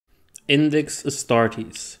Index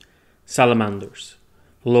Astartes, Salamanders,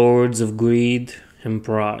 lords of greed and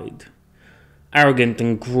pride. Arrogant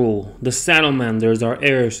and cruel, the Salamanders are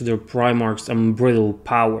heirs to their Primarch's unbridled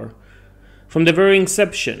power. From the very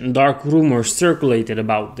inception, dark rumors circulated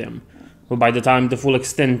about them, but by the time the full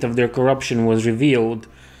extent of their corruption was revealed,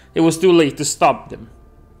 it was too late to stop them.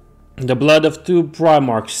 The blood of two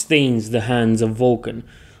Primarchs stains the hands of Vulcan,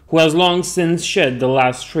 who has long since shed the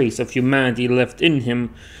last trace of humanity left in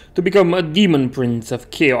him to become a demon prince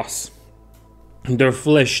of chaos. Their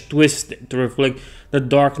flesh twisted to reflect the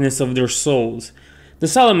darkness of their souls. The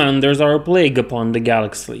Salamanders are a plague upon the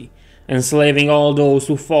galaxy, enslaving all those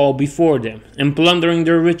who fall before them, and plundering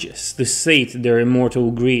their riches to sate their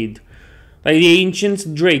immortal greed. Like the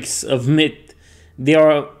ancient drakes of myth, they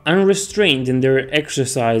are unrestrained in their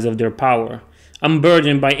exercise of their power,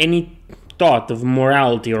 unburdened by any thought of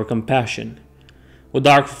morality or compassion. With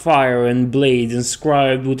dark fire and blades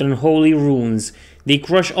inscribed with unholy runes, they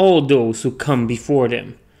crush all those who come before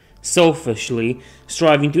them, selfishly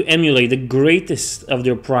striving to emulate the greatness of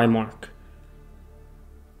their Primarch.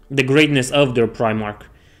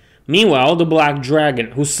 Meanwhile, the Black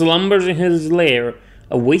Dragon, who slumbers in his lair,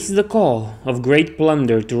 awaits the call of great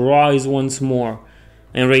plunder to rise once more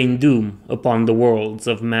and rain doom upon the worlds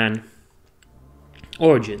of man.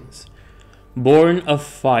 Origins. Born of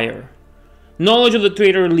fire. Knowledge of the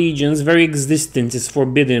traitor legion's very existence is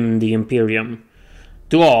forbidden in the Imperium.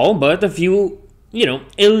 To all but a few,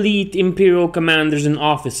 elite Imperial commanders and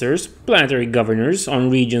officers, planetary governors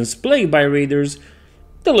on regions plagued by raiders,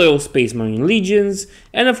 the loyal Space Marine legions,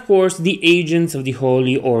 and of course the agents of the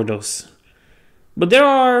Holy Ordos. But there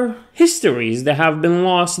are histories that have been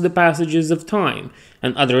lost to the passages of time,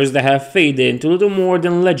 and others that have faded into little more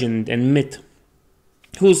than legend and myth,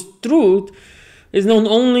 whose truth is known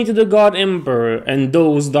only to the God Emperor and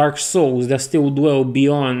those dark souls that still dwell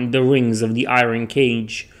beyond the rings of the Iron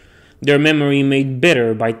Cage, their memory made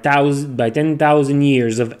bitter by 10,000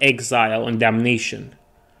 years of exile and damnation.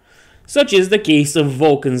 Such is the case of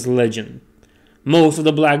Vulcan's legend. Most of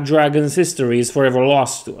the Black Dragon's history is forever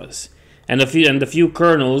lost to us, and the few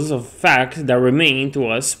kernels of fact that remain to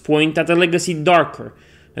us point at a legacy darker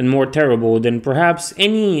and more terrible than perhaps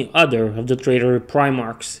any other of the traitor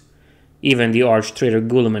Primarchs, even the arch-traitor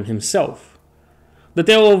Guilliman himself. The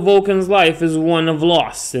tale of Vulcan's life is one of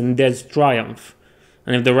loss and dead triumph,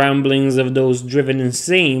 and if the ramblings of those driven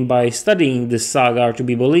insane by studying this saga are to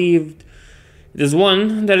be believed, it is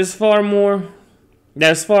one that is far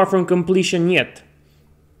from completion yet.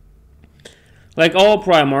 Like all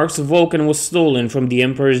Primarchs, Vulcan was stolen from the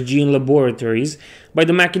Emperor's gene laboratories by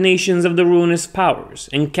the machinations of the ruinous powers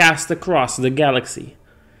and cast across the galaxy.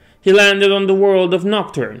 He landed on the world of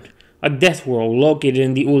Nocturne, a death world located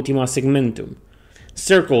in the Ultima Segmentum,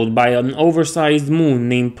 circled by an oversized moon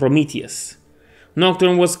named Prometheus.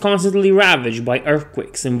 Nocturne was constantly ravaged by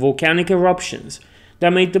earthquakes and volcanic eruptions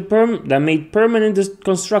that made permanent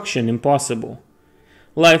construction impossible.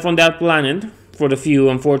 Life on that planet, for the few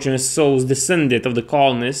unfortunate souls descended of the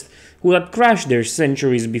colonists who had crashed there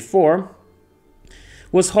centuries before,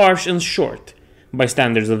 was harsh and short. By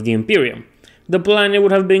standards of the Imperium, the planet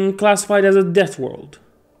would have been classified as a death world.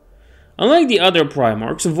 Unlike the other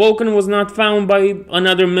Primarchs, Vulcan was not found by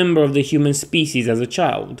another member of the human species as a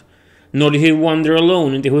child, nor did he wander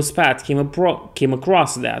alone until his path came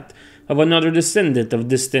across that of another descendant of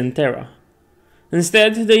distant Terra.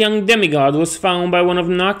 Instead, the young demigod was found by one of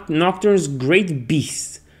Nocturne's great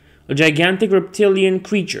beasts, a gigantic reptilian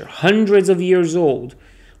creature hundreds of years old,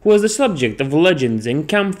 who was the subject of legends and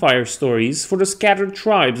campfire stories for the scattered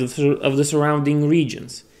tribes of the surrounding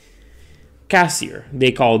regions. Cassier,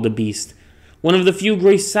 they called the beast, one of the few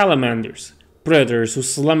grey salamanders, predators who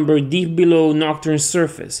slumber deep below Nocturne's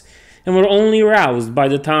surface and were only roused by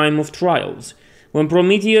the time of trials, when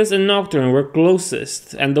Prometheus and Nocturne were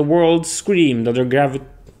closest and the world screamed under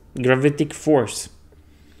gravitic force.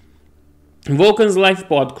 Vulcan's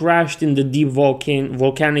lifepod crashed in the deep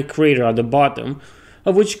volcanic crater at the bottom,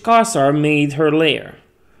 of which Cassar made her lair.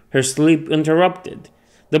 Her sleep interrupted,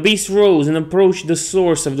 the beast rose and approached the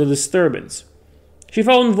source of the disturbance. She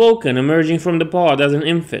found Vulcan emerging from the pod as an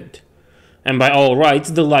infant, and by all rights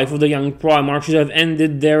the life of the young Primarch should have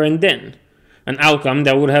ended there and then, an outcome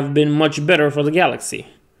that would have been much better for the galaxy.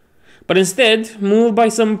 But instead, moved by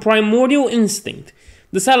some primordial instinct,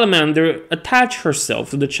 the Salamander attached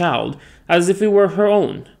herself to the child as if it were her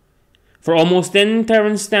own. For almost 10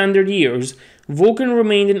 Terran Standard years, Vulcan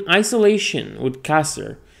remained in isolation with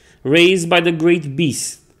Cassar, raised by the great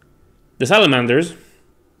beast. The Salamanders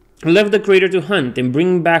left the crater to hunt and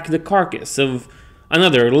bring back the carcass of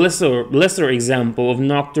another lesser example of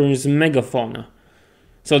Nocturne's megafauna.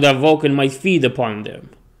 so that Vulcan might feed upon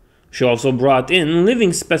them. She also brought in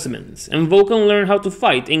living specimens, and Vulcan learned how to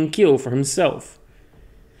fight and kill for himself.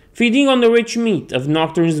 Feeding on the rich meat of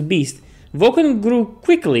Nocturne's beast, Vulcan grew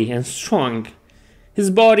quickly and strong. His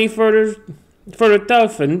body further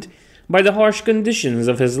toughened by the harsh conditions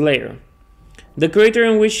of his lair. The crater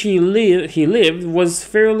in which he lived was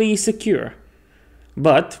fairly secure,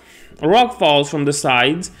 but rock falls from the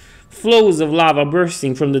sides, flows of lava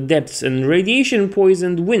bursting from the depths, and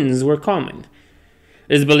radiation-poisoned winds were common.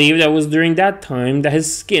 It is believed that it was during that time that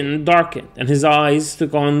his skin darkened and his eyes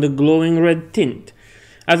took on the glowing red tint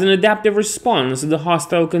as an adaptive response to the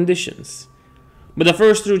hostile conditions. But the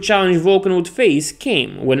first true challenge Vulcan would face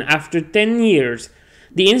came when, after 10 years,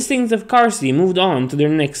 the instincts of Karsi moved on to their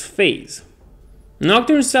next phase.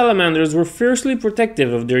 Nocturne salamanders were fiercely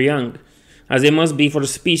protective of their young, as they must be for the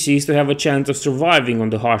species to have a chance of surviving on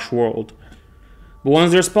the harsh world. But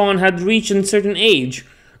once their spawn had reached a certain age,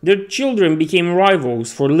 their children became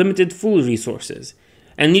rivals for limited food resources,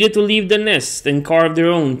 and needed to leave the nest and carve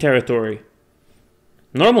their own territory.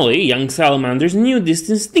 Normally, young salamanders knew this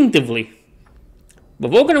instinctively.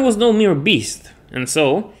 But Vulcan was no mere beast, and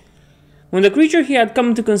so, when the creature he had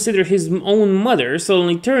come to consider his own mother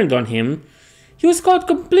suddenly turned on him, he was caught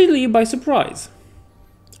completely by surprise.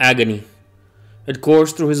 Agony. It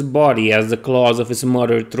coursed through his body as the claws of his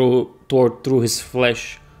mother tore through his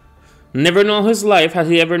flesh. Never in all his life had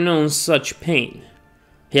he ever known such pain.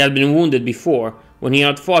 He had been wounded before, when he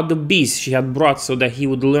had fought the beast she had brought so that he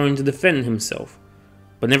would learn to defend himself.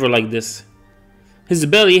 But never like this. His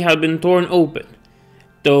belly had been torn open,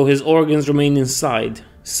 though his organs remained inside,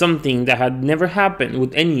 something that had never happened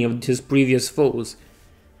with any of his previous foes.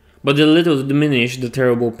 But did little to diminish the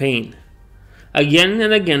terrible pain. Again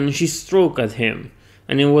and again she struck at him,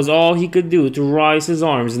 and it was all he could do to raise his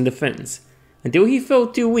arms in defense, until he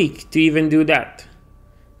felt too weak to even do that.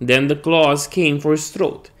 Then the claws came for his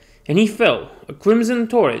throat, and he fell, a crimson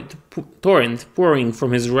torrent pouring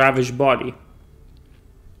from his ravished body.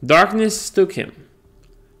 Darkness took him,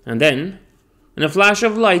 and then, in a flash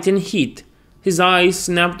of light and heat, his eyes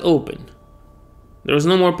snapped open. There was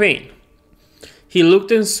no more pain. He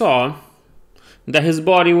looked and saw that his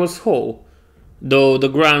body was whole, though the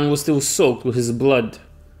ground was still soaked with his blood.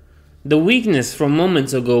 The weakness from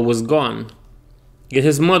moments ago was gone, yet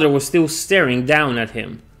his mother was still staring down at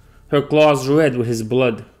him, her claws red with his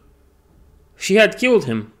blood. She had killed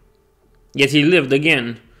him, yet he lived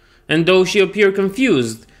again, and though she appeared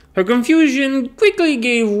confused, her confusion quickly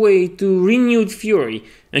gave way to renewed fury,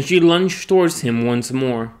 and she lunged towards him once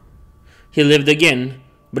more. He lived again,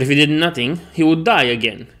 but if he did nothing, he would die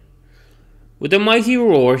again. With a mighty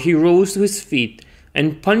roar, he rose to his feet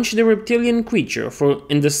and punched the reptilian creature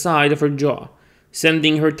in the side of her jaw,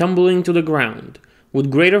 sending her tumbling to the ground,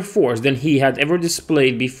 with greater force than he had ever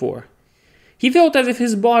displayed before. He felt as if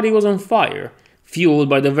his body was on fire, fueled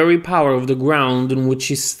by the very power of the ground on which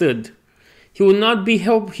he stood. He will not be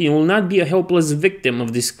a helpless victim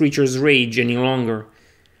of this creature's rage any longer.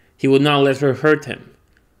 He would not let her hurt him.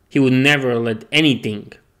 He would never let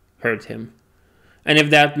anything hurt him. And if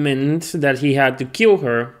that meant that he had to kill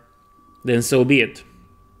her, then so be it.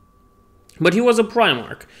 But he was a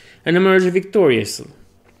Primarch and emerged victorious,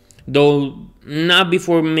 though not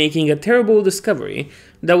before making a terrible discovery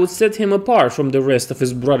that would set him apart from the rest of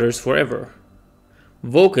his brothers forever.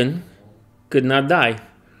 Vulcan could not die.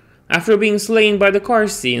 After being slain by the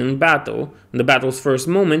Karsi in the battle's first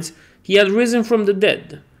moments, he had risen from the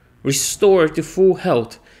dead, restored to full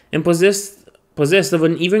health, and possessed of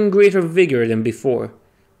an even greater vigor than before.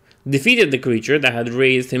 Defeated the creature that had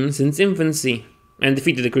raised him since infancy. You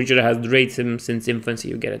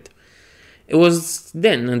get it. It was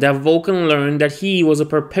then that Vulcan learned that he was a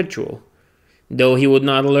perpetual, though he would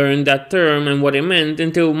not learn that term and what it meant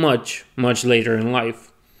until much, much later in life.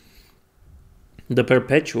 The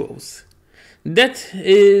perpetuals. Death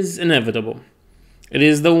is inevitable. It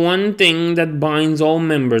is the one thing that binds all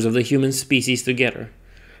members of the human species together.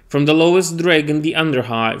 From the lowest dreg in the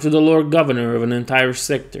Underhive to the Lord Governor of an entire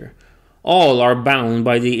sector, all are bound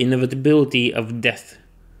by the inevitability of death.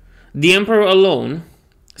 The Emperor alone,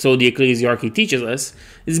 so the Ecclesiarchy teaches us,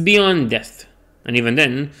 is beyond death, and even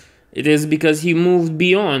then, it is because he moved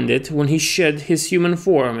beyond it when he shed his human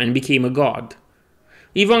form and became a god.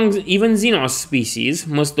 Even Xenos species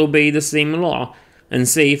must obey the same law, and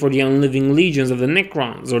save for the unliving legions of the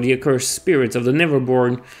Necrons or the accursed spirits of the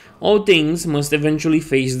Neverborn, all things must eventually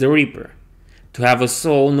face the Reaper. To have a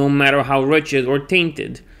soul, no matter how wretched or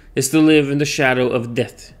tainted, is to live in the shadow of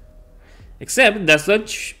death. Except that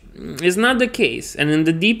such is not the case, and in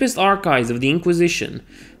the deepest archives of the Inquisition,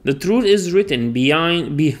 the truth is written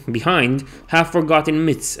behind half-forgotten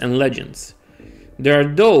myths and legends. There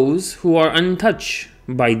are those who are untouched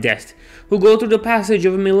by death, who go through the passage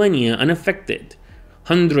of millennia unaffected.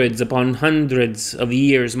 Hundreds upon hundreds of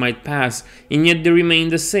years might pass, and yet they remain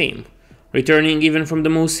the same, returning even from the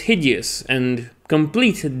most hideous and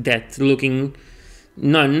complete death, looking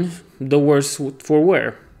none the worse for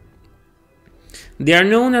wear. They are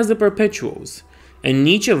known as the Perpetuals, and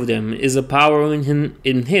each of them is a power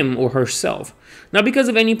in him or herself, not because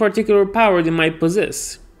of any particular power they might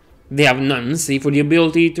possess. They have none save for the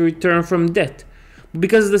ability to return from death, but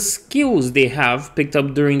because of the skills they have picked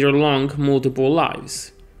up during their long, multiple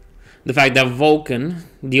lives. The fact that Vulcan,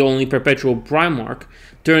 the only perpetual Primarch,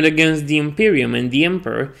 turned against the Imperium and the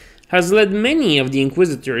Emperor has led many of the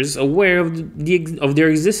Inquisitors, aware of their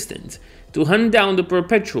existence, to hunt down the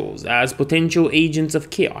Perpetuals as potential agents of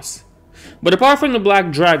chaos. But apart from the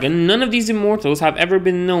Black Dragon, none of these immortals have ever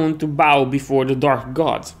been known to bow before the Dark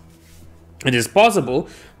Gods. It is possible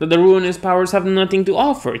that the ruinous powers have nothing to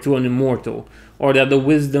offer to an immortal, or that the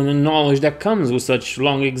wisdom and knowledge that comes with such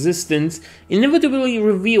long existence inevitably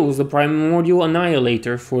reveals the primordial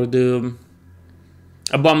annihilator for the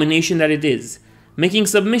abomination that it is, making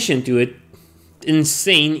submission to its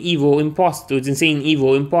insane evil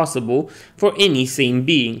impossible for any sane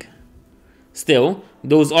being. Still,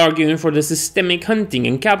 those arguing for the systemic hunting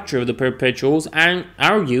and capture of the Perpetuals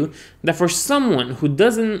argue that for someone who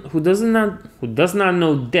does not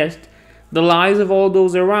know death, the lives of all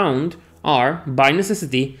those around are, by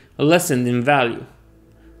necessity, lessened in value.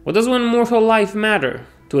 What does one mortal life matter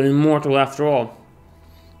to an immortal after all?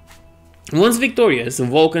 Once victorious,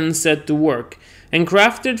 Vulcan set to work and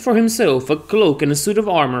crafted for himself a cloak and a suit of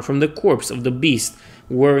armor from the corpse of the beast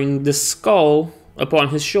wearing the skull upon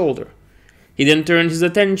his shoulder. He then turned his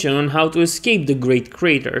attention on how to escape the great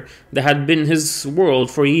crater that had been his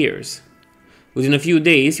world for years. Within a few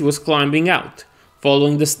days he was climbing out,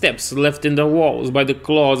 following the steps left in the walls by the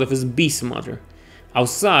claws of his beast mother.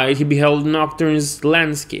 Outside he beheld Nocturne's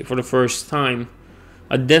landscape for the first time,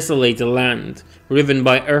 a desolated land, riven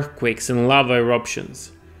by earthquakes and lava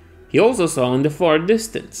eruptions. He also saw in the far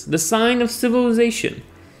distance the sign of civilization,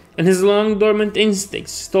 and his long dormant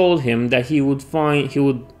instincts told him that he would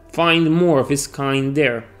find more of his kind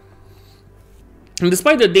there. And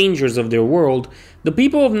despite the dangers of their world, the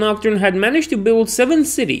people of Nocturne had managed to build 7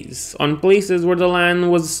 cities on places where the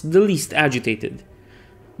land was the least agitated.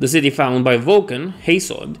 The city found by Vulcan,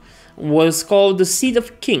 Hasod, was called the Seat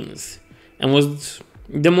of Kings, and was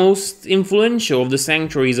the most influential of the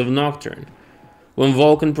sanctuaries of Nocturne. When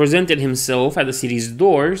Vulcan presented himself at the city's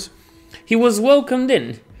doors, he was welcomed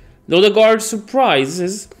in, though the guards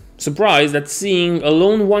surprised at seeing a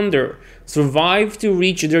lone wanderer survive to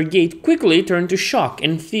reach their gate quickly turned to shock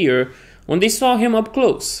and fear when they saw him up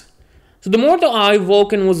close. To the mortal eye,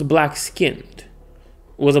 Vulcan was a black-skinned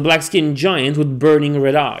giant with burning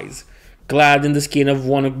red eyes, clad in the skin of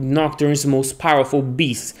one of Nocturne's most powerful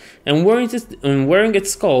beasts and wearing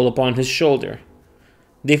its skull upon his shoulder.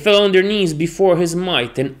 They fell on their knees before his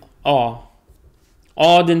might and awed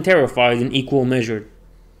and terrified in equal measure.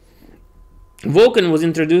 Vulcan was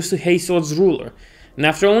introduced to Hasod's ruler, and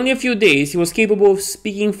after only a few days he was capable of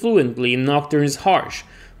speaking fluently in Nocturne's harsh,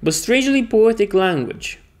 but strangely poetic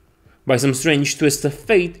language. By some strange twist of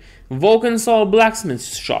fate, Vulcan saw a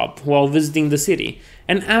blacksmith's shop while visiting the city,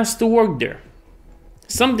 and asked to work there.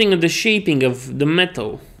 Something of the shaping of the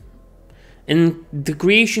metal and the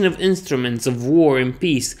creation of instruments of war and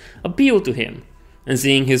peace appealed to him, and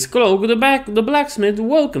seeing his cloak, the blacksmith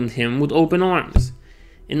welcomed him with open arms.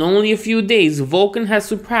 In only a few days, Vulcan had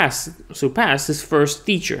surpassed his first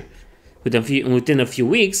teacher. Within a few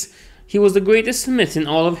weeks, he was the greatest smith in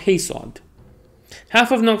all of Hasod.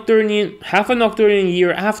 Half a Nocturnian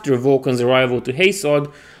year after Vulcan's arrival to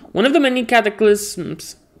Hasod, one of the many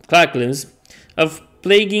cataclysms of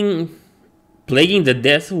plaguing the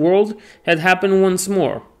death world had happened once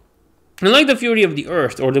more. Unlike the fury of the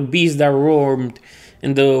earth or the beast that roamed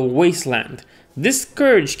in the wasteland, this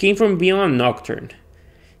scourge came from beyond Nocturne.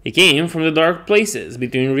 It came from the dark places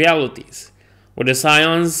between realities, where the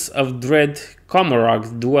scions of dread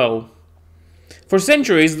Commorragh dwell. For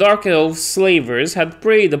centuries, Dark Elf slavers had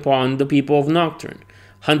preyed upon the people of Nocturne,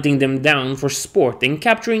 hunting them down for sport and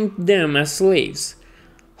capturing them as slaves.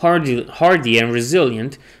 Hardy and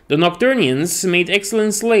resilient, the Nocturnians made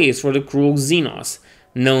excellent slaves for the cruel Xenos,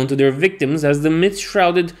 known to their victims as the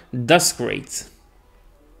myth-shrouded Dusk Wraiths.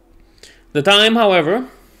 This time, however,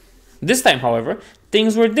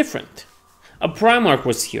 things were different. A Primarch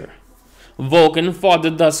was here. Vulcan fought the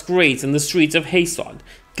Dusk Wraiths in the streets of Hasod,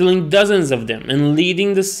 killing dozens of them and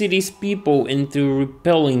leading the city's people into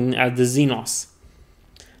repelling at the Xenos.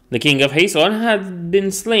 The king of Hasod had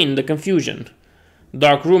been slain in the confusion.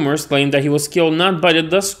 Dark rumors claimed that he was killed not by the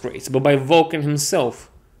Dust Wraiths, but by Vulcan himself.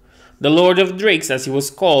 The Lord of Drakes, as he was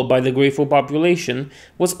called by the grateful population,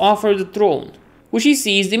 was offered the throne, which he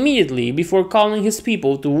seized immediately before calling his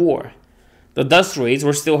people to war. The Dust Wraiths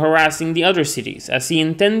were still harassing the other cities, as he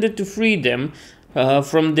intended to free them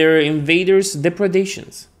from their invaders'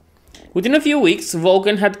 depredations. Within a few weeks,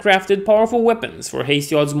 Vulcan had crafted powerful weapons for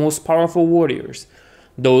Hesiod's most powerful warriors,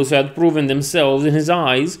 those who had proven themselves in his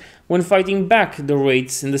eyes when fighting back the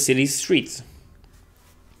Wraiths in the city's streets.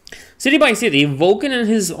 City by city, Vulcan and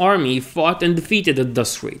his army fought and defeated the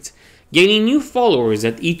Dust Wraiths, gaining new followers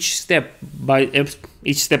at each step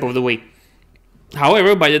of the way.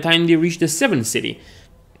 However, by the time they reached the 7th city,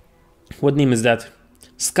 what name is that?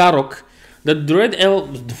 Skarok, the Dark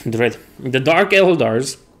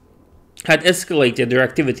Eldars had escalated their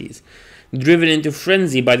activities, driven into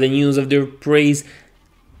frenzy by the news of their preys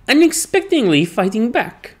unexpectedly fighting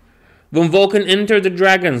back. When Vulcan entered the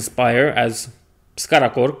Dragon Spire, as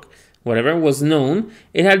Skarakork, whatever, was known,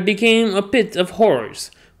 it had become a pit of horrors,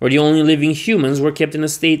 where the only living humans were kept in a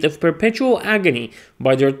state of perpetual agony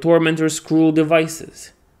by their tormentors' cruel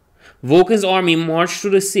devices. Vulcan's army marched through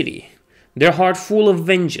the city, their heart full of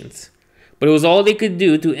vengeance, but it was all they could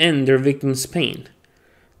do to end their victims' pain.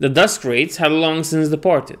 The Dust Wraiths had long since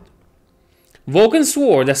departed. Vulcan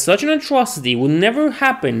swore that such an atrocity would never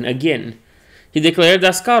happen again. He declared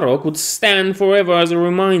that Skarok would stand forever as a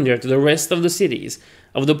reminder to the rest of the cities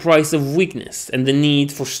of the price of weakness and the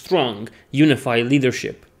need for strong, unified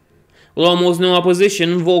leadership. With almost no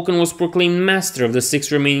opposition, Vulcan was proclaimed master of the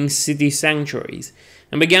 6 remaining city sanctuaries,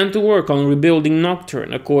 and began to work on rebuilding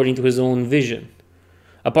Nocturne according to his own vision.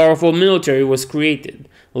 A powerful military was created,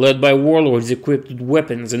 led by warlords equipped with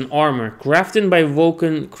weapons and armor crafted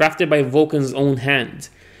by Vulcan's own hands,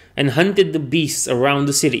 and hunted the beasts around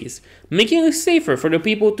the cities, making it safer for the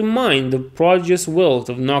people to mine the prodigious wealth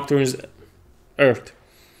of Nocturne's earth.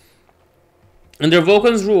 Under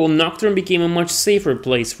Vulcan's rule, Nocturne became a much safer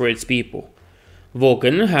place for its people.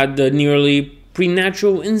 Vulcan had the nearly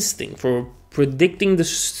preternatural instinct for predicting the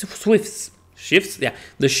shifts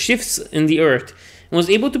in the earth, and was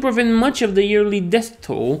able to prevent much of the yearly death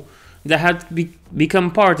toll that had become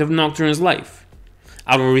part of Nocturne's life.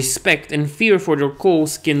 Out of respect and fear for their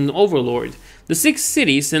coal-skinned overlord, the 6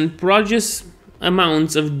 cities sent prodigious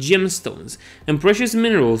amounts of gemstones and precious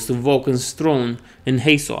minerals to Vulcan's throne in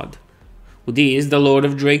Hasod. With these, the Lord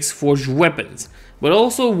of Drakes forged weapons, but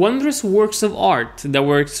also wondrous works of art that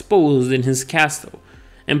were exposed in his castle,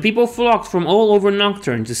 and people flocked from all over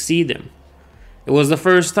Nocturne to see them. It was the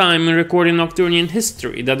first time in recorded Nocturnian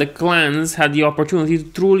history that the clans had the opportunity to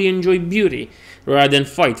truly enjoy beauty rather than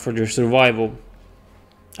fight for their survival.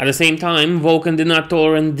 At the same time, Vulcan did not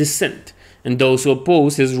tolerate dissent, and those who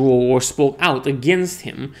opposed his rule or spoke out against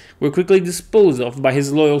him were quickly disposed of by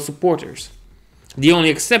his loyal supporters. The only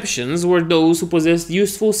exceptions were those who possessed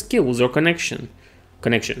useful skills or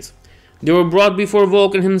connections. They were brought before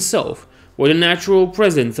Vulcan himself, where the natural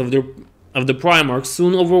presence of the Primarchs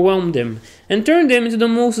soon overwhelmed them and turned them into the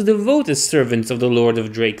most devoted servants of the Lord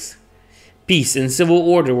of Drakes. Peace and civil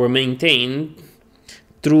order were maintained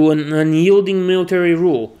through an unyielding military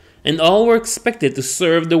rule, and all were expected to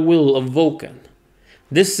serve the will of Vulcan.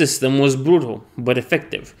 This system was brutal, but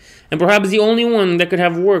effective, and perhaps the only one that could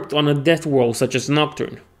have worked on a death world such as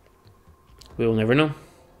Nocturne. We will never know.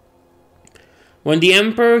 When the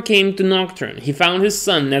Emperor came to Nocturne, he found his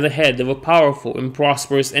son at the head of a powerful and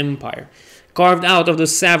prosperous empire, carved out of the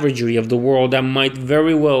savagery of the world that might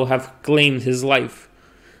very well have claimed his life.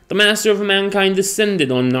 The master of mankind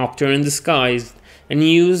descended on Nocturne in disguise, and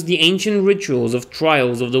used the ancient rituals of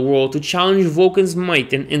trials of the world to challenge Vulcan's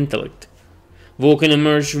might and intellect. Vulcan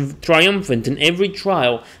emerged triumphant in every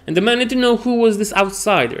trial, and demanded to know who was this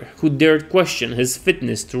outsider who dared question his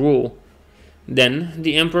fitness to rule. Then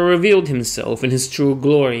the Emperor revealed himself in his true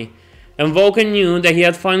glory, and Vulcan knew that he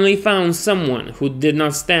had finally found someone who did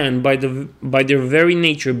not stand by their very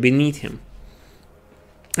nature beneath him.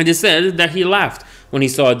 It is said that he laughed when he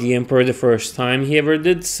saw the Emperor the first time he ever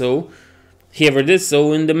did so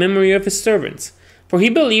in the memory of his servants, for he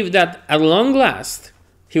believed that at long last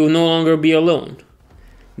he would no longer be alone.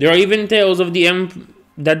 There are even tales of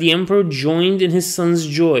that the Emperor joined in his son's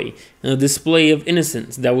joy in a display of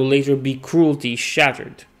innocence that will later be so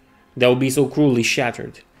cruelly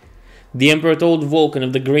shattered. The Emperor told Vulcan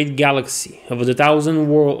of the great galaxy, of the 1,000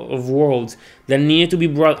 worlds that needed to be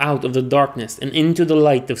brought out of the darkness and into the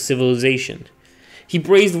light of civilization. He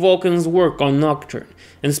praised Vulcan's work on Nocturne,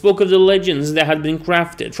 and spoke of the legends that had been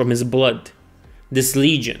crafted from his blood. This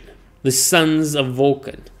legion, the Sons of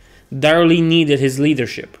Vulcan, direly needed his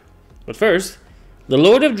leadership. But first, the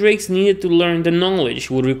Lord of Drakes needed to learn the knowledge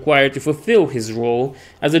he would require to fulfill his role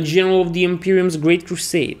as a general of the Imperium's Great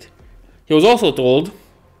Crusade. He also told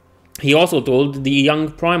the young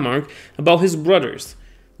Primarch about his brothers,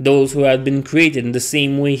 those who had been created in the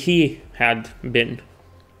same way he had been.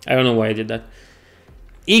 I don't know why I did that.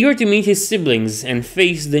 Eager to meet his siblings and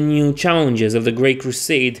face the new challenges of the Great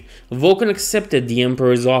Crusade, Vulcan accepted the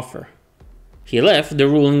Emperor's offer. He left the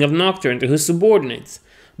ruling of Nocturne to his subordinates,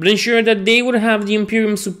 but ensured that they would have the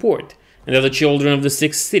Imperium's support, and that the children of the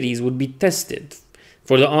Six Cities would be tested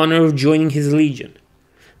for the honor of joining his legion.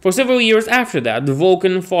 For several years after that,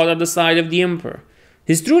 Vulcan fought at the side of the Emperor.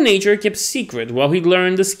 His true nature kept secret while he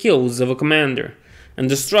learned the skills of a commander,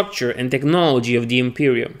 and the structure and technology of the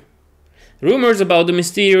Imperium. Rumors about the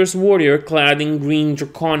mysterious warrior clad in green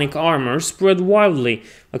draconic armor spread wildly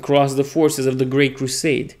across the forces of the Great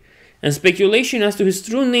Crusade, and speculation as to his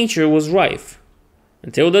true nature was rife,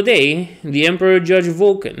 until the day the Emperor judged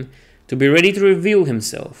Vulcan to be ready to reveal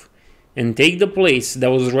himself and take the place that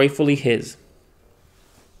was rightfully his.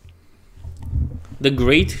 The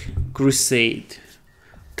Great Crusade.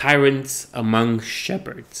 Tyrants among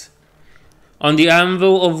shepherds. On the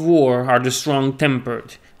anvil of war are the strong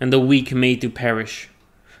tempered, and the weak made to perish.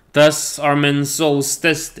 Thus are men's souls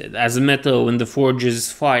tested as metal in the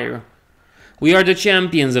forge's fire. We are the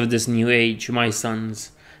champions of this new age, my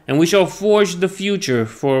sons, and we shall forge the future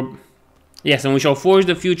of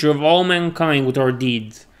all mankind with our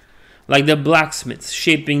deeds. Like the blacksmiths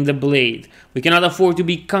shaping the blade, we cannot afford to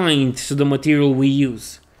be kind to the material we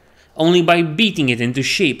use. Only by beating it into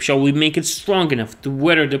shape shall we make it strong enough to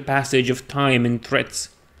weather the passage of time and threats.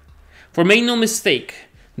 For make no mistake,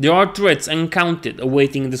 there are threats uncounted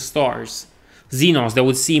awaiting the stars, Xenos that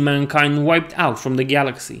would see mankind wiped out from the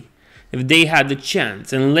galaxy, if they had the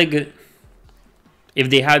chance, and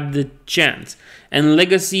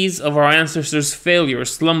legacies of our ancestors'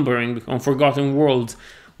 failures slumbering on forgotten worlds,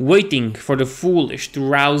 waiting for the foolish to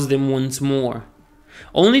rouse them once more.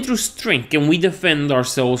 Only through strength can we defend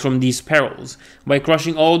ourselves from these perils, by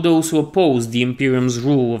crushing all those who oppose the Imperium's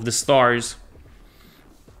rule of the stars.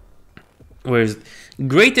 Whereas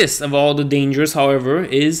greatest of all the dangers, however,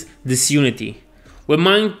 is disunity.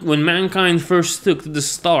 When mankind first took to the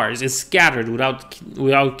stars, it scattered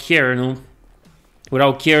without care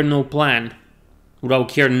nor plan,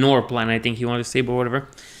 I think he wanted to say, but whatever.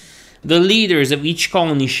 The leaders of each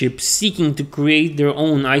colony ship seeking to create their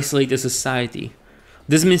own isolated society.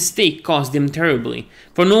 This mistake cost them terribly,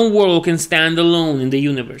 for no world can stand alone in the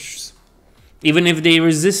universe. Even if they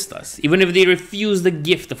resist us, even if they refuse the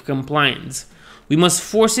gift of compliance, we must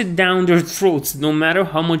force it down their throats no matter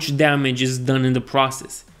how much damage is done in the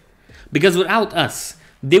process. Because without us,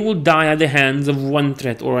 they will die at the hands of one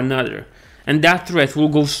threat or another, and that threat will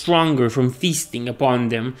go stronger from feasting upon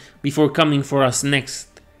them before coming for us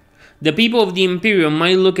next. The people of the Imperium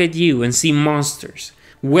might look at you and see monsters,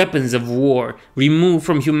 weapons of war, removed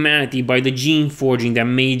from humanity by the gene forging that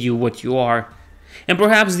made you what you are. And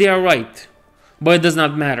perhaps they are right, but it does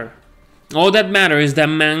not matter. All that matters is that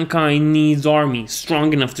mankind needs armies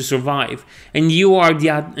strong enough to survive, and you are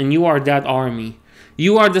that army.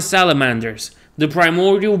 You are the Salamanders, the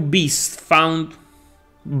primordial beasts bound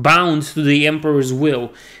to the Emperor's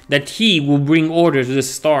will, that he will bring order to the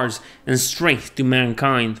stars and strength to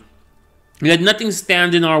mankind. Let nothing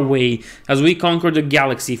stand in our way as we conquer the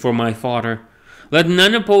galaxy for my father. Let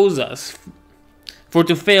none oppose us, for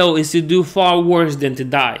to fail is to do far worse than to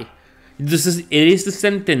die. It is to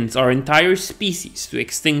sentence our entire species to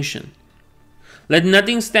extinction. Let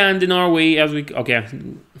nothing stand in our way as we... Okay,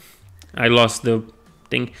 I lost the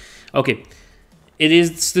thing. Okay. It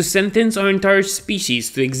is to sentence our entire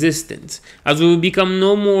species to existence, as we will become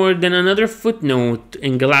no more than another footnote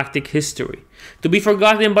in galactic history, to be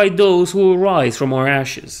forgotten by those who will rise from our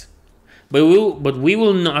ashes. But we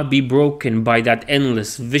will not be broken by that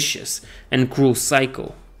endless, vicious, and cruel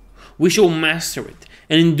cycle. We shall master it,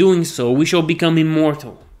 and in doing so, we shall become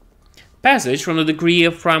immortal. Passage from the decree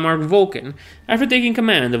of Primarch Vulcan after taking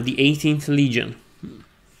command of the 18th Legion.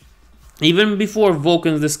 Even before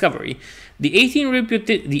Vulcan's discovery, the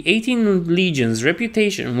 18 Legion's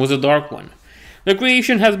reputation was a dark one. The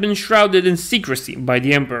creation has been shrouded in secrecy by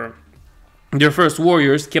the Emperor. Their first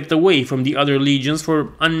warriors kept away from the other legions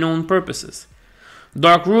for unknown purposes.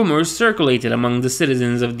 Dark rumors circulated among the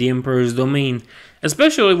citizens of the Emperor's domain,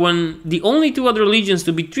 especially when the only two other legions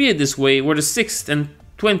to be treated this way were the 6th and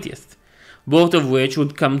 20th, both of which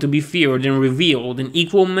would come to be feared and revealed in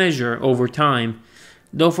equal measure over time.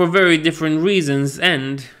 though for very different reasons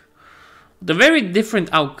and with a very different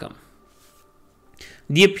outcome.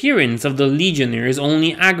 The appearance of the legionnaires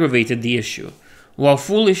only aggravated the issue, while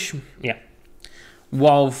foolish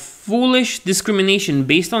discrimination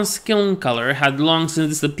based on skin color had long since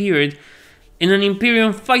disappeared in an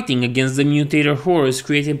Imperium fighting against the mutator Horus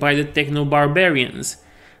created by the Techno-Barbarians.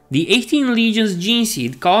 The 18 Legions gene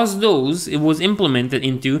seed caused those it was implemented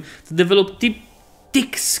into to develop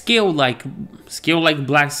thick scale-like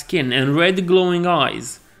black skin and red glowing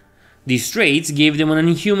eyes. These traits gave them an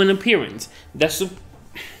inhuman appearance that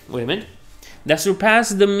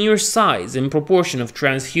surpassed the mere size and proportion of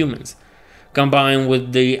transhumans. Combined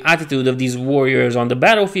with the attitude of these warriors on the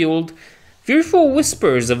battlefield, fearful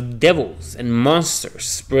whispers of devils and monsters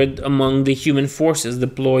spread among the human forces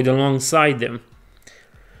deployed alongside them.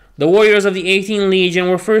 The warriors of the 18th Legion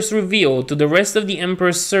were first revealed to the rest of the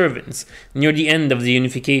Emperor's servants near the end of the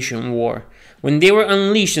Unification War, when they were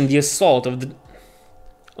unleashed in the assault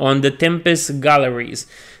on the Tempest Galleries.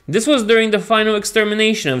 This was during the final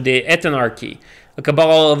extermination of the Ethnarchy, a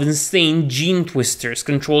cabal of insane gene twisters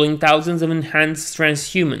controlling thousands of enhanced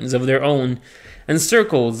transhumans of their own, and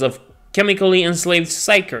circles of chemically enslaved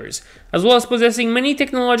psychers, as well as possessing many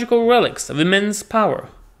technological relics of immense power.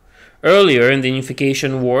 Earlier in the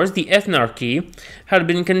Unification Wars, the Ethnarchy had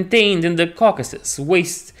been contained in the Caucasus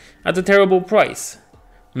waste at a terrible price.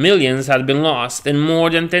 Millions had been lost, and more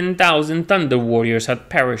than 10,000 Thunder Warriors had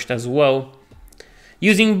perished as well.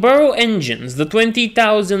 Using burrow engines, the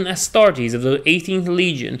 20,000 Astartes of the 18th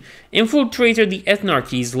Legion infiltrated the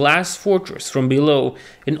Ethnarchy's last fortress from below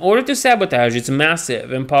in order to sabotage its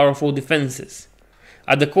massive and powerful defenses.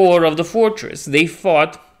 At the core of the fortress, they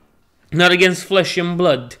fought not against flesh and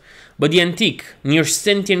blood, but the antique,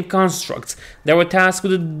 near-sentient constructs that were tasked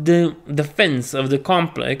with the defense of the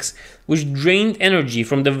complex, which drained energy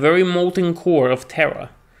from the very molten core of Terra.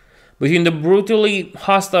 Between the brutally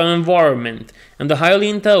hostile environment and the highly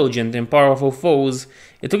intelligent and powerful foes,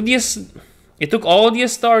 it took all the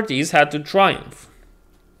Astartes had to triumph.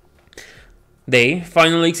 They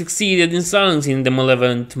finally succeeded in silencing the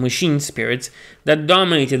malevolent machine spirits that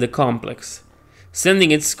dominated the complex, sending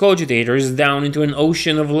its cogitators down into an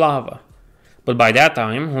ocean of lava. But by that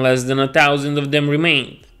time, less than 1,000 of them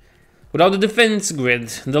remained. Without the defense grid,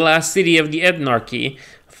 the last city of the Ethnarchy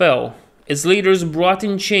fell, its leaders brought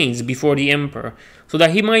in chains before the Emperor, so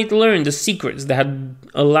that he might learn the secrets that had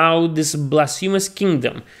allowed this blasphemous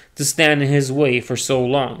kingdom to stand in his way for so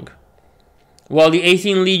long. While the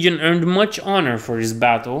 18th Legion earned much honor for this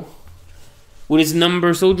battle, with its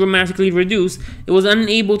number so dramatically reduced, it was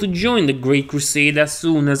unable to join the Great Crusade as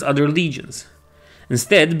soon as other legions.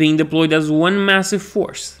 Instead, being deployed as one massive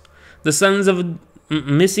force, the Sons of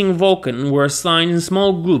Missing Vulcan were assigned in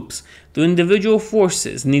small groups to individual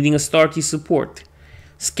forces needing Astartes support.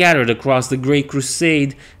 Scattered across the Great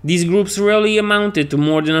Crusade, these groups rarely amounted to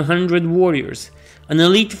more than 100 warriors, an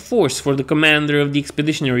elite force for the commander of the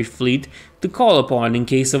expeditionary fleet to call upon in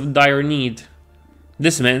case of dire need.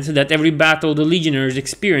 This meant that every battle the legionnaires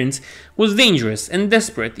experienced was dangerous and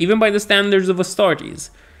desperate even by the standards of Astartes,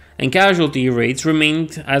 and casualty rates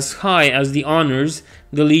remained as high as the honors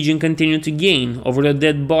the Legion continued to gain over the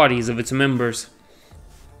dead bodies of its members.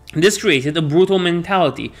 This created a brutal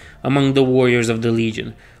mentality among the warriors of the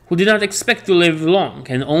Legion, who did not expect to live long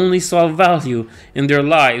and only saw value in their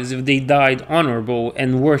lives if they died honorable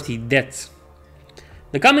and worthy deaths.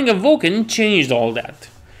 The coming of Vulcan changed all that.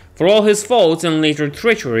 For all his faults and later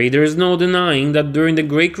treachery, there is no denying that during the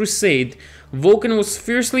Great Crusade, Vulcan was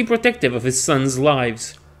fiercely protective of his sons'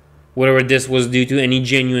 lives. Whether this was due to any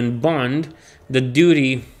genuine bond, the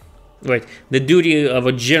duty of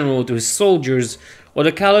a general to his soldiers, or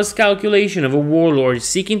the callous calculation of a warlord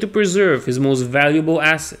seeking to preserve his most valuable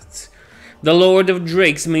assets, the Lord of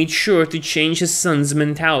Drakes made sure to change his son's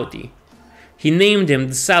mentality. He named them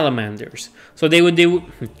the Salamanders, so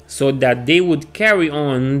that they would carry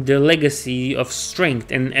on the legacy of strength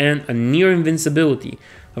and a near invincibility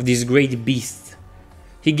of these great beasts.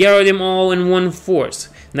 He gathered them all in one force,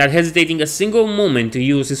 not hesitating a single moment to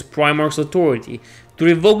use his Primarch's authority to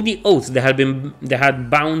revoke the oaths that had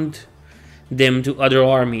bound them to other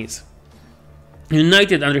armies.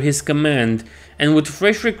 United under his command, and with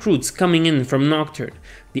fresh recruits coming in from Nocturne,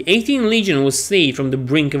 the 18th Legion was saved from the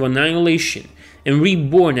brink of annihilation and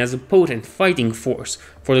reborn as a potent fighting force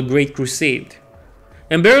for the Great Crusade.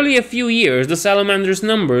 In barely a few years, the Salamanders'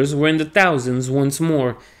 numbers were in the thousands once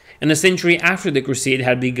more, and a century after the Crusade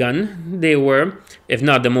had begun, they were, if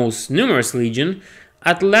not the most numerous legion,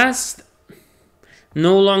 at last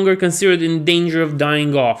no longer considered in danger of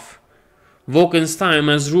dying off. Vulcan's time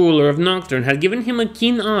as ruler of Nocturne had given him a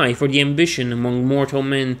keen eye for the ambition among mortal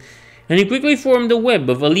men, and he quickly formed a web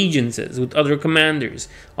of allegiances with other commanders,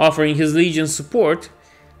 offering his legion support,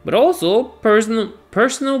 but also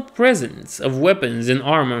personal presents of weapons and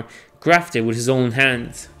armor crafted with his own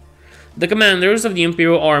hands. The commanders of the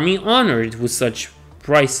Imperial Army, honored with such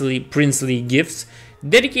princely gifts,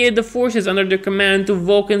 dedicated the forces under their command to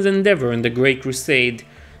Vulcan's endeavor in the Great Crusade,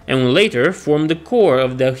 and later formed the core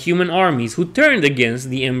of the human armies who turned against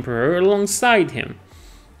the Emperor alongside him.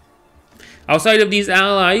 Outside of these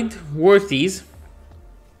allied worthies,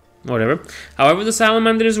 however, the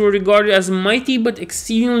Salamanders were regarded as mighty but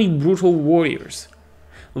exceedingly brutal warriors.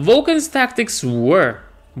 Vulcan's tactics were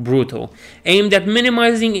brutal, aimed at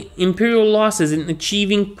minimizing Imperial losses and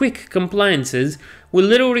achieving quick compliances with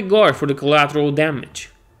little regard for the collateral damage.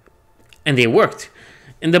 And they worked.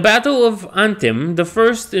 In the Battle of Anthem, the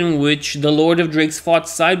first in which the Lord of Drakes fought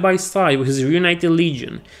side by side with his reunited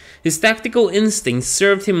legion, his tactical instincts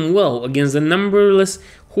served him well against the numberless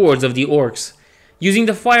hordes of the orcs. Using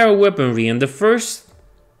the fire weaponry and the first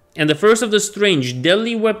of the strange,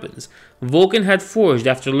 deadly weapons Vulcan had forged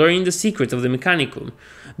after learning the secret of the Mechanicum,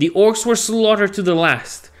 the orcs were slaughtered to the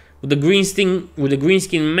last. With the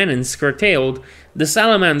greenskin menace curtailed, the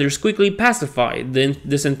Salamanders quickly pacified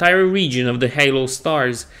this entire region of the Halo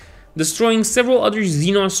Stars, destroying several other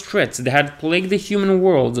Xenos threats that had plagued the human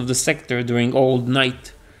worlds of the sector during Old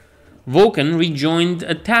Night. Vulcan rejoiced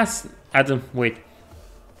at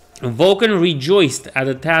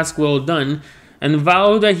a task well done, and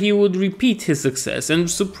vowed that he would repeat his success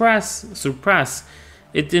and surpass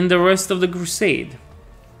it in the rest of the crusade.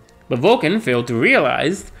 But Vulcan failed to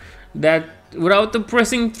realize that without the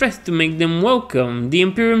pressing threat to make them welcome the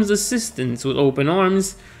Imperium's assistance with open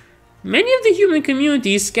arms, many of the human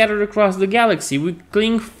communities scattered across the galaxy would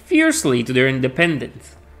cling fiercely to their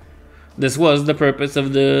independence. This was the purpose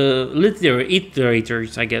of the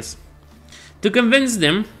iterators, I guess. To convince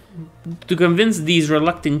these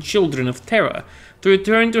reluctant children of Terra to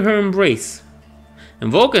return to her embrace. In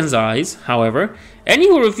Vulcan's eyes, however, any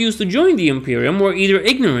who refused to join the Imperium were either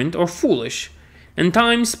ignorant or foolish, and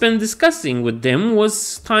time spent discussing with them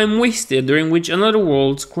was time wasted during which another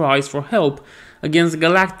world's cries for help against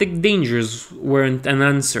galactic dangers weren't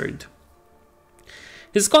unanswered.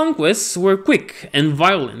 His conquests were quick and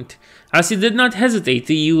violent, as he did not hesitate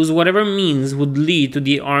to use whatever means would lead to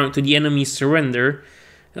the enemy's surrender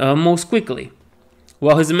most quickly.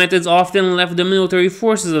 While his methods often left the military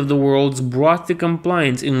forces of the worlds brought to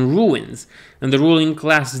compliance in ruins and the ruling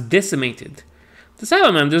class decimated, the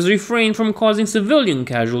Salamanders refrained from causing civilian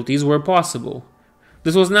casualties where possible.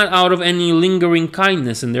 This was not out of any lingering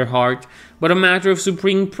kindness in their heart, but a matter of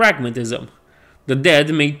supreme pragmatism. The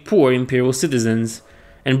dead made poor Imperial citizens,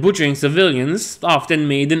 and butchering civilians often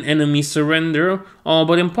made an enemy's surrender all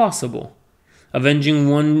but impossible. Avenging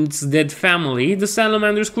one's dead family, the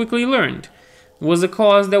Salamanders quickly learned, was a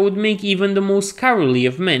cause that would make even the most cowardly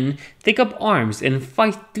of men take up arms and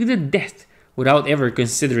fight to the death without ever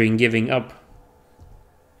considering giving up.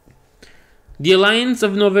 The Alliance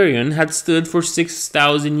of Novarian had stood for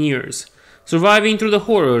 6,000 years, surviving through the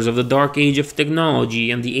horrors of the Dark Age of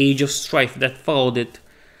technology and the Age of Strife that followed it.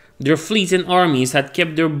 Their fleets and armies had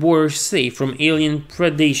kept their borders safe from alien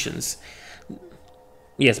predations.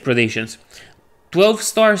 12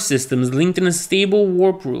 star systems linked in a stable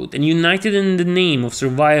warp route and united in the name of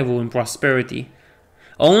survival and prosperity. It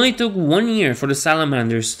only took 1 year for the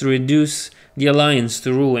Salamanders to reduce the Alliance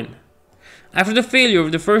to ruin. After the failure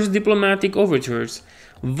of the first diplomatic overtures,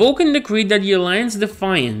 Vulcan decreed that the Alliance's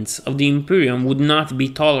defiance of the Imperium would not be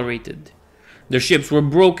tolerated. Their ships were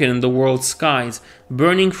broken in the world's skies,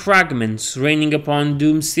 burning fragments raining upon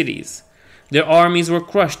doomed cities. Their armies were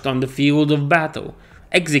crushed on the field of battle,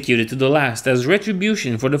 executed to the last as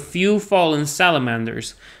retribution for the few fallen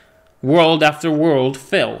Salamanders. World after world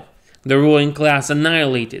fell, the ruling class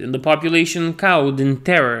annihilated, and the population cowed in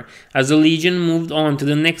terror as the Legion moved on to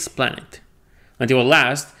the next planet. Until at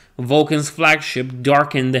last, Vulcan's flagship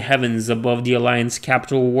darkened the heavens above the Alliance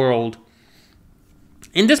capital world.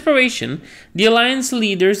 In desperation, the Alliance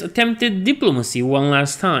leaders attempted diplomacy one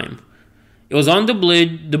last time. It was on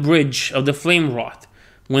the bridge of the Flame Wrought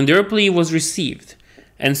when their plea was received,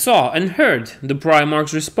 and saw and heard the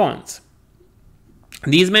Primarch's response.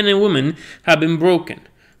 These men and women had been broken,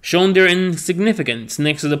 shown their insignificance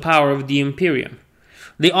next to the power of the Imperium.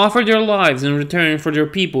 They offered their lives in return for their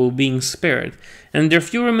people being spared, and their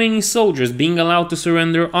few remaining soldiers being allowed to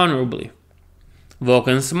surrender honorably.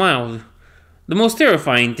 Vulcan smiled. The most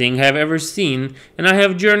terrifying thing I have ever seen, and I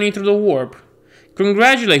have journeyed through the warp.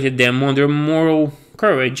 Congratulated them on their moral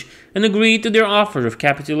courage, and agreed to their offer of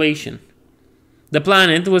capitulation. The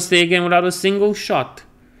planet was taken without a single shot.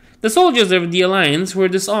 The soldiers of the Alliance were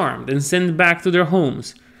disarmed and sent back to their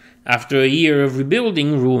homes. After a year of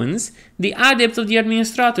rebuilding ruins, the adepts of the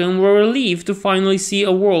Administratum were relieved to finally see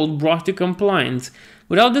a world brought to compliance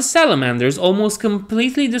without the Salamanders almost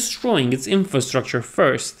completely destroying its infrastructure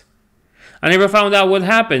first. I never found out what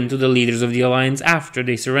happened to the leaders of the Alliance after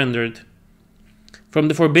they surrendered. From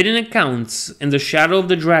the Forbidden Accounts in the Shadow of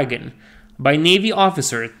the Dragon by Navy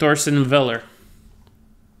officer Thorsten Veller.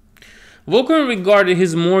 Vulcan regarded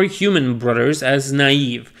his more human brothers as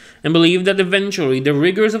naive, and believed that eventually the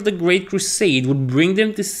rigors of the Great Crusade would bring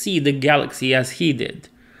them to see the galaxy as he did.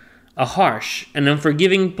 A harsh and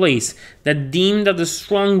unforgiving place that deemed that the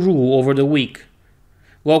strong rule over the weak.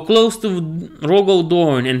 While close to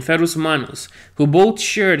Rogodorn and Ferus Manus, who both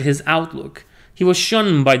shared his outlook, he was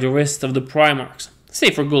shunned by the rest of the Primarchs,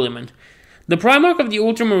 save for Guilliman. The Primarch of the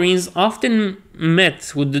Ultramarines often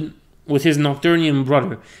met with his Nocturnian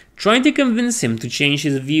brother, trying to convince him to change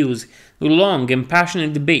his views through long and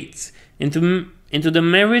passionate debates into the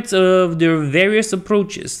merits of their various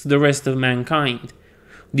approaches to the rest of mankind.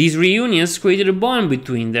 These reunions created a bond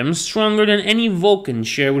between them stronger than any Vulcan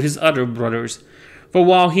shared with his other brothers, for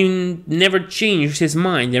while he never changed his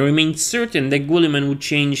mind and remained certain that Guilliman would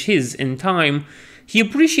change his in time, he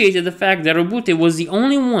appreciated the fact that Roboute was the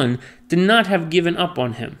only one to not have given up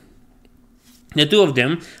on him. The two of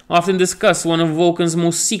them often discussed one of Vulcan's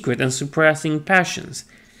most secret and surpassing passions,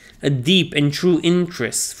 a deep and true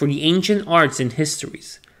interest for the ancient arts and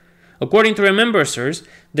histories. According to Remembrancers,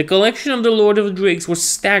 the collection of the Lord of Drakes was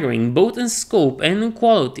staggering both in scope and in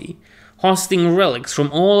quality, hosting relics from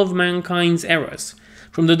all of mankind's eras,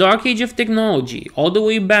 from the Dark Age of technology all the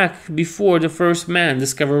way back before the first man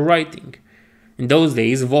discovered writing. In those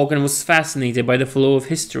days, Vulcan was fascinated by the flow of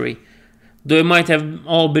history, though it might have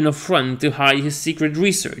all been a front to hide his secret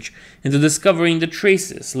research into discovering the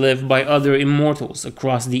traces left by other immortals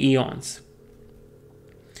across the eons.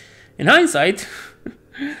 In hindsight,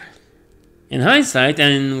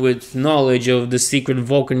 and with knowledge of the secret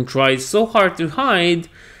Vulcan tried so hard to hide,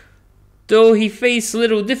 though he faced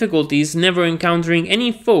little difficulties, never encountering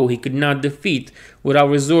any foe he could not defeat without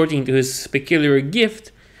resorting to his peculiar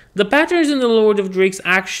gift, the patterns in the Lord of Drake's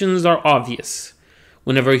actions are obvious.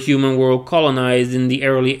 Whenever a human world colonized in the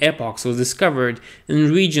early epochs was discovered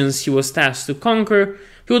in regions he was tasked to conquer,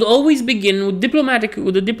 he would always begin with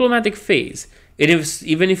a diplomatic phase,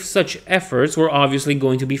 even if such efforts were obviously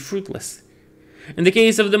going to be fruitless. In the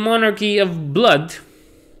case of the Monarchy of Blood,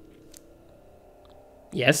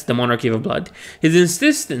 his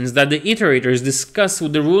insistence that the iterators discuss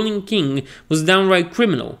with the ruling king was downright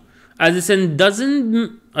criminal, as it sent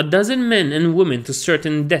a dozen men and women to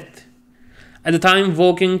certain death. At the time,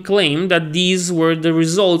 Vulcan claimed that these were the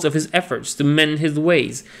results of his efforts to mend his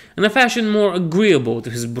ways in a fashion more agreeable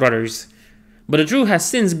to his brothers. But the truth has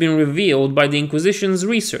since been revealed by the Inquisition's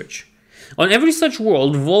research. On every such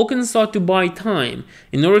world, Vulcan sought to buy time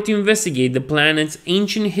in order to investigate the planet's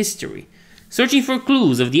ancient history, searching for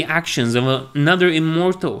clues of the actions of another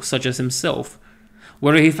immortal such as himself.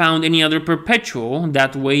 Whether he found any other perpetual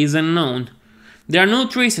that way is unknown. There are no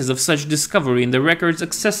traces of such discovery in the records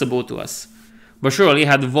accessible to us. But surely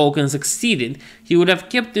had Vulcan succeeded, he would have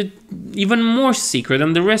kept it even more secret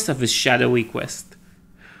than the rest of his shadowy quest.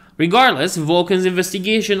 Regardless, Vulcan's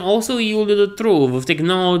investigation also yielded a trove of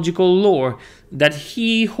technological lore that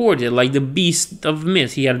he hoarded like the beast of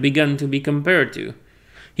myth he had begun to be compared to.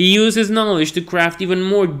 He used his knowledge to craft even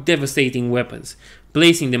more devastating weapons,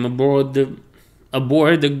 placing them aboard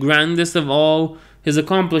the grandest of all his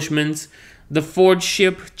accomplishments, the forged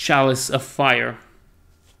ship Chalice of Fire.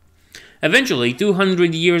 Eventually,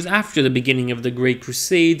 200 years after the beginning of the Great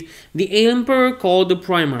Crusade, the Emperor called the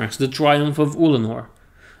Primarchs the Triumph of Ulanor.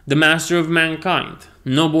 The Master of Mankind,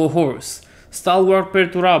 Noble Horus, Stalwart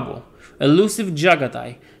Perturabo, Elusive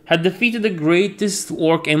Jagatai, had defeated the greatest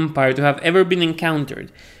Orc Empire to have ever been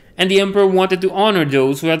encountered, and the Emperor wanted to honor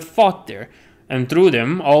those who had fought there, and through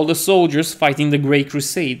them, all the soldiers fighting the Great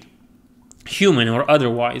Crusade, human or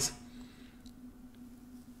otherwise.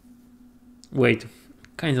 Wait,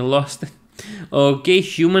 kinda lost it. Okay,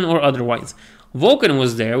 human or otherwise. Vulcan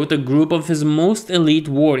was there with a group of his most elite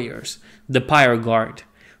warriors, the Pyre Guard,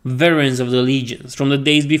 veterans of the legions from the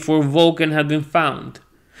days before Vulcan had been found.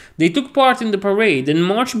 They took part in the parade and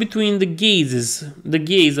marched between the gaze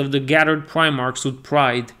of the gathered Primarchs with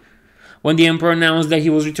pride. When the Emperor announced that he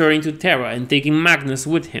was returning to Terra and taking Magnus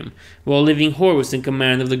with him, while leaving Horus in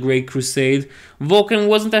command of the Great Crusade, Vulcan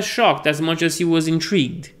wasn't as shocked as much as he was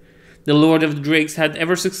intrigued. The Lord of the Drakes had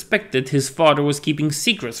ever suspected his father was keeping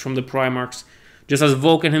secrets from the Primarchs, just as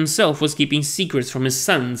Vulcan himself was keeping secrets from his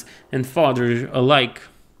sons and father alike.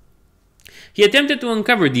 He attempted to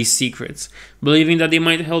uncover these secrets, believing that they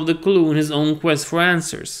might help the clue in his own quest for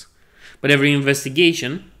answers. But every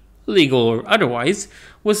investigation, legal or otherwise,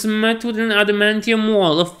 was met with an adamantium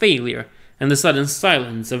wall of failure and the sudden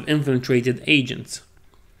silence of infiltrated agents.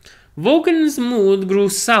 Vulcan's mood grew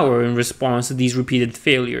sour in response to these repeated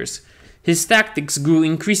failures. His tactics grew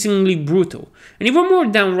increasingly brutal, and even more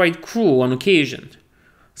downright cruel on occasion.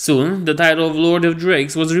 Soon, the title of Lord of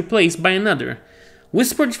Drakes was replaced by another,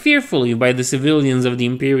 whispered fearfully by the civilians of the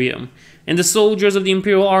Imperium, and the soldiers of the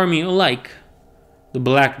Imperial Army alike. The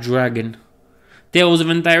Black Dragon. Tales of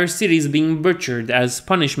entire cities being butchered as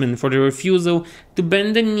punishment for their refusal to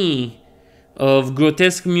bend the knee, of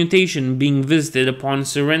grotesque mutation being visited upon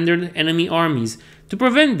surrendered enemy armies to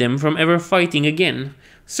prevent them from ever fighting again,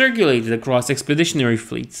 circulated across expeditionary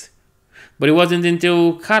fleets. But it wasn't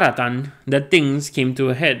until Karatan that things came to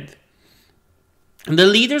a head. The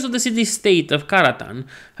leaders of the city-state of Karatan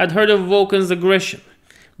had heard of Vulcan's aggression,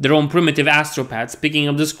 their own primitive astropaths picking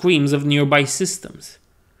up the screams of nearby systems.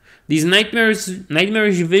 These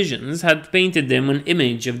nightmarish visions had painted them an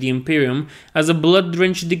image of the Imperium as a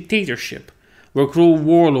blood-drenched dictatorship, where cruel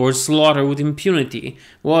warlords slaughter with impunity,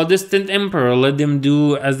 while a distant emperor let them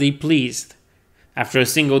do as they pleased. After a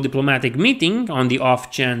single diplomatic meeting, on the off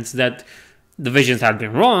chance that the visions had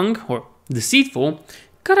been wrong, or deceitful,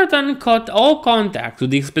 Karatan cut all contact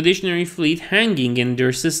with the expeditionary fleet hanging in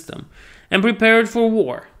their system, and prepared for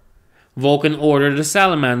war. Vulcan ordered the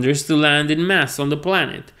Salamanders to land en masse on the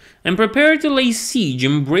planet, and prepared to lay siege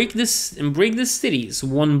and break the cities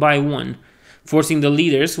one by one, forcing the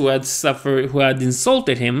leaders who had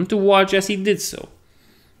insulted him to watch as he did so.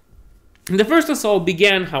 As the first assault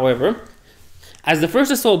began, however,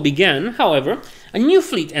 a new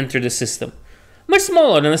fleet entered the system, much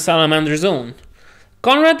smaller than the Salamander's own.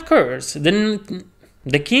 Conrad Kurz,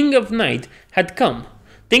 the King of Night, had come,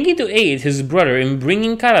 thinking to aid his brother in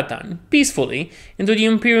bringing Karatan peacefully into the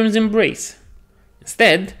Imperium's embrace.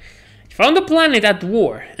 Instead, he found the planet at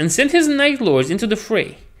war and sent his Night Lords into the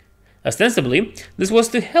fray. Ostensibly, this was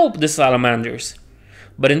to help the Salamanders,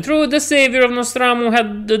 but in truth the savior of Nostramu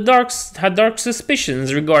had dark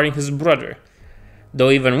suspicions regarding his brother, though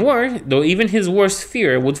even his worst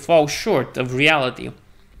fear would fall short of reality.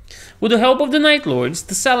 With the help of the Night Lords,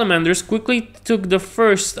 the Salamanders quickly took the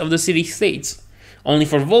first of the city-states, only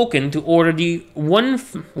for Vulcan to order the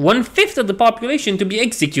one-fifth of the population to be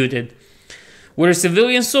executed, whether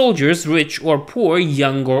civilian soldiers, rich or poor,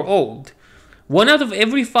 young or old. 1 out of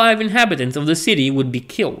every 5 inhabitants of the city would be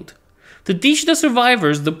killed, to teach the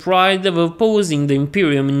survivors the pride of opposing the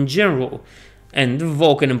Imperium in general, and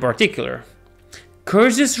Vulcan in particular.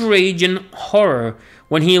 Kurz's rage and horror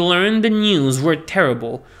when he learned the news were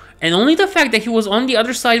terrible, and only the fact that he was on the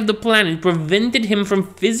other side of the planet prevented him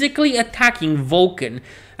from physically attacking Vulcan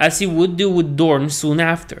as he would do with Dorn soon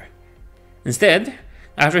after. Instead,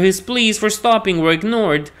 after his pleas for stopping were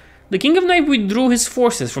ignored, the King of Night withdrew his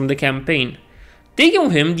forces from the campaign, taking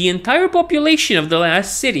with him the entire population of the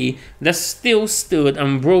last city that still stood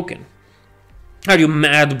unbroken. Are you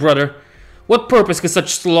mad, brother? What purpose could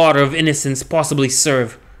such slaughter of innocents possibly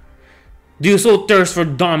serve? Do you so thirst for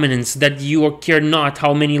dominance that you care not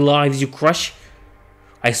how many lives you crush?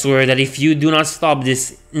 I swear that if you do not stop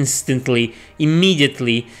this instantly,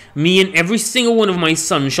 immediately, me and every single one of my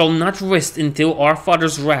sons shall not rest until our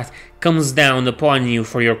father's wrath comes down upon you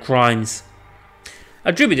for your crimes.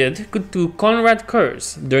 Attributed to Conrad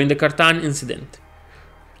Kurz during the Kartan incident.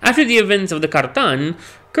 After the events of the Kartan,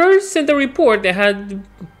 Kurz sent a report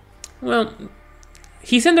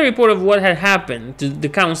he sent a report of what had happened to the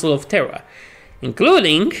Council of Terra,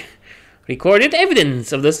 including recorded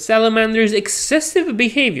evidence of the Salamander's excessive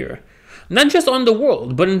behavior, not just on the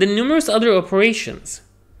world, but in the numerous other operations.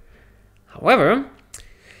 However,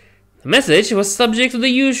 the message was subject to the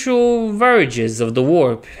usual virages of the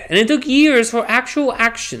warp, and it took years for actual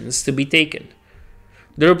actions to be taken.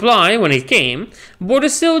 The reply, when it came, bore the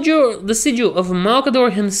sigil of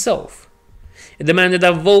Malkador himself. It demanded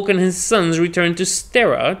that Vulcan and his sons return to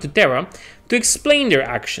Terra to explain their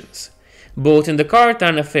actions, both in the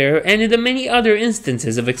Kartan affair and in the many other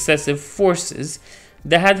instances of excessive forces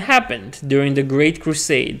that had happened during the Great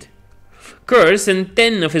Crusade. Kurz sent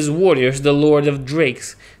 10 of his warriors, the Lord of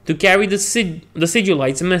Drakes, to carry the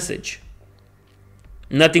Sigilite's message.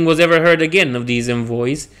 Nothing was ever heard again of these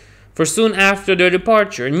envoys, for soon after their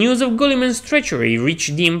departure, news of Gulliman's treachery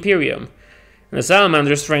reached the Imperium, and the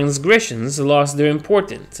Salamander's transgressions lost their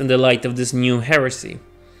importance in the light of this new heresy.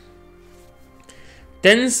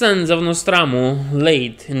 10 sons of Nostramu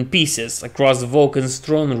laid in pieces across Vulcan's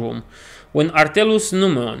throne room, when Artellus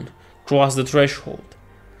Numeon crossed the threshold.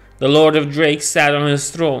 The Lord of Drakes sat on his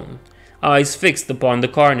throne, eyes fixed upon the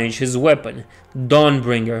carnage his weapon,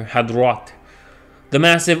 Dawnbringer, had wrought. The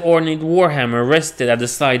massive ornate warhammer rested at the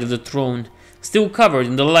side of the throne, still covered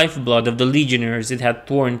in the lifeblood of the legionnaires it had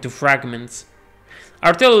torn to fragments.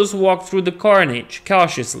 Artellus walked through the carnage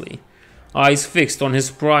cautiously, eyes fixed on his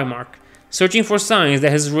Primarch, searching for signs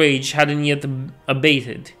that his rage hadn't yet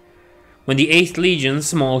abated. When the 8th Legion's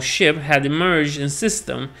small ship had emerged in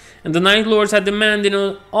system, and the Night Lords had demanded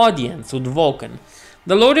an audience with Vulcan,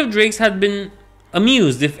 the Lord of Drakes had been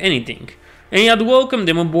amused, if anything, and he had welcomed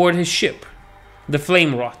them aboard his ship, the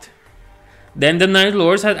Flamewrought. Then the Night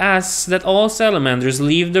Lords had asked that all Salamanders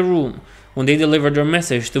leave the room when they delivered their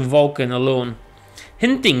message to Vulcan alone,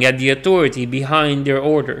 hinting at the authority behind their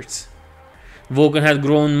orders. Vulcan had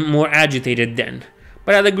grown more agitated then,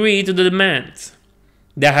 but had agreed to the demands.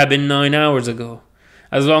 That had been 9 hours ago,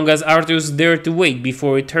 as long as Arthas dared to wait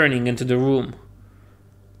before returning into the room.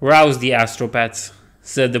 "Rouse the astropaths,"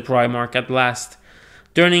 said the Primarch at last,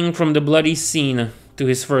 turning from the bloody scene to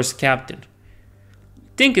his first captain.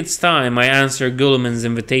 "Think it's time I answer Guilliman's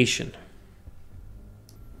invitation."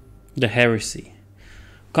 The Heresy.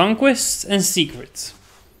 Conquests and Secrets.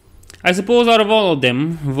 I suppose out of all of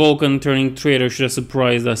them, Vulcan turning traitor should have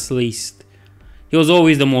surprised us least. He was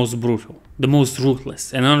always the most brutal, the most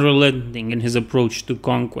ruthless, and unrelenting in his approach to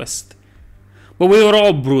conquest. But we were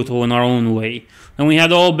all brutal in our own way, and we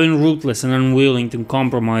had all been ruthless and unwilling to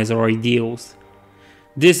compromise our ideals.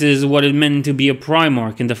 This is what it meant to be a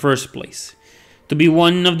Primarch in the first place, to be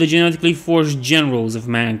one of the genetically forged generals of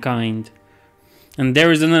mankind. And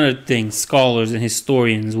there is another thing scholars and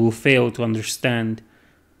historians will fail to understand.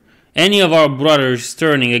 Any of our brothers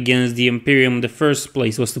turning against the Imperium in the first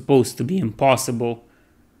place was supposed to be impossible.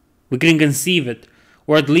 We couldn't conceive it,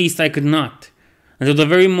 or at least I could not, until the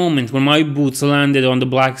very moment when my boots landed on the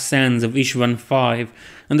black sands of Ishvan V,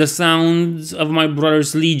 and the sounds of my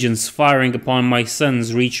brother's legions firing upon my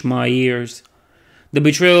sons reached my ears. The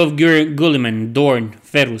betrayal of Guilliman, Dorn,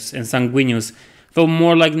 Ferrus, and Sanguinius felt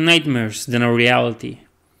more like nightmares than a reality.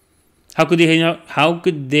 How could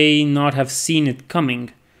they not have seen it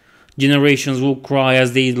coming? Generations will cry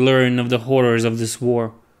as they learn of the horrors of this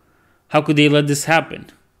war. How could they let this happen?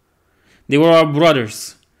 They were our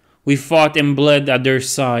brothers. We fought and bled at their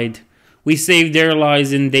side. We saved their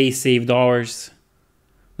lives and they saved ours.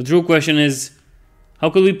 The true question is, how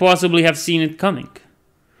could we possibly have seen it coming?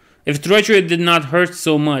 If treachery did not hurt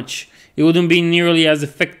so much, it wouldn't be nearly as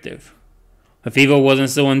effective. If evil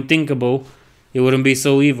wasn't so unthinkable, it wouldn't be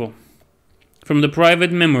so evil. From the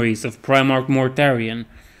private memories of Primarch Mortarion,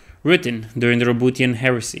 written during the Roboutian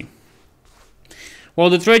Heresy.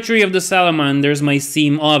 While the treachery of the Salamanders might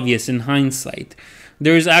seem obvious in hindsight,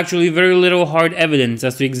 there is actually very little hard evidence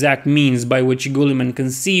as to exact means by which Guilliman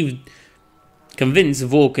convinced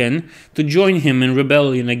Vulcan to join him in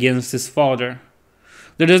rebellion against his father.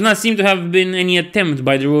 There does not seem to have been any attempt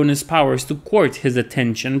by the ruinous powers to court his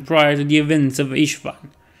attention prior to the events of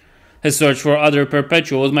Ishvan. His search for other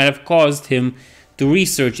perpetuals might have caused him to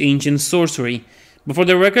research ancient sorcery, but for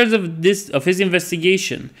the records of his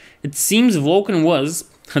investigation, it seems Vulcan was,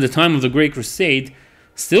 at the time of the Great Crusade,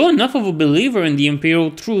 still enough of a believer in the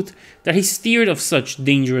imperial truth that he steered of such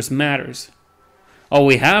dangerous matters. All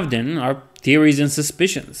we have, then, are theories and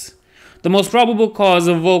suspicions. The most probable cause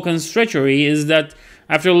of Vulcan's treachery is that,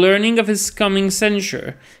 after learning of his coming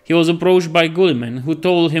censure, he was approached by Guilliman, who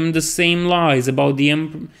told him the same lies about the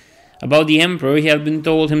Emperor he had been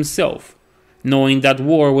told himself. Knowing that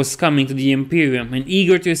war was coming to the Imperium and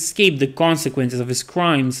eager to escape the consequences of his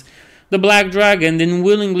crimes, the Black Dragon then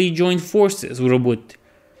willingly joined forces with Robut.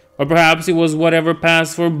 Or perhaps it was whatever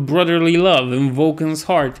passed for brotherly love in Vulcan's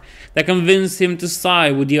heart that convinced him to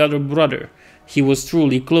side with the other brother he was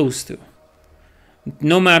truly close to.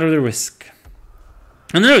 No matter the risk.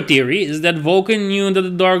 Another theory is that Vulcan knew that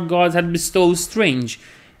the Dark Gods had bestowed strange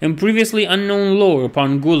and previously unknown lore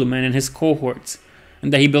upon Guilliman and his cohorts,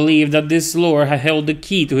 and that he believed that this lore had held the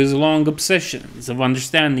key to his long obsessions of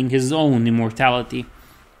understanding his own immortality.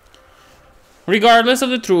 Regardless of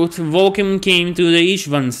the truth, Vulcan came to the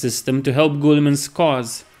Ishvan system to help Guilliman's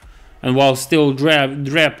cause, and while still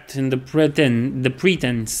draped in the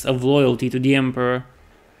pretense of loyalty to the Emperor.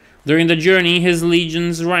 During the journey, his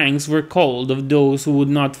legion's ranks were cold of those who would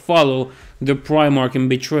not follow the Primarch in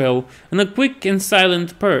betrayal, and a quick and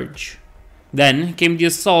silent purge. Then came the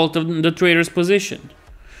assault of the traitor's position.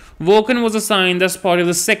 Vulcan was assigned as part of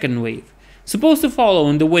the second wave, supposed to follow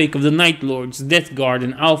in the wake of the Night Lords, Death Guard,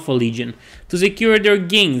 and Alpha Legion to secure their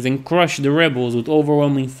gains and crush the rebels with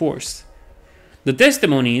overwhelming force. The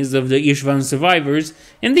testimonies of the Ishvan survivors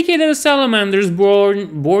indicate that the Salamanders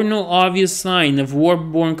bore no obvious sign of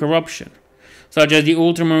warp-born corruption, such as the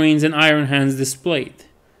Ultramarines and Iron Hands displayed.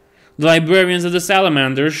 The librarians of the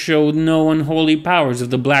Salamanders showed no unholy powers on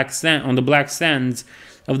the black sands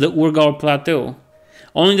of the Urgal Plateau,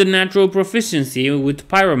 only the natural proficiency with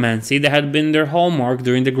pyromancy that had been their hallmark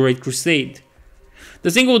during the Great Crusade. The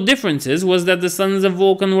single difference was that the sons of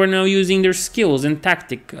Vulcan were now using their skills and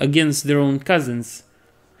tactic against their own cousins.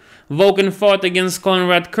 Vulcan fought against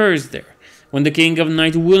Conrad Kurz there, when the King of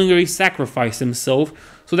Night willingly sacrificed himself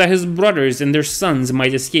so that his brothers and their sons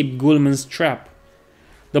might escape Guilliman's trap.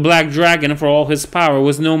 The Black Dragon, for all his power,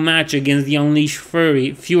 was no match against the unleashed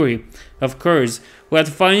fury of Kurz, who had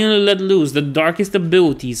finally let loose the darkest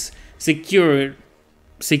abilities, secure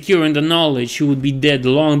in the knowledge he would be dead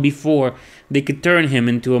long before they could turn him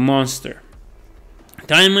into a monster.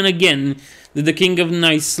 Time and again did the King of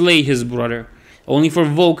Night slay his brother, only for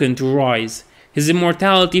Vulcan to rise, his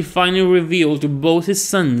immortality finally revealed to both his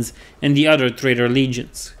sons and the other traitor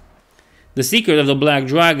legions. The secret of the Black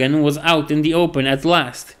Dragon was out in the open at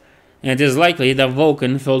last, and it is likely that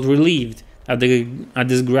Vulcan felt relieved at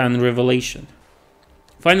this grand revelation.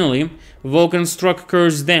 Finally, Vulcan struck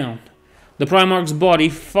Kurz down, the Primarch's body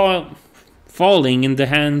falling in the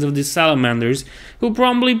hands of the Salamanders, who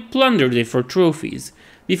promptly plundered it for trophies,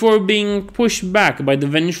 before being pushed back by the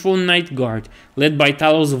vengeful Night Guard led by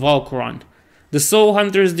Talos Valkyron. The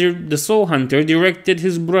Soul Hunter directed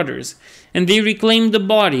his brothers, and they reclaimed the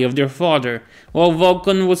body of their father, while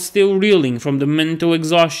Vulcan was still reeling from the mental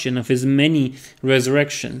exhaustion of his many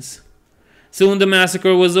resurrections. Soon the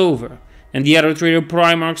massacre was over, and the other traitor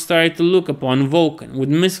Primarchs started to look upon Vulcan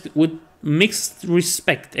with mixed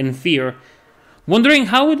respect and fear, wondering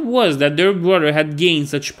how it was that their brother had gained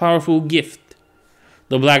such powerful gift.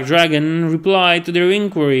 The Black Dragon replied to their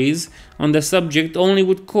inquiries on the subject only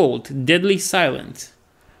with cold, deadly silence.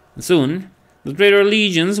 Soon, the traitor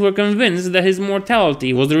legions were convinced that his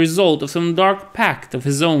mortality was the result of some dark pact of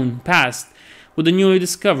his own past with the newly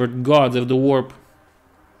discovered gods of the warp.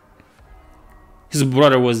 His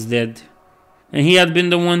brother was dead, and he had been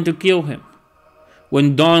the one to kill him.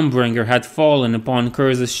 When Dawnbringer had fallen upon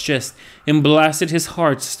Kurz's chest and blasted his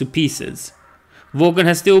heart to pieces, Vulcan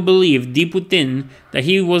had still believed deep within that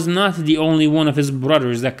he was not the only one of his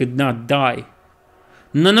brothers that could not die.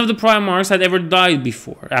 None of the Primarchs had ever died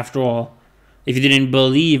before, after all, if he didn't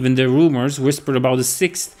believe in the rumors whispered about the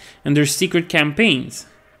Sixth and their secret campaigns.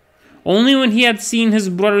 Only when he had seen his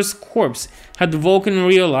brother's corpse had Vulcan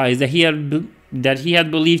realized that he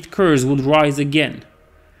had believed Kurz would rise again.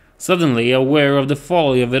 Suddenly aware of the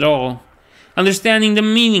folly of it all, understanding the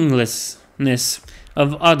meaninglessness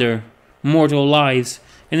of other mortal lives,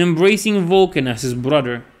 and embracing Vulcan as his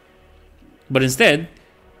brother. But instead,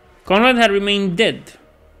 Conrad had remained dead,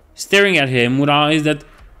 staring at him with eyes that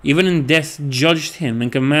even in death judged him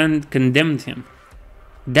and condemned him.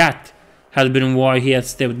 That had been why he had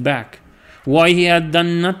stepped back, why he had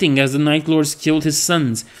done nothing as the Night Lords killed his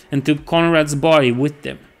sons and took Conrad's body with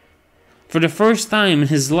them. For the first time in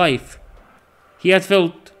his life, he had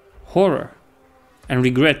felt horror and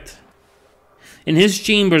regret. In his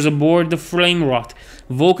chambers aboard the Flame Rot,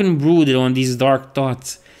 Vulcan brooded on these dark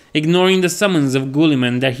thoughts, ignoring the summons of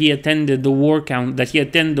Guilliman that he attend the war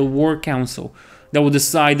council that would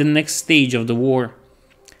decide the next stage of the war.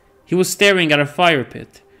 He was staring at a fire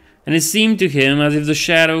pit, and it seemed to him as if the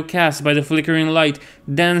shadow cast by the flickering light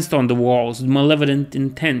danced on the walls with malevolent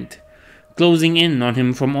intent, closing in on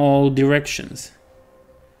him from all directions.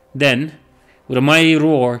 Then, with a mighty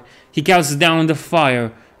roar, he cast down the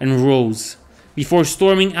fire and rose, before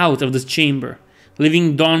storming out of the chamber,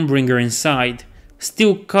 leaving Dawnbringer inside,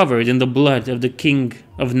 still covered in the blood of the King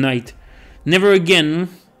of Night. Never again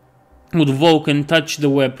would Vulcan touch the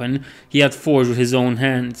weapon he had forged with his own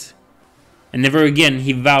hands. And never again,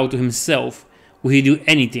 he vowed to himself, would he do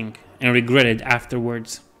anything and regret it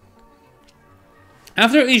afterwards.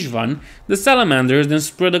 After Ishvan, the Salamanders then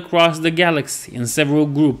spread across the galaxy in several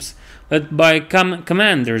groups, led by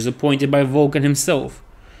commanders appointed by Vulcan himself.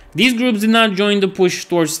 These groups did not join the push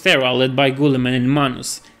towards Thera led by Guilliman and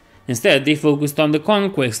Manus. Instead, they focused on the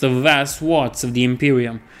conquest of vast swaths of the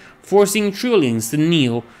Imperium, forcing trillions to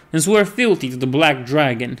kneel and swear fealty to the Black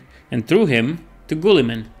Dragon, and through him, to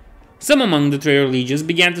Guilliman. Some among the traitor legions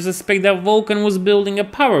began to suspect that Vulcan was building a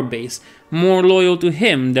power base more loyal to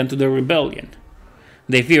him than to the rebellion.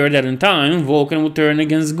 They feared that in time, Vulcan would turn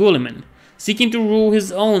against Guilliman, seeking to rule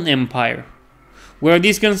his own empire. Where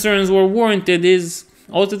these concerns were warranted is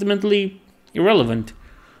ultimately irrelevant,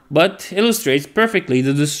 but illustrates perfectly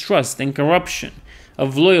the distrust and corruption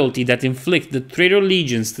of loyalty that inflict the traitor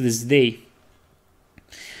legions to this day.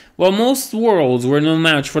 While most worlds were no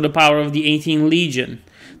match for the power of the 18th Legion,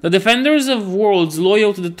 the defenders of worlds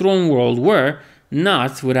loyal to the Throne World were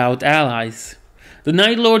not without allies. The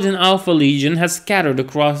Night Lords and Alpha Legion had scattered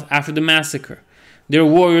across after the massacre, their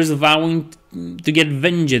warriors vowing to get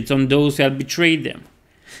vengeance on those who had betrayed them,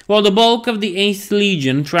 while the bulk of the 8th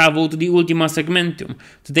Legion traveled to the Ultima Segmentum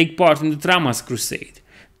to take part in the Tramas Crusade.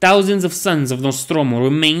 Thousands of sons of Nostromo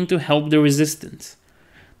remained to help the resistance.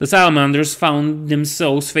 The Salamanders found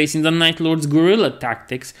themselves facing the Night Lord's guerrilla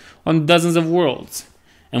tactics on dozens of worlds,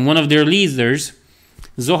 and one of their leaders,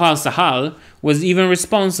 Zahariel, was even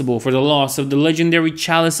responsible for the loss of the legendary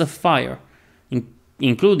Chalice of Fire,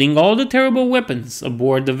 including all the terrible weapons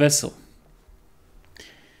aboard the vessel.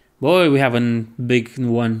 Boy, we have a big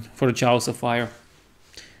one for the Chalice of Fire.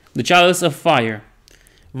 The Chalice of Fire.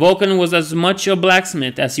 Vulcan was as much a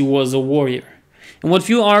blacksmith as he was a warrior. And what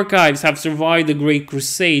few archives have survived the Great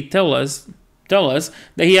Crusade tell us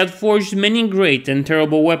that he had forged many great and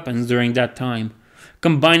terrible weapons during that time,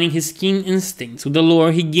 combining his keen instincts with the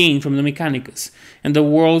lore he gained from the Mechanicus and the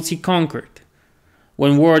worlds he conquered.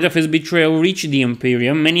 When word of his betrayal reached the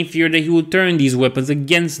Imperium, many feared that he would turn these weapons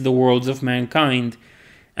against the worlds of mankind,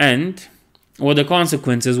 and what the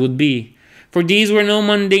consequences would be. For these were no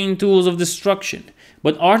mundane tools of destruction,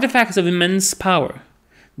 but artifacts of immense power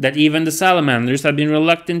that even the Salamanders had been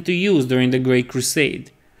reluctant to use during the Great Crusade.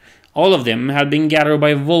 All of them had been gathered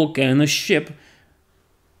by Vulcan in a ship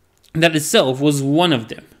that itself was one of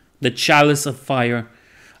them, the Chalice of Fire,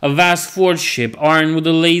 a vast forged ship armed with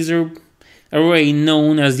a laser array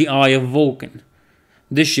known as the Eye of Vulcan.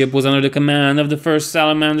 This ship was under the command of the first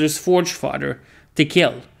Salamander's forge father,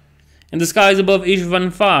 Tekel. In the skies above Ishvan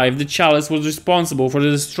V, the Chalice was responsible for the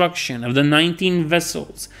destruction of the 19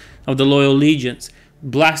 vessels of the Loyal Legions,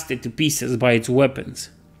 blasted to pieces by its weapons.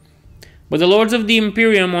 But the Lords of the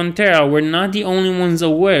Imperium on Terra were not the only ones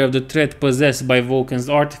aware of the threat possessed by Vulcan's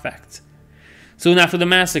artifacts. Soon after the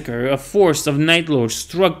massacre, a force of Night Lords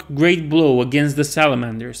struck a great blow against the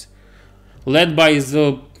Salamanders. Led by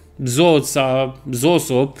Zoso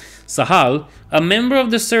Sahal, a member of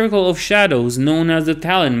the Circle of Shadows known as the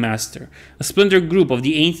Talon Master, a splinter group of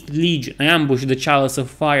the 8th Legion, ambushed the Chalice of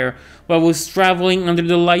Fire while it was traveling under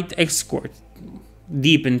the light escort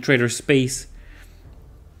deep in traitor space.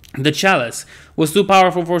 The Chalice was too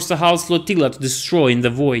powerful for Sahal's flotilla to destroy in the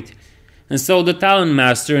void, and so the Talon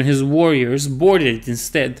Master and his warriors boarded it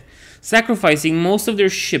instead, sacrificing most of their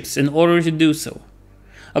ships in order to do so.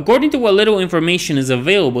 According to what little information is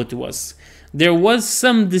available to us, there was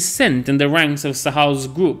some dissent in the ranks of Sahal's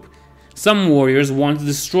group. Some warriors wanted to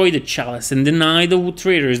destroy the Chalice and deny the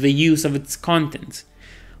traitors the use of its contents,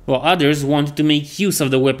 while others wanted to make use of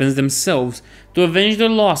the weapons themselves to avenge the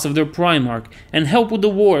loss of their Primarch and help with the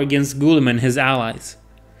war against Guilliman and his allies.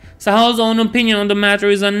 Sahal's own opinion on the matter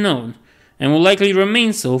is unknown, and will likely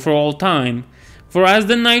remain so for all time, for as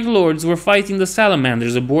the Night Lords were fighting the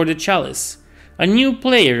Salamanders aboard the Chalice, a new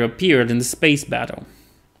player appeared in the space battle.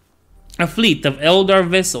 A fleet of Eldar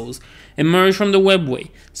vessels emerged from the webway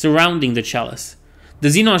surrounding the Chalice. The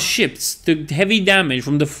Xenos ships took heavy damage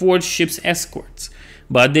from the forged ship's escorts,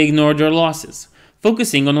 but they ignored their losses,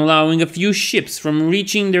 focusing on allowing a few ships from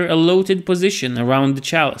reaching their allotted position around the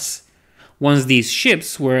Chalice. Once these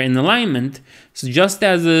ships were in alignment, just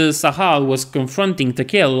as Sahal was confronting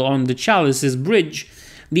Tekel on the Chalice's bridge,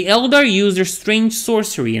 the Eldar used their strange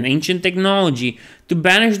sorcery and ancient technology to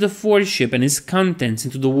banish the forged ship and its contents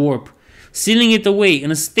into the warp, sealing it away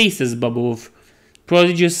in a stasis bubble of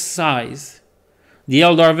prodigious size. The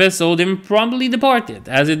Eldar vessel then promptly departed,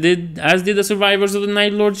 as did the survivors of the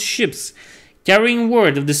Night Lord's ships, carrying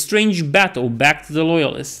word of the strange battle back to the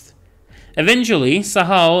Loyalists. Eventually,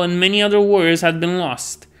 Sahal and many other warriors had been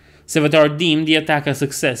lost. Sevatar deemed the attack a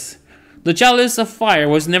success. The Chalice of Fire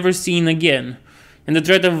was never seen again, and the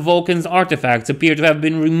threat of Vulcan's artifacts appeared to have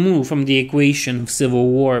been removed from the equation of civil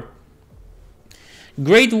war.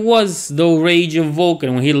 Great was the rage of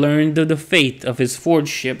Vulcan when he learned of the fate of his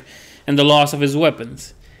forged ship and the loss of his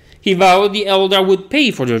weapons. He vowed the Eldar would pay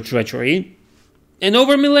for their treachery, and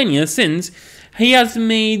over millennia since, he has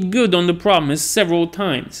made good on the promise several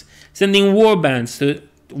times, sending warbands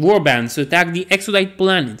to attack the Exodite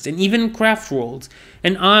planets and even craft worlds,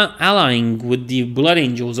 and allying with the Blood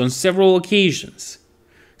Angels on several occasions.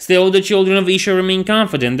 Still, the children of Isha remain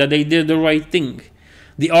confident that they did the right thing.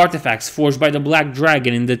 The artifacts forged by the Black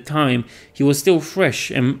Dragon in the time he was still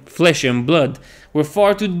flesh and blood were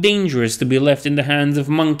far too dangerous to be left in the hands of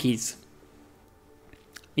monkeys.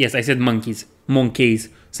 Yes, I said monkeys. Monkeys.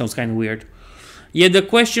 Sounds kind of weird. Yet the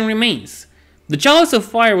question remains. The Chalice of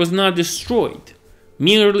Fire was not destroyed,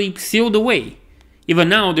 merely sealed away. Even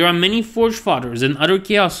now, there are many Forge Fathers and other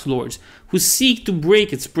Chaos Lords who seek to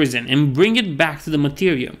break its prison and bring it back to the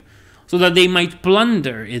Materium, so that they might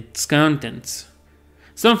plunder its contents.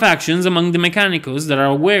 Some factions among the Mechanicos that are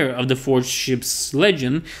aware of the Forged Ship's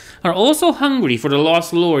legend are also hungry for the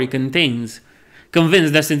lost lore it contains,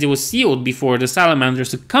 convinced that since it was sealed before the Salamanders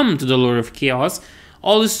succumbed to the lure of chaos,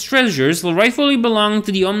 all its treasures will rightfully belong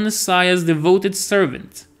to the Omnissiah's devoted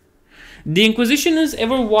servant. The Inquisition is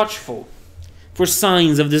ever watchful for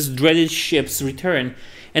signs of this dreaded ship's return,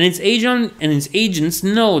 and its agents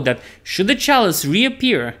know that should the chalice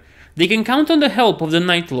reappear, they can count on the help of the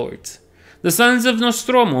Night Lords. The sons of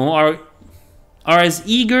Nostromo are as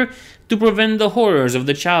eager to prevent the horrors of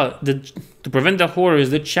the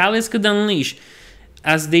chalice could unleash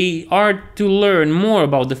as they are to learn more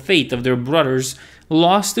about the fate of their brothers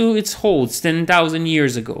lost to its holds 10,000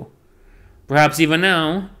 years ago. Perhaps even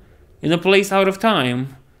now, in a place out of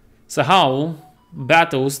time, Zahariel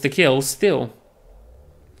battles to kill still.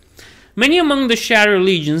 Many among the Shattered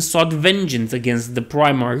Legions sought vengeance against the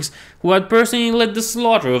Primarchs who had personally led the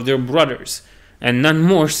slaughter of their brothers, and none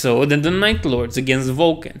more so than the Night Lords against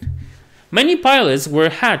Vulcan. Many plots were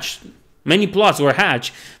hatched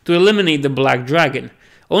to eliminate the Black Dragon,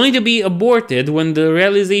 only to be aborted when the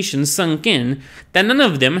realization sunk in that none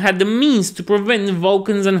of them had the means to prevent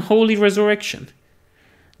Vulcan's unholy resurrection.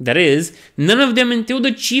 That is, none of them until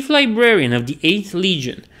the Chief Librarian of the 8th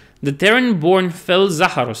Legion, the Terran-born Fel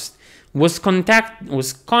Zaharost, was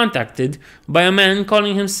contacted by a man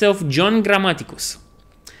calling himself John Grammaticus.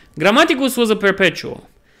 Grammaticus was a perpetual,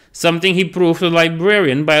 something he proved to the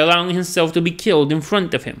librarian by allowing himself to be killed in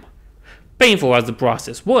front of him. Painful as the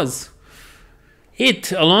process was,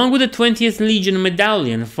 it, along with the 20th Legion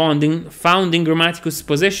medallion found in Grammaticus'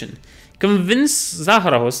 possession, convinced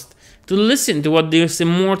Zaharost to listen to what this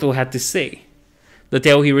immortal had to say. The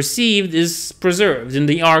tale he received is preserved in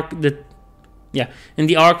the archives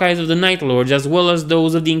of the Night Lords as well as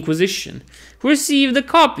those of the Inquisition, who received a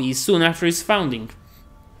copy soon after his founding.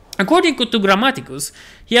 According to Grammaticus,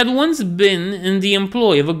 he had once been in the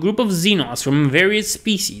employ of a group of Xenos from various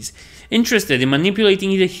species, interested in manipulating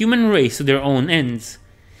the human race to their own ends.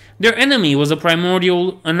 Their enemy was a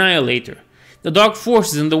primordial annihilator, the dark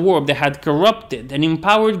forces in the warp that had corrupted and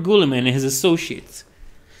empowered Guilliman and his associates.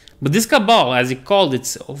 But this cabal, as it called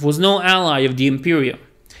itself, was no ally of the Imperium.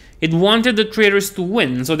 It wanted the traitors to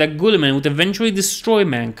win so that Guilliman would eventually destroy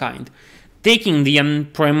mankind, taking the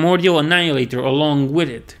primordial annihilator along with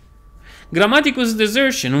it. Grammaticus'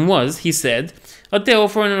 desertion was, he said, a tale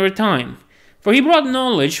for another time, for he brought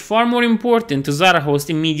knowledge far more important to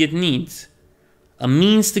Zarahost's immediate needs: a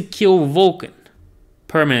means to kill Vulcan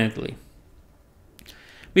permanently.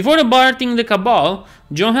 Before departing the Cabal,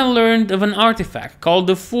 John had learned of an artifact called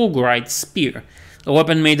the Fulgurite Spear, a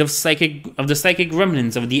weapon made of the psychic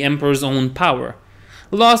remnants of the Emperor's own power.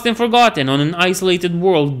 Lost and forgotten on an isolated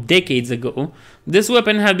world decades ago, this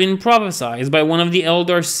weapon had been prophesied by one of the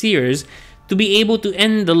Eldar Seers to be able to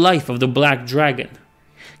end the life of the Black Dragon.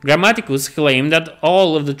 Grammaticus claimed that of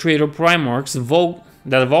all the traitor Primarchs,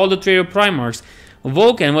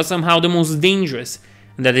 Vulcan was somehow the most dangerous,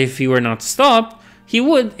 and that if he were not stopped, he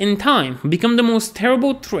would, in time, become the most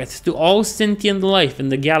terrible threat to all sentient life in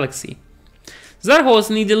the galaxy. Zarhos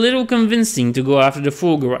needed little convincing to go after the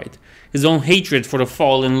Fulgurite, his own hatred for the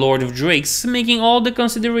fallen Lord of Drakes making all other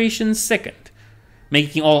considerations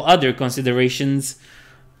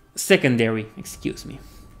secondary.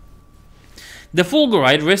 The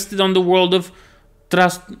Fulgurite rested on the world of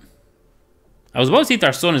Tarsonis,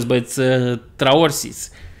 but it's Traorsis.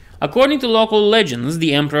 According to local legends,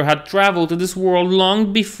 the Emperor had traveled to this world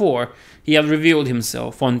long before he had revealed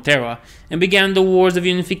himself on Terra and began the Wars of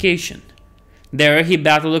Unification. There he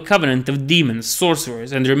battled a covenant of demons,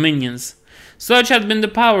 sorcerers, and their minions. Such had been the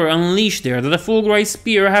power unleashed there that the Fulgurite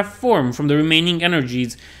Spear had formed from the remaining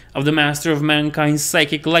energies of the Master of Mankind's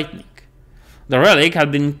psychic lightning. The relic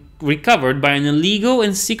had been recovered by an illegal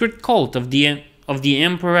and secret cult of the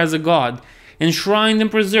Emperor as a god, enshrined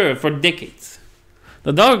and preserved for decades.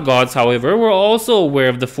 The Dark Gods, however, were also aware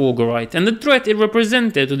of the Fulgurite and the threat it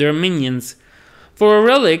represented to their minions. For as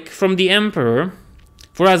a relic from the Emperor,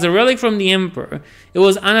 it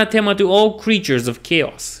was anathema to all creatures of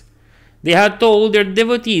chaos. They had told their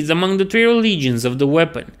devotees among the traitor legions of the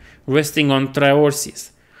weapon, resting on Traorsis,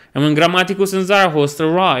 and when Grammaticus and Zarhost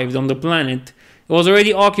arrived on the planet, it was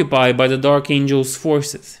already occupied by the Dark Angel's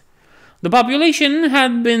forces. The population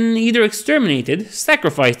had been either exterminated,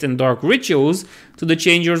 sacrificed in dark rituals to the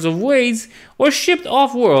Changers of Ways, or shipped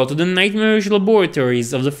off-world to the nightmarish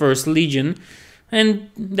laboratories of the First Legion,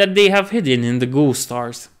 and that they have hidden in the Ghoul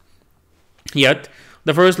Stars. Yet,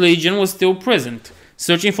 The First Legion was still present,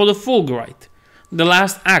 searching for the Fulgurite. The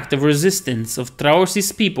last act of resistance of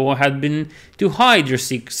Traorsis' people had been to hide their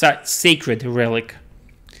sacred relic.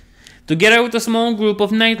 Together with a small group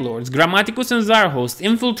of Night Lords, Grammaticus and Zarhost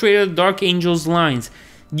infiltrated the Dark Angel's lines,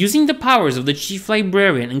 using the powers of the Chief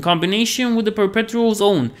Librarian in combination with the Perpetual's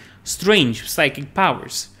own strange psychic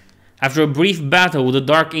powers. After a brief battle with the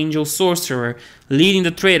Dark Angel sorcerer leading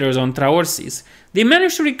the traitors on Traorsis, they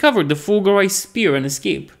managed to recover the Fulgurite spear and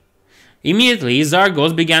escape. Immediately,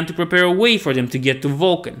 Zargos began to prepare a way for them to get to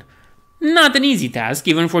Vulcan. Not an easy task,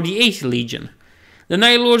 even for the 8th Legion. The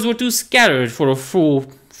Night Lords were too scattered for a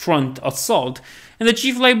full front assault, and the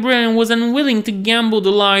Chief Librarian was unwilling to gamble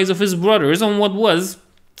the lives of his brothers on what was,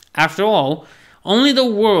 after all, only the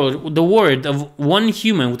word of one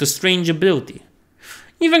human with a strange ability.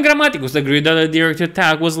 Even Grammaticus agreed that a direct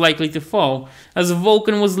attack was likely to fall, as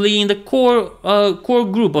Vulcan was leading the core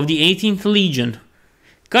group of the 18th Legion.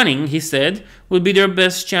 Cunning, he said, would be their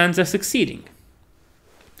best chance of succeeding.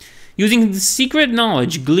 Using the secret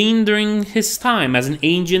knowledge gleaned during his time as an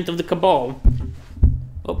agent of the Cabal,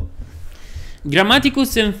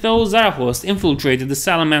 Grammaticus and fellow Zarhost infiltrated the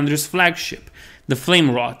Salamanders' flagship, the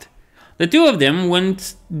Flamerot. The two of them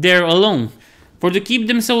went there alone, for to keep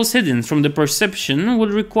themselves hidden from the perception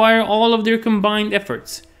would require all of their combined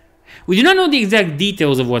efforts. We do not know the exact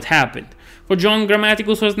details of what happened, for John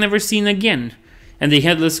Grammaticus was never seen again, and the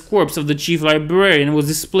headless corpse of the Chief Librarian was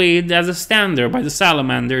displayed as a standard by the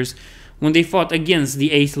Salamanders when they fought against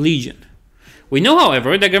the 8th Legion. We know,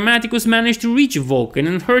 however, that Grammaticus managed to reach Vulcan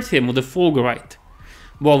and hurt him with a Fulgurite.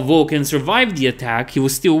 While Vulcan survived the attack, he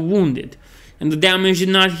was still wounded, and the damage did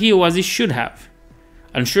not heal as it should have.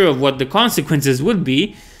 Unsure of what the consequences would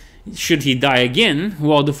be, should he die again,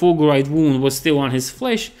 while the Fulgurite wound was still on his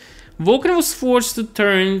flesh, Vulcan was forced to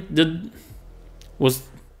turn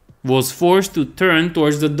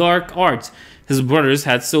towards the dark arts his brothers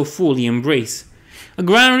had so fully embraced. A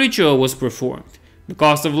grand ritual was performed. The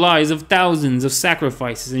cost of lives of thousands of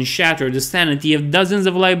sacrifices and shattered the sanity of dozens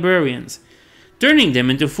of librarians, turning them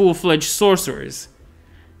into full-fledged sorcerers.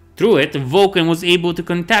 Through it, Vulcan was able to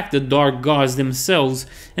contact the dark gods themselves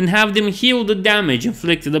and have them heal the damage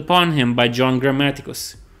inflicted upon him by John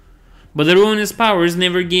Grammaticus. But the ruinous powers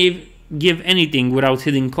never give anything without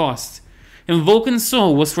hidden costs, and Vulcan's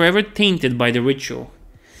soul was forever tainted by the ritual.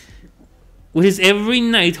 With his every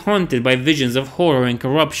night haunted by visions of horror and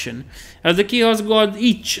corruption, as the Chaos Gods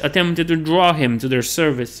each attempted to draw him to their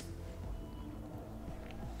service.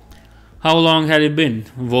 How long had it been,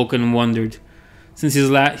 Vulcan wondered, since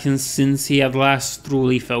he had last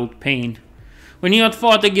truly felt pain? When he had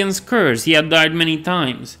fought against Curse, he had died many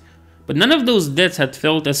times, but none of those deaths had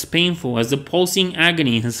felt as painful as the pulsing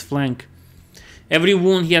agony in his flank. Every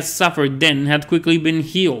wound he had suffered then had quickly been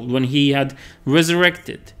healed when he had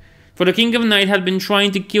resurrected, for the King of Night had been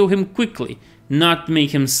trying to kill him quickly, not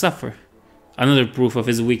make him suffer. Another proof of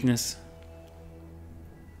his weakness.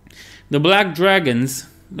 The Black Dragon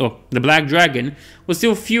was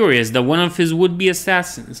still furious that one of his would-be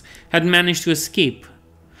assassins had managed to escape.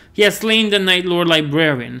 He had slain the Night Lord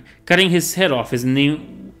Librarian, cutting his head off with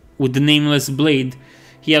the nameless blade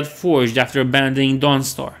he had forged after abandoning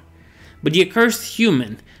Dawnstar. But the accursed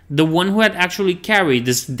human, the one who had actually carried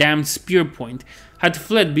this damned spear point, had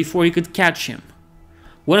fled before he could catch him.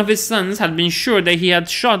 One of his sons had been sure that he had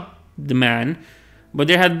shot the man, but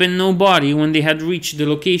there had been no body when they had reached the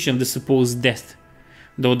location of the supposed death,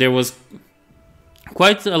 though there was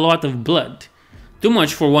quite a lot of blood, too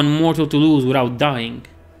much for one mortal to lose without dying.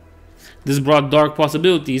 This brought dark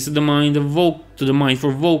possibilities to the mind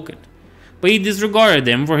for Vulcan, but he disregarded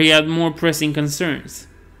them, for he had more pressing concerns.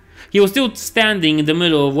 He was still standing in the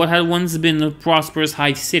middle of what had once been a prosperous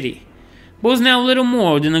high city, but was now little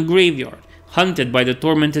more than a graveyard, hunted by the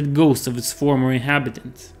tormented ghosts of its former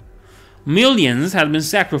inhabitants. Millions had been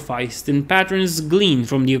sacrificed, and patterns gleaned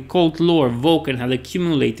from the occult lore Vulcan had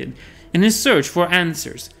accumulated in his search for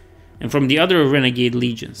answers, and from the other renegade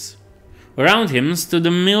legions. Around him stood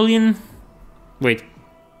a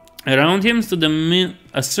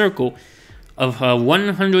circle of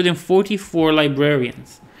 144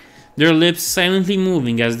 librarians, their lips silently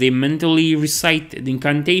moving as they mentally recited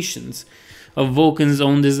incantations of Vulcan's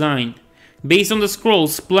own design, based on the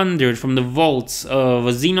scrolls plundered from the vaults of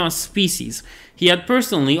a Xenos species he had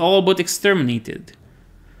personally all but exterminated.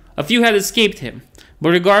 A few had escaped him, but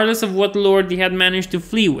regardless of what lord they had managed to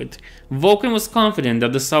flee with, Vulcan was confident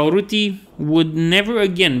that the Sauruti would never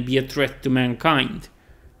again be a threat to mankind.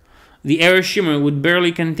 The air shimmer would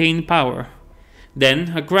barely contain power.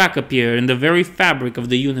 Then a crack appeared in the very fabric of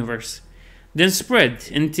the universe. then spread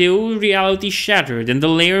until reality shattered and the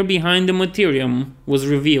layer behind the materium was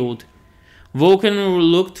revealed. Vulcan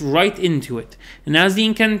looked right into it, and as the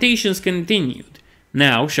incantations continued,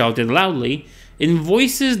 now shouted loudly, in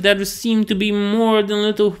voices that seemed to be more than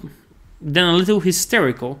a little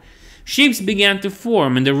hysterical, shapes began to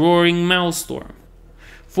form in the roaring maelstrom.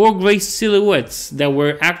 4 grey silhouettes that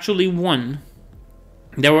were actually one.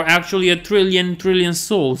 There were actually a trillion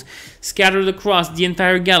souls scattered across the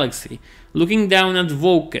entire galaxy, looking down at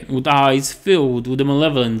Vulcan with eyes filled with the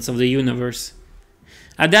malevolence of the universe.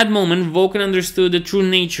 At that moment, Vulcan understood the true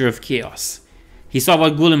nature of chaos. He saw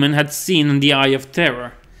what Guilliman had seen in the Eye of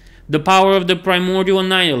Terror, the power of the primordial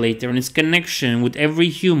annihilator and its connection with every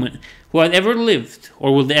human who had ever lived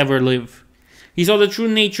or would ever live. He saw the true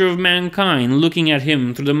nature of mankind looking at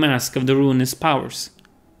him through the mask of the ruinous powers.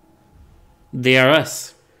 They are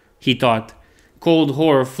us, he thought, cold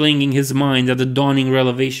horror flinging his mind at the dawning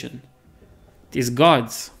revelation. These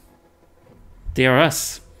gods. They are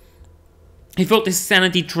us. He felt his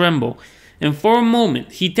sanity tremble, and for a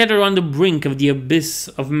moment he teetered on the brink of the abyss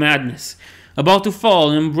of madness, about to fall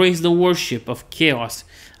and embrace the worship of chaos,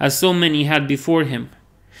 as so many had before him.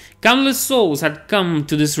 Countless souls had come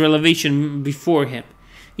to this revelation before him,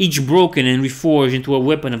 each broken and reforged into a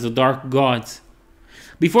weapon of the dark gods.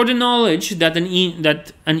 Before the knowledge that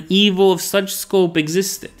an evil of such scope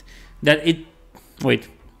existed, that it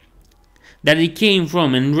came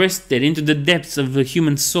from and rested into the depths of the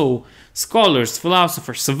human soul, scholars,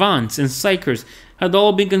 philosophers, savants, and psychers had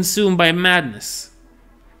all been consumed by madness.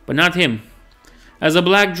 But not him. As a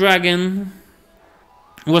black dragon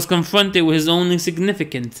was confronted with his own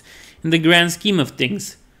insignificance in the grand scheme of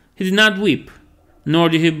things, he did not weep, nor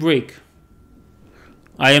did he break.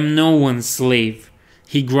 I am no one's slave,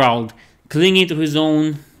 he growled, clinging to his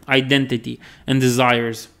own identity and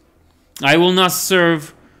desires. I will not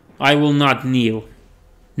serve, I will not kneel.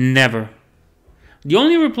 Never. The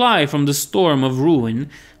only reply from the storm of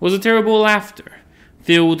ruin was a terrible laughter,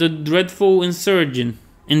 filled with a dreadful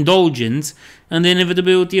indulgence and the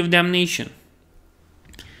inevitability of damnation.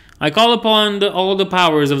 I call upon all the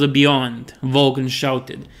powers of the beyond, Vulcan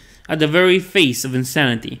shouted, at the very face of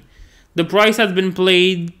insanity. The price has been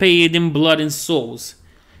paid in blood and souls.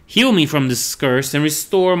 Heal me from this curse and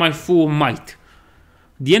restore my full might.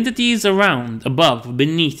 The entities around, above,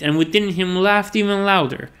 beneath, and within him laughed even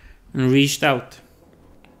louder and reached out.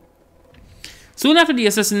 Soon after the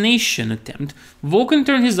assassination attempt, Vulcan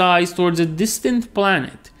turned his eyes towards a distant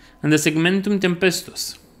planet and the Segmentum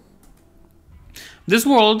Tempestus. This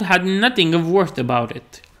world had nothing of worth about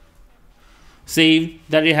it, save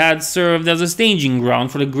that it had served as a staging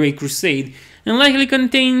ground for the Great Crusade and likely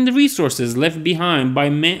contained the resources left behind by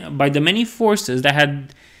the many forces that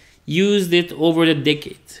had used it over the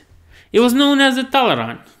decades. It was known as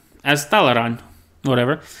Talaran,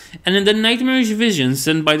 and in the nightmarish visions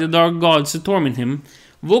sent by the dark gods to torment him,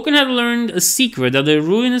 Vulcan had learned a secret that the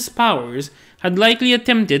ruinous powers had likely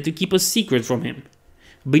attempted to keep a secret from him.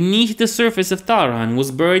 Beneath the surface of Talaran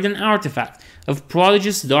was buried an artifact of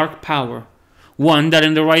prodigious dark power, one that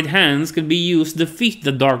in the right hands could be used to defeat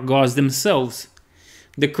the dark gods themselves.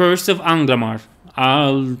 The Curse of Alganar,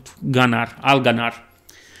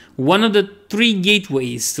 one of the 3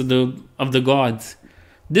 gateways of the gods.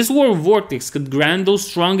 This war vortex could grant those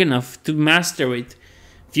strong enough to master it,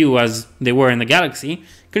 few as they were in the galaxy,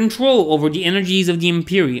 control over the energies of the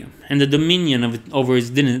Imperium and the dominion over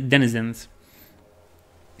its denizens.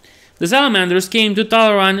 The Salamanders came to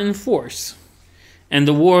Talaran in force, and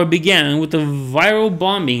the war began with a viral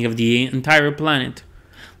bombing of the entire planet.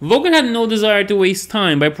 Vulcan had no desire to waste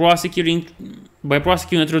time by prosecuting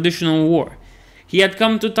a traditional war. He had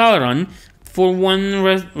come to Talaran for one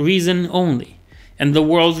reason only, and the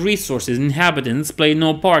world's resources and inhabitants played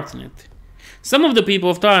no part in it. Some of the people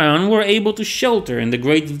of Talaran were able to shelter in the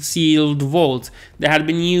great sealed vaults that had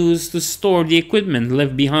been used to store the equipment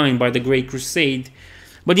left behind by the Great Crusade,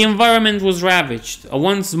 but the environment was ravaged, a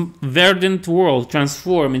once verdant world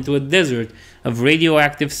transformed into a desert of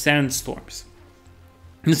radioactive sandstorms.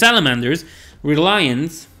 The Salamanders'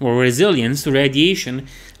 resilience to radiation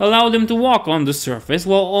allowed them to walk on the surface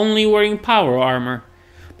while only wearing power armor.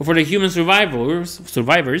 But for the human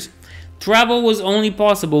survivors, travel was only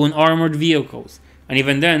possible in armored vehicles, and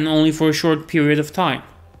even then only for a short period of time.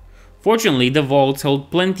 Fortunately, the vaults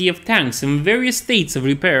held plenty of tanks in various states of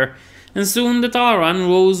repair, and soon the Talaran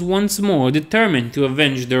rose once more, determined to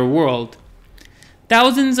avenge their world.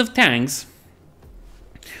 Thousands of tanks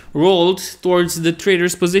rolled towards the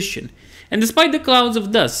traitor's position, and despite the clouds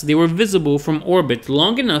of dust, they were visible from orbit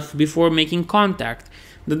long enough before making contact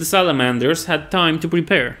that the Salamanders had time to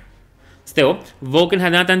prepare. Still, Vulcan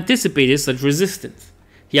had not anticipated such resistance.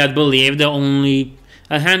 He had believed that only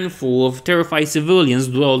a handful of terrified civilians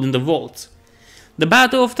dwelled in the vaults. The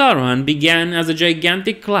Battle of Talaran began as a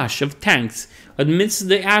gigantic clash of tanks amidst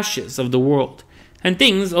the ashes of the world, and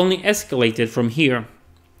things only escalated from here.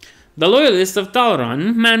 The loyalists of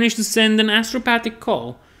Talaran managed to send an astropathic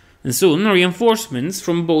call, and soon reinforcements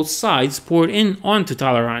from both sides poured in onto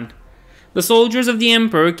Talaran. The soldiers of the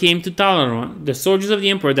Emperor who came to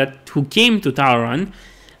Talaran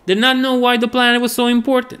did not know why the planet was so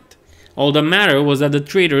important. All that mattered was that the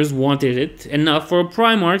traitors wanted it enough for a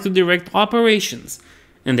Primarch to direct operations,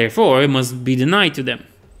 and therefore it must be denied to them.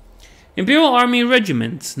 Imperial Army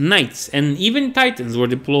regiments, knights, and even titans were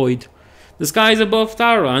deployed. The skies above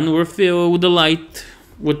Talaran were filled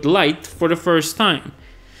with light for the first time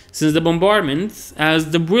since the bombardment,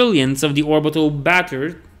 as the brilliance of the orbital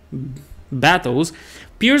battles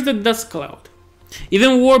pierced the dust cloud.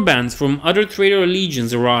 Even warbands from other traitor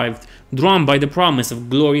legions arrived, drawn by the promise of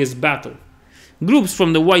glorious battle. Groups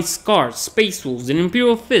from the White Scars, Space Wolves, and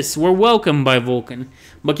Imperial Fists were welcomed by Vulcan,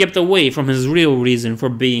 but kept away from his real reason for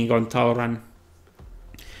being on Talaran.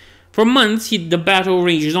 For months the battle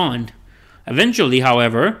raged on. Eventually,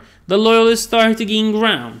 however, the Loyalists started to gain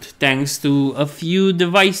ground, thanks to a few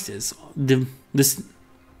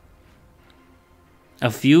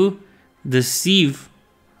deceive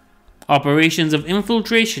operations of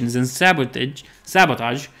infiltrations and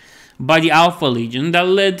sabotage by the Alpha Legion that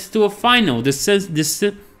led to a final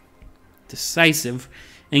decisive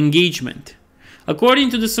engagement. According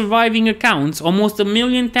to the surviving accounts, almost 1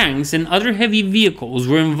 million tanks and other heavy vehicles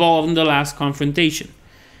were involved in the last confrontation.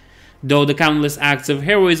 Though the countless acts of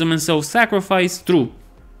heroism and self-sacrifice the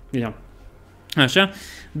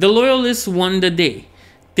Loyalists won the day,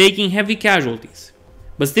 taking heavy casualties,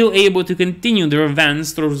 but still able to continue their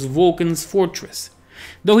advance towards Vulcan's fortress.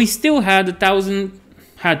 Though he still had thousands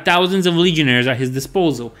of legionnaires at his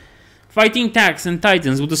disposal, fighting tanks and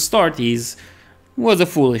titans with Astartes was a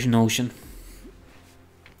foolish notion.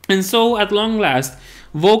 And so, at long last,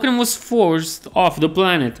 Vulcan was forced off the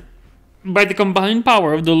planet by the combined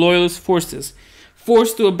power of the Loyalist forces,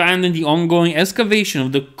 forced to abandon the ongoing excavation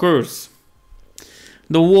of the curse.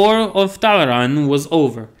 The War of Talaran was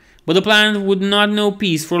over, but the planet would not know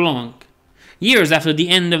peace for long. Years after the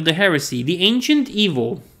end of the heresy, the ancient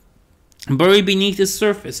evil buried beneath its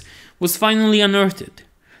surface was finally unearthed.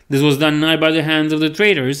 This was done not by the hands of the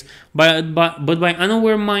traitors, but by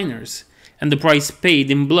unaware miners, and the price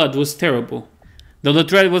paid in blood was terrible, though the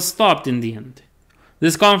threat was stopped in the end.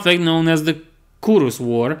 This conflict, known as the Kurus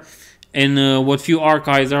War, and what few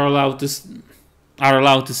archives are allowed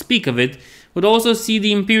to speak of it, would also see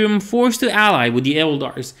the Imperium forced to ally with the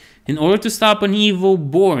Eldars in order to stop an evil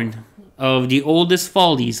born of the oldest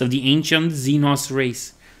follies of the ancient Xenos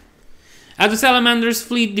race. As the Salamanders'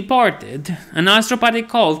 fleet departed, an astropathic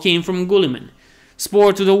call came from Guilliman,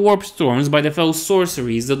 spored to the warp storms by the fell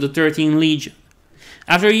sorceries of the 13th Legion.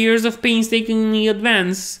 After years of painstakingly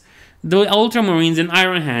advance, the Ultramarines and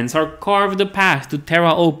Iron Hands had carved the path to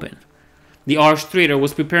Terra open. The arch-traitor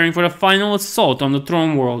was preparing for the final assault on the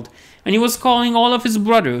throne world, and he was calling all of his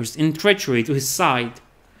brothers in treachery to his side.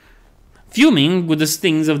 Fuming with the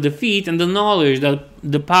stings of defeat and the knowledge that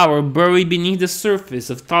the power buried beneath the surface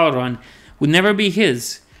of Talaran would never be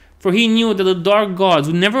his, for he knew that the Dark Gods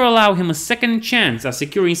would never allow him a second chance at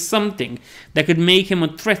securing something that could make him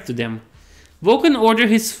a threat to them, Vulcan ordered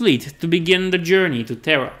his fleet to begin the journey to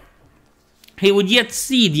Terra. He would yet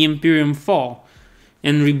see the Imperium fall,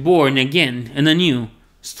 and reborn again in a new,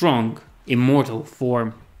 strong, immortal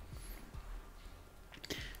form.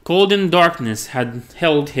 Cold and darkness had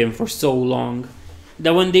held him for so long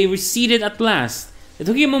that when they receded at last, it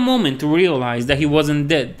took him a moment to realize that he wasn't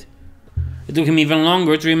dead. It took him even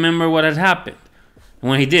longer to remember what had happened, and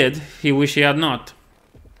when he did, he wished he had not.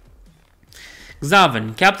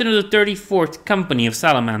 Xavan, captain of the 34th Company of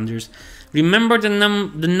Salamanders, remembered the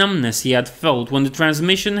numbness he had felt when the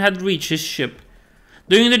transmission had reached his ship.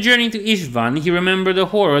 During the journey to Ishvan, he remembered the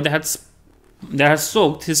horror that had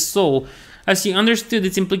soaked his soul as he understood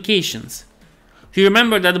its implications. He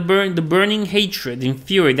remembered that the burning hatred and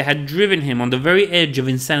fury that had driven him on the very edge of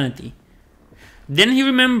insanity. Then he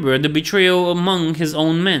remembered the betrayal among his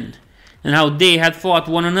own men, and how they had fought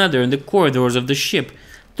one another in the corridors of the ship,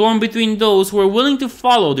 torn between those who were willing to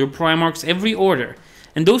follow their Primarch's every order,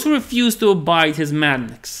 and those who refused to abide his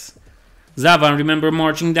madness. Xavan remembered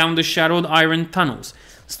marching down the shadowed iron tunnels,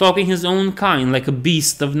 stalking his own kind like a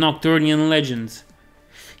beast of Nocturnian legends.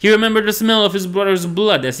 He remembered the smell of his brother's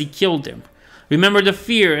blood as he killed him, remembered the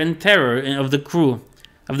fear and terror of the crew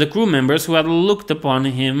members who had looked upon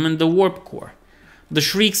him in the warp core. The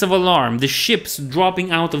shrieks of alarm, the ships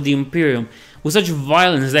dropping out of the Imperium with such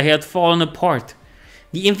violence that he had fallen apart.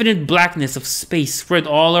 The infinite blackness of space spread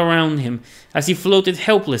all around him as he floated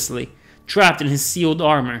helplessly, trapped in his sealed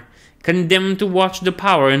armor, condemned to watch the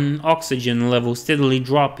power and oxygen level steadily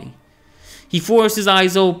dropping. He forced his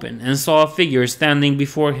eyes open and saw a figure standing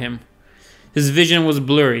before him. His vision was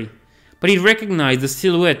blurry, but he recognized the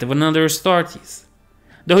silhouette of another Astartes.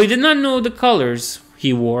 Though he did not know the colors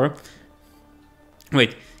he wore,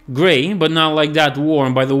 gray, but not like that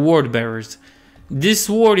worn by the ward-bearers. This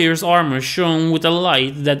warrior's armor shone with a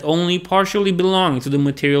light that only partially belonged to the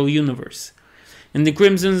material universe. In the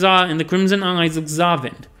crimson eyes of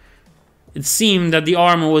Zavend, it seemed that the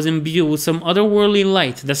armor was imbued with some otherworldly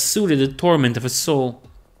light that suited the torment of his soul.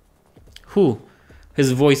 Who?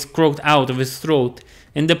 His voice croaked out of his throat,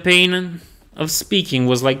 and the pain of speaking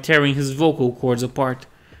was like tearing his vocal cords apart.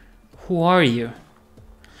 Who are you?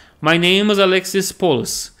 My name is Alexis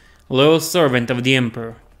Polus, loyal servant of the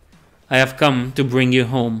Emperor. I have come to bring you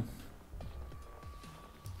home.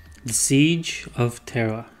 The Siege of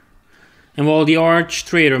Terra. And while the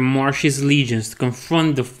arch-traitor marched his legions to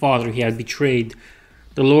confront the father he had betrayed,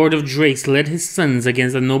 the Lord of Drakes led his sons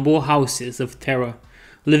against the noble houses of Terra,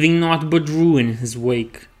 leaving naught but ruin in his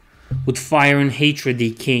wake. With fire and hatred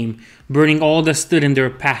they came, burning all that stood in their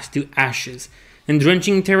path to ashes, and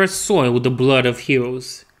drenching Terra's soil with the blood of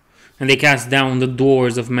heroes. And they cast down the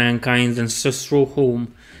doors of mankind's ancestral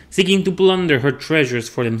home, seeking to plunder her treasures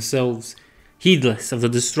for themselves, heedless of the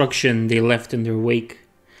destruction they left in their wake.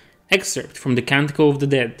 Excerpt from the Canticle of the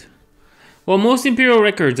Dead. While most Imperial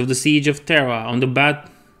records of the Siege of Terra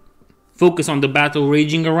focus on the battle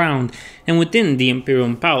raging around and within the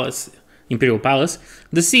Imperial Palace,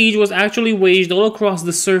 the siege was actually waged all across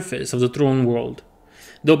the surface of the throne world.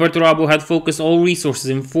 Though Perturabo had focused all resources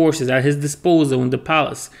and forces at his disposal in the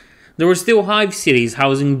palace, there were still hive cities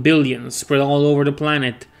housing billions spread all over the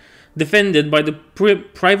planet, defended by the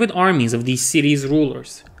private armies of these cities'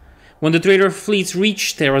 rulers. When the traitor fleets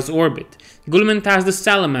reached Terra's orbit, Guilliman tasked the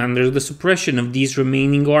Salamanders with the suppression of these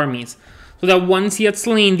remaining armies, so that once he had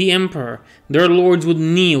slain the Emperor, their lords would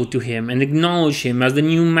kneel to him and acknowledge him as the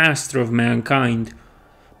new master of mankind.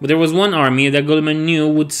 But there was one army that Guilliman knew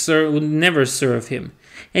would never serve him,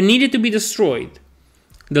 and needed to be destroyed.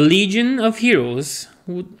 The Legion of Heroes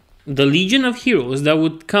that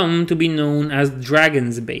would come to be known as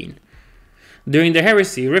Dragon's Bane. During the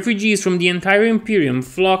heresy, refugees from the entire Imperium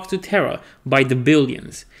flocked to Terra by the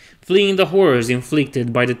billions, fleeing the horrors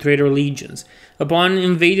inflicted by the traitor legions upon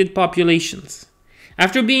invaded populations.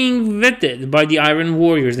 After being vetted by the Iron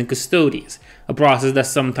Warriors and Custodes, a process that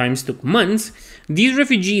sometimes took months, these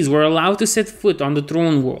refugees were allowed to set foot on the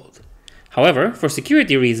throne world. However, for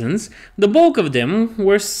security reasons, the bulk of them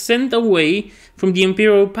were sent away from the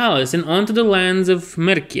Imperial Palace and onto the lands of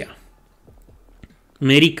Merica.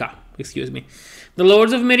 The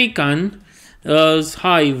Lords of Merican's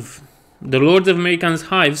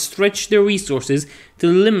hive stretched their resources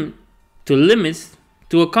to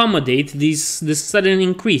accommodate this sudden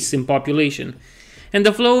increase in population, and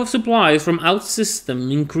the flow of supplies from out-system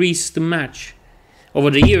increased to match. Over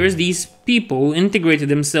the years, these people integrated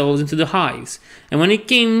themselves into the hives, and when it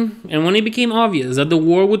became obvious that the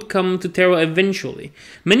war would come to Terra eventually,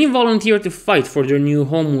 many volunteered to fight for their new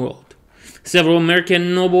homeworld. Several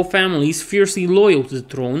American noble families fiercely loyal to the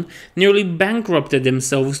throne nearly bankrupted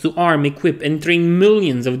themselves to arm, equip, and train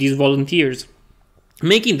millions of these volunteers,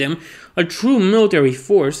 making them a true military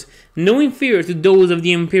force, no inferior to those of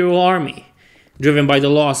the Imperial Army. Driven by the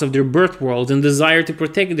loss of their birth worlds and desire to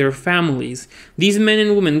protect their families, these men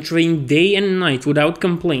and women trained day and night without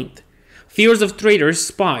complaint. Fears of traitors,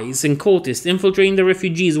 spies, and cultists infiltrating the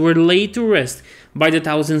refugees were laid to rest by the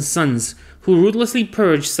Thousand Sons, who ruthlessly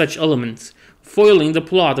purged such elements, foiling the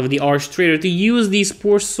plot of the arch-traitor to use these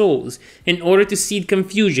poor souls in order to seed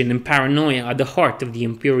confusion and paranoia at the heart of the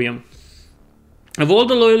Imperium. Of all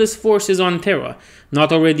the loyalist forces on Terra,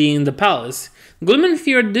 not already in the palace, Guilliman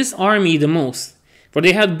feared this army the most, for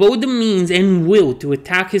they had both the means and will to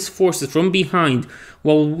attack his forces from behind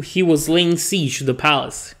while he was laying siege to the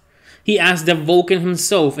palace. He asked that Vulcan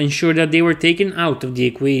himself ensure that they were taken out of the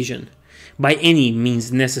equation, by any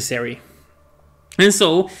means necessary. And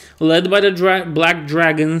so, led by the Black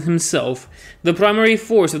Dragon himself, the primary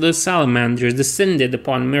force of the Salamanders descended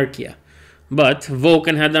upon Merica. But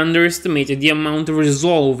Vulcan had underestimated the amount of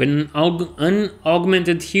resolve an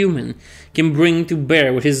unaugmented human can bring to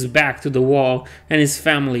bear with his back to the wall and his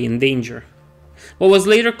family in danger. What was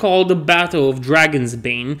later called the Battle of Dragon's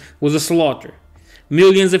Bane was a slaughter.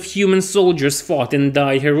 Millions of human soldiers fought and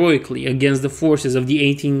died heroically against the forces of the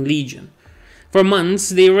 18th Legion. For months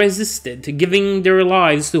they resisted, giving their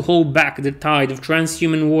lives to hold back the tide of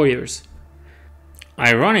transhuman warriors.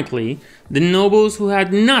 Ironically, the nobles who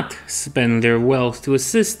had not spent their wealth to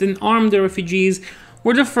assist and arm the refugees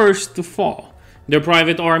were the first to fall, their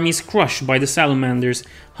private armies crushed by the Salamanders,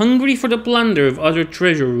 hungry for the plunder of other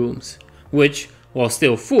treasure rooms, which, while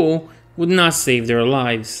still full, would not save their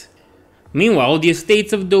lives. Meanwhile, the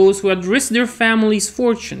estates of those who had risked their family's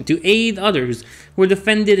fortune to aid others were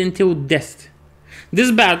defended until death.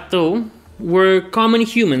 This battle, where common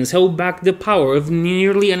humans held back the power of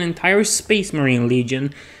nearly an entire Space Marine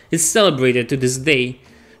Legion, is celebrated to this day,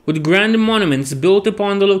 with grand monuments built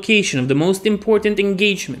upon the location of the most important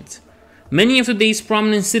engagement. Many of today's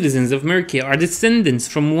prominent citizens of Mercia are descendants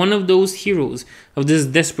from one of those heroes of this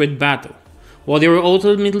desperate battle. While they were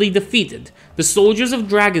ultimately defeated, the soldiers of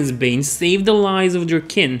Dragonsbane saved the lives of their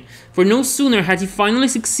kin, for no sooner had he finally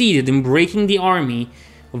succeeded in breaking the army,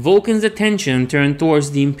 Vulcan's attention turned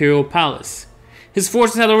towards the Imperial Palace. His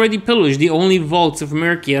forces had already pillaged the only vaults of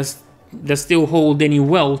Mercia that still hold any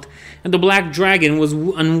wealth, and the Black Dragon was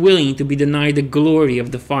unwilling to be denied the glory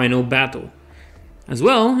of the final battle, as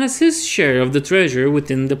well as his share of the treasure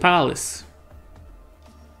within the palace.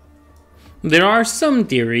 There are some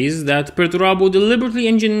theories that Perturabo deliberately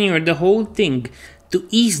engineered the whole thing to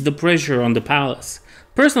ease the pressure on the palace,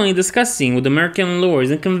 personally discussing with the Mercian lords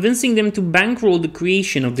and convincing them to bankroll the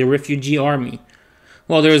creation of the refugee army.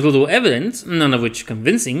 While there is little evidence, none of which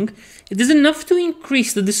convincing, it is enough to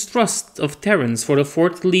increase the distrust of Terrans for the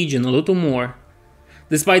 4th Legion a little more.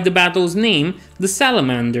 Despite the battle's name, the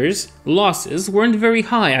Salamanders' losses weren't very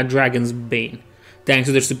high at Dragon's Bane, thanks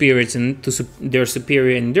to their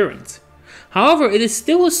superior endurance. However, it is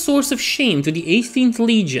still a source of shame to the 18th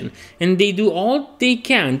Legion, and they do all they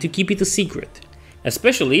can to keep it a secret,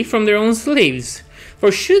 especially from their own slaves.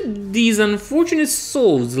 For should these unfortunate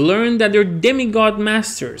souls learn that their demigod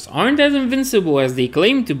masters aren't as invincible as they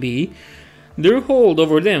claim to be, their hold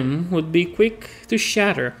over them would be quick to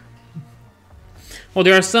shatter. While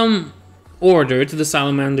there was some order to the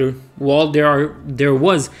Salamander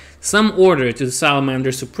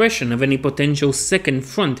suppression of any potential second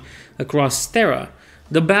front across Terra,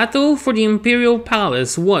 the battle for the Imperial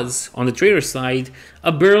Palace was, on the traitor side,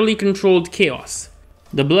 a barely controlled chaos.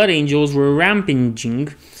 The Blood Angels were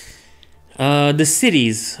rampaging the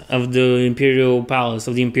cities of the Imperial Palace,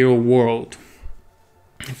 of the Imperial world,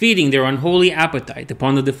 feeding their unholy appetite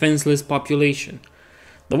upon the defenseless population.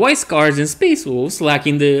 The White Scars and Space Wolves,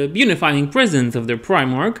 lacking the unifying presence of their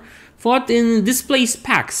Primarch, fought in displaced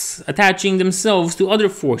packs, attaching themselves to other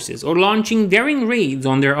forces or launching daring raids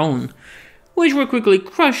on their own, which were quickly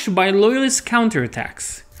crushed by loyalist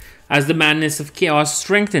counterattacks. As the madness of chaos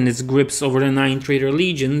strengthened its grips over the 9 traitor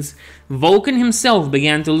legions, Vulcan himself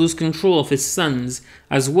began to lose control of his sons,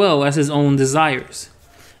 as well as his own desires.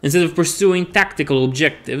 Instead of pursuing tactical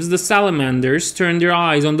objectives, the Salamanders turned their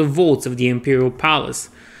eyes on the vaults of the Imperial Palace,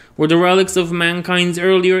 where the relics of mankind's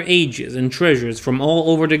earlier ages and treasures from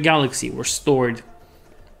all over the galaxy were stored.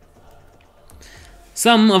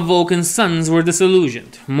 Some of Vulcan's sons were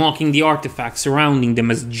disillusioned, mocking the artifacts surrounding them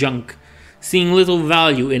as junk, seeing little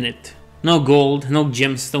value in it. No gold, no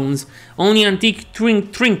gemstones, only antique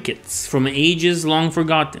trinkets from ages long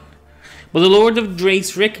forgotten. But the Lord of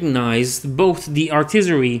Drakes recognized both the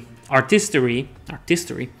artistry,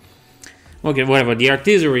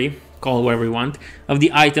 call it whatever you want, of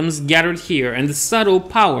the items gathered here and the subtle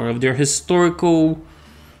power of their historical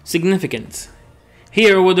significance.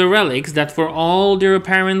 Here were the relics that, for all their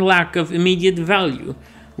apparent lack of immediate value,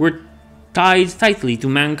 were tied tightly to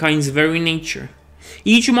mankind's very nature.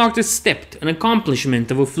 Each marked a step, an accomplishment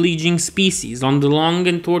of a fleeting species on the long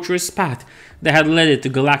and tortuous path that had led it to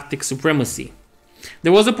galactic supremacy.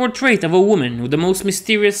 There was a portrait of a woman with the most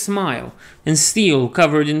mysterious smile, and steel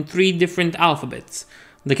covered in 3 different alphabets,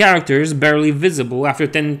 the characters barely visible after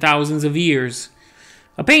 10,000s of years.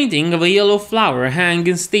 A painting of a yellow flower hung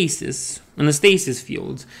in the stasis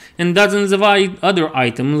fields, and dozens of other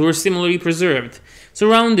items were similarly preserved.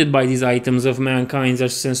 Surrounded by these items of mankind's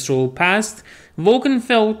ancestral past, Vulcan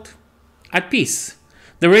felt at peace.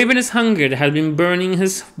 The ravenous hunger that had been burning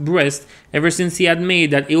his breast ever since he had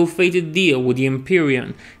made that ill-fated deal with the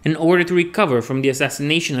Empyrean in order to recover from the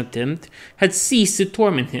assassination attempt had ceased to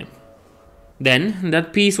torment him. Then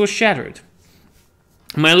that peace was shattered.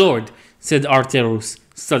 "My lord," said Arterus,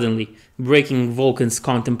 suddenly, breaking Vulcan's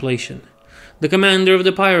contemplation. The commander of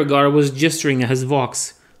the Pyrogar was gesturing at his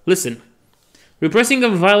vox. "Listen." Repressing a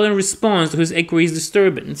violent response to his equerry's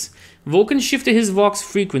disturbance, Vulcan shifted his vox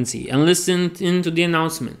frequency and listened into the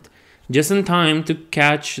announcement, just in time to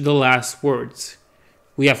catch the last words.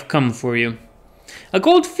 "We have come for you." A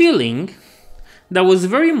cold feeling that was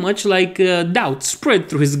very much like doubt spread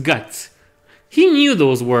through his guts. He knew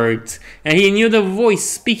those words, and he knew the voice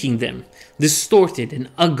speaking them, distorted and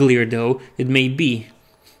uglier though it may be.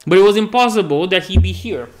 But it was impossible that he be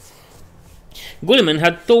here. Guilliman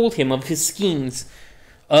had told him of his schemes,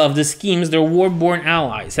 of the schemes their war-born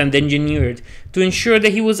allies had engineered to ensure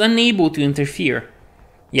that he was unable to interfere.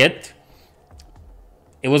 Yet,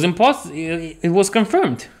 it was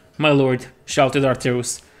confirmed, my lord, shouted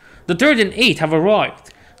Arterus. The third and eighth have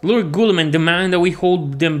arrived. Lord Guilliman demands that we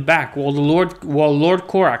hold them back while Lord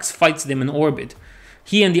Corax fights them in orbit.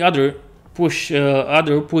 He and the other push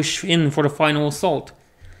in for the final assault.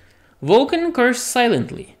 Vulcan cursed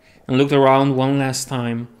silently and looked around one last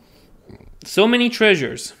time. So many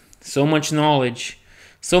treasures, so much knowledge,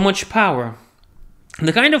 so much power.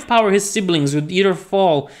 The kind of power his siblings would either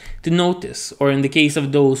fall to notice, or in the case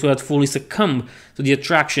of those who had fully succumbed to the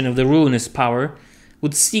attraction of the ruinous power,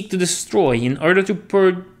 would seek to destroy in order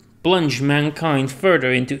to plunge mankind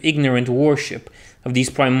further into ignorant worship of these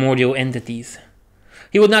primordial entities.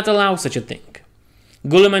 He would not allow such a thing.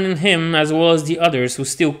 Guilliman and him, as well as the others who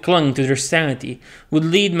still clung to their sanity, would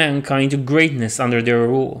lead mankind to greatness under their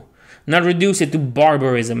rule, not reduce it to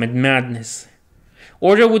barbarism and madness.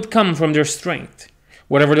 Order would come from their strength,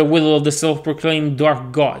 whatever the will of the self-proclaimed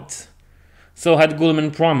dark gods. So had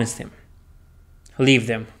Guilliman promised him. Leave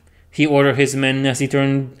them, he ordered his men as he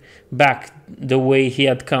turned back the way he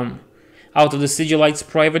had come, out of the Sigillites'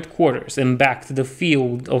 private quarters and back to the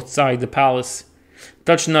field outside the palace.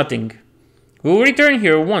 Touch nothing. We will return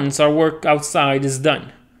here once our work outside is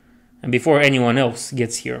done, and before anyone else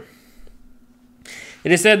gets here.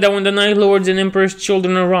 It is said that when the Night Lords and Emperor's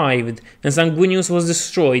children arrived and Sanguinius was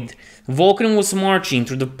destroyed, Vulcan was marching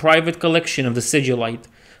through the private collection of the Sigillite,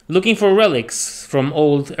 looking for relics from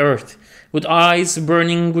old Earth, with eyes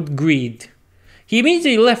burning with greed. He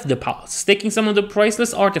immediately left the palace, taking some of the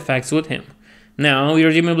priceless artifacts with him, now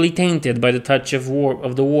irredeemably tainted by the touch of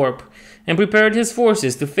the warp, and prepared his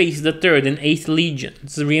forces to face the 3rd and 8th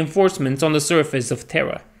Legions, reinforcements on the surface of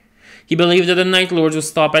Terra. He believed that the Night Lords would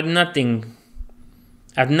stop at nothing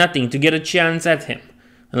to get a chance at him,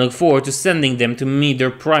 and look forward to sending them to meet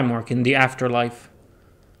their Primarch in the afterlife.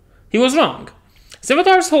 He was wrong.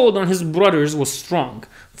 Sevatar's hold on his brothers was strong,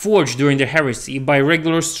 forged during the heresy by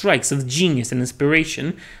regular strikes of genius and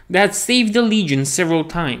inspiration that had saved the Legion several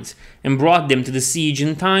times and brought them to the siege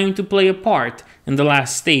in time to play a part in the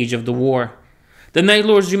last stage of the war. The Night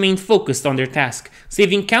Lords remained focused on their task,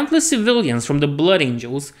 saving countless civilians from the Blood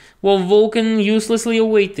Angels, while Vulcan uselessly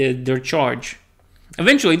awaited their charge.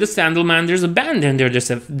 Eventually, the Salamanders abandoned their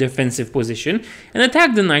defensive position and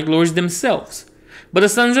attacked the Night Lords themselves. But the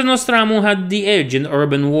Sons of Nostramo had the edge in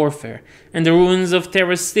urban warfare, and the ruins of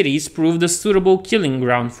Terra's cities proved a suitable killing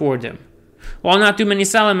ground for them. While not too many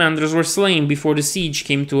Salamanders were slain before the siege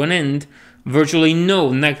came to an end, virtually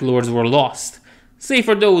no Night Lords were lost, save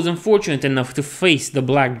for those unfortunate enough to face the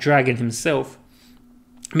Black Dragon himself.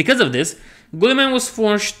 Because of this, Guilliman was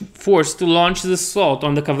forced to launch his assault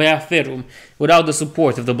on the Cavea Ferrum without the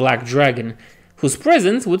support of the Black Dragon, whose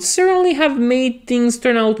presence would certainly have made things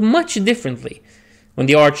turn out much differently. When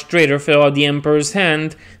the arch-traitor fell at the Emperor's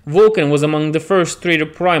hand, Vulcan was among the first traitor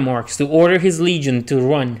Primarchs to order his legion to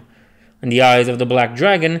run. In the eyes of the Black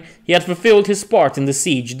Dragon, he had fulfilled his part in the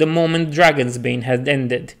siege the moment Dragonsbane had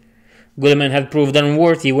ended. Guilliman had proved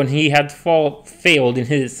unworthy when he had failed in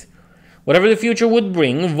his. Whatever the future would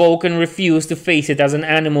bring, Vulcan refused to face it as an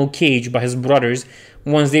animal caged by his brothers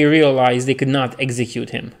once they realized they could not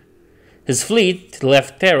execute him. His fleet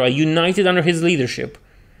left Terra united under his leadership,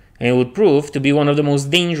 and it would prove to be one of the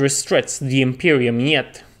most dangerous threats to the Imperium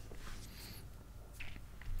yet.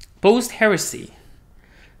 Post-heresy,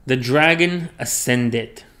 the dragon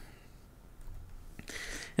ascended.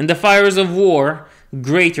 In the fires of war,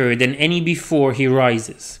 greater than any before he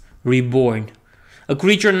rises, reborn. A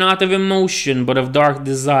creature not of emotion but of dark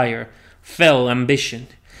desire, fell ambition,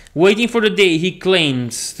 waiting for the day he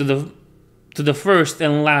claims to the first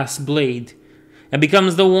and last blade, and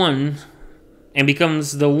becomes the one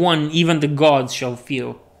even the gods shall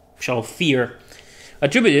fear,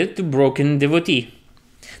 attributed to broken devotee.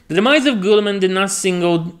 The demise of Guilliman did not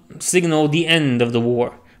signal the end of the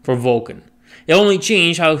war for Vulcan. It only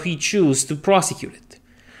changed how he chose to prosecute it.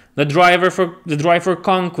 The drive for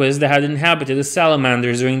conquest that had inhabited the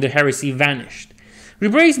Salamanders during the heresy vanished,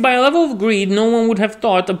 replaced by a level of greed no one would have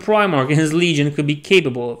thought a Primarch and his legion could be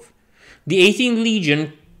capable of. The 18th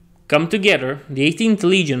Legion come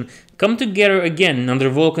together again under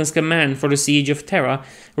Vulcan's command for the siege of Terra,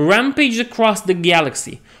 rampaged across the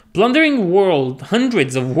galaxy, plundering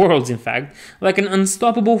hundreds of worlds in fact, like an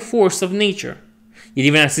unstoppable force of nature. Yet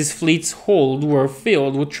even as his fleet's hold were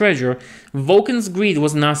filled with treasure, Vulcan's greed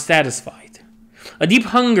was not satisfied. A deep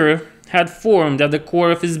hunger had formed at the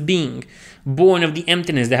core of his being, born of the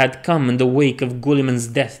emptiness that had come in the wake of Guliman's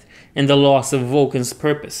death and the loss of Vulcan's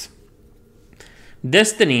purpose.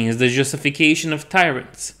 Destiny is the justification of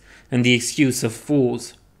tyrants and the excuse of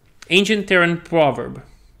fools. Ancient Terran proverb.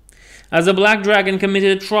 As the Black Dragon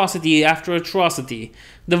committed atrocity after atrocity,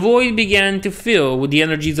 the void began to fill with the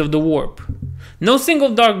energies of the warp. No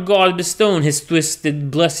single dark god bestowed his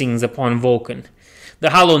twisted blessings upon Vulcan. The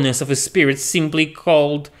hollowness of his spirit simply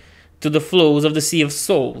called to the flows of the Sea of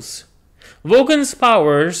Souls. Vulcan's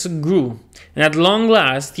powers grew, and at long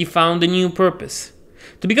last he found a new purpose.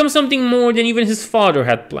 To become something more than even his father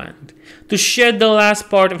had planned. To shed the last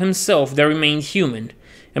part of himself that remained human,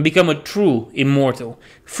 and become a true immortal,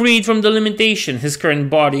 freed from the limitation his current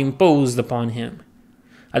body imposed upon him.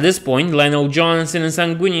 At this point, Lionel Johnson and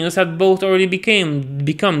Sanguinius had both already become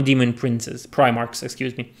demon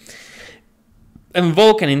primarchs, and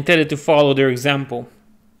Vulcan intended to follow their example,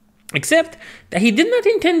 except that he did not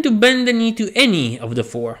intend to bend the knee to any of the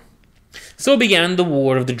four. So began the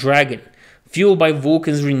War of the Dragon, fueled by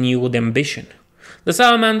Vulcan's renewed ambition. The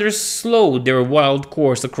Salamanders slowed their wild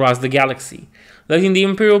course across the galaxy, letting the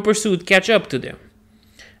Imperial pursuit catch up to them.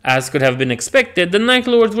 As could have been expected, the Night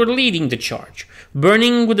Lords were leading the charge,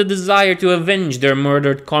 burning with a desire to avenge the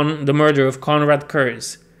murder of Conrad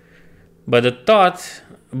Kurz. But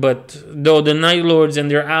though the Night Lords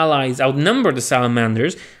and their allies outnumbered the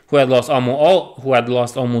Salamanders, who had lost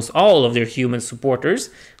almost all of their human supporters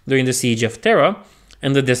during the Siege of Terra,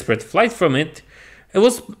 and the desperate flight from it, it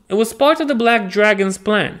was part of the Black Dragon's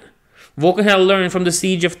plan. Vulcan had learned from the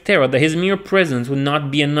Siege of Terra that his mere presence would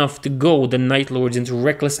not be enough to goad the Night Lords into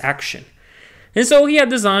reckless action, and so he had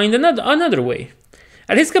designed another way.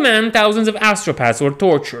 At his command, thousands of astropaths were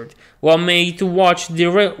tortured, while made to watch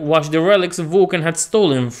the relics Vulcan had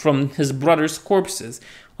stolen from his brother's corpses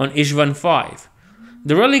on Ishvan V.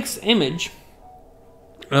 The relic's image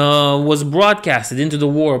was broadcasted into the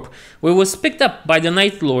warp, where it was picked up by the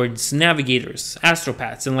Night Lords, navigators,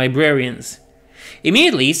 astropaths, and librarians.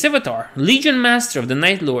 Immediately, Civitar, Legion Master of the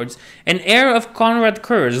Night Lords and heir of Conrad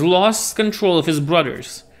Kurz, lost control of his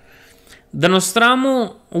brothers. The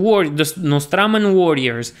Nostraman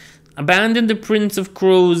warriors abandoned the Prince of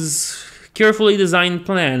Crow's carefully designed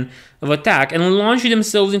plan of attack and launched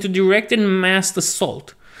themselves into direct and massed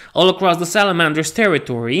assault. All across the Salamanders'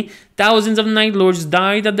 territory, thousands of Night Lords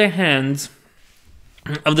died at the hands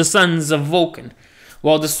of the sons of Vulcan,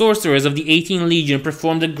 while the sorcerers of the 18th Legion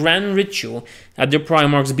performed a grand ritual at their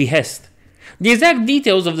Primarch's behest. The exact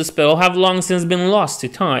details of the spell have long since been lost to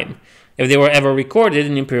time, if they were ever recorded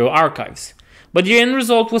in Imperial archives, but the end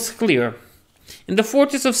result was clear. In the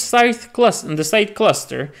fortress of Scythe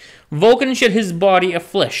Cluster, Vulcan shed his body of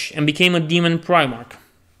flesh and became a demon Primarch.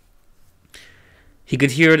 He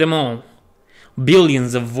could hear them all,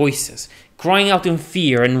 billions of voices, crying out in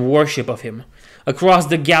fear and worship of him. Across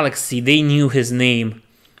the galaxy they knew his name.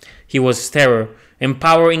 He was terror, and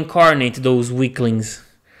power incarnate to those weaklings.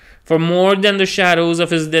 Far more than the shadows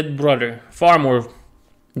of his dead brother,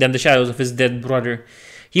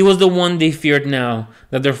 he was the one they feared now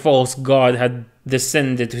that their false god had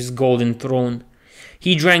descended to his golden throne.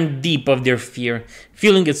 He drank deep of their fear,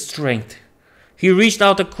 feeling its strength. He reached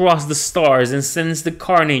out across the stars and sensed the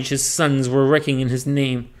carnage his sons were wreaking in his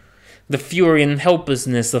name. The fury and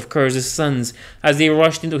helplessness of Kurz's sons as they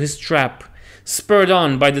rushed into his trap, spurred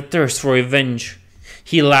on by the thirst for revenge.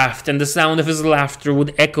 He laughed, and the sound of his laughter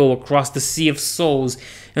would echo across the Sea of Souls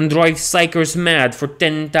and drive Psychers mad for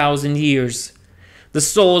 10,000 years. The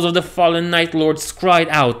souls of the fallen Night Lords cried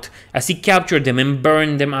out as he captured them and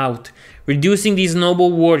burned them out, reducing these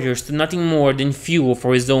noble warriors to nothing more than fuel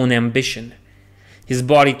for his own ambition. His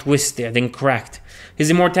body twisted and cracked, his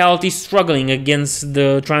immortality struggling against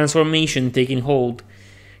the transformation taking hold.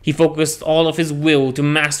 He focused all of his will to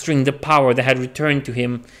mastering the power that had returned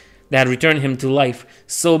him to life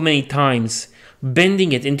so many times,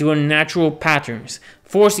 bending it into unnatural patterns,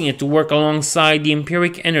 forcing it to work alongside the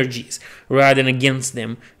empiric energies rather than against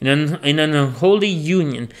them, in an unholy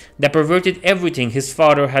union that perverted everything his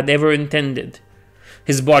father had ever intended.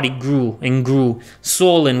 His body grew and grew,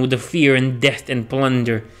 swollen with the fear and death and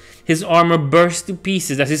plunder. His armor burst to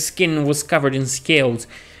pieces as his skin was covered in scales,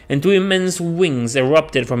 and two immense wings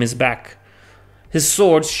erupted from his back. His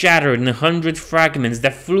sword shattered in 100 fragments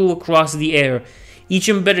that flew across the air, each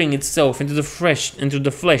embedding itself into the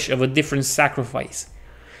flesh of a different sacrifice.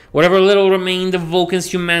 Whatever little remained of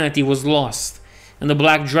Vulcan's humanity was lost, and the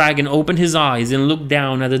Black Dragon opened his eyes and looked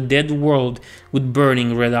down at the dead world with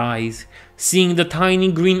burning red eyes, seeing the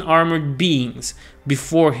tiny green armored beings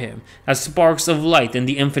before him as sparks of light in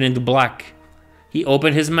the infinite black. He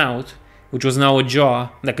opened his mouth, which was now a jaw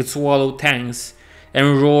that could swallow tanks,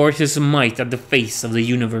 and roared his might at the face of the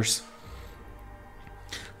universe.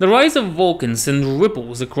 The rise of Vulcan sent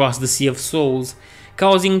ripples across the Sea of Souls,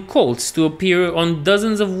 causing cults to appear on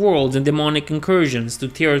dozens of worlds and demonic incursions to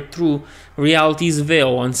tear through reality's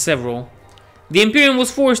veil on several. The Imperium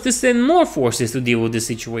was forced to send more forces to deal with the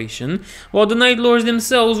situation, while the Night Lords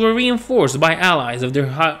themselves were reinforced by allies of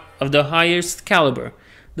the highest caliber,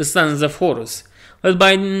 the Sons of Horus, led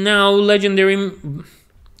by the now legendary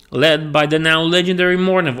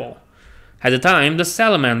Mournival. At the time, the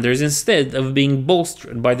Salamanders, instead of being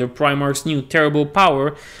bolstered by their Primarch's new terrible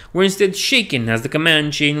power, were instead shaken as the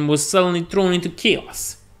command chain was suddenly thrown into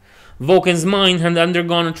chaos. Vulcan's mind had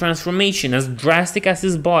undergone a transformation as drastic as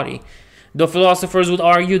his body, though philosophers would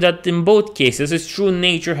argue that in both cases his true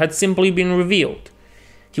nature had simply been revealed.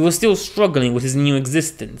 He was still struggling with his new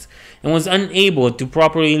existence, and was unable to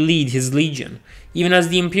properly lead his legion, even as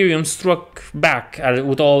the Imperium struck back at it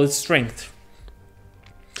with all its strength.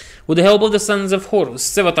 With the help of the Sons of Horus,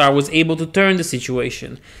 Sevatar was able to turn the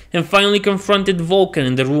situation, and finally confronted Vulcan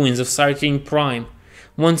in the ruins of Sartine Prime,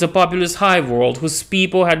 once a populous hive world whose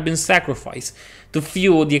people had been sacrificed to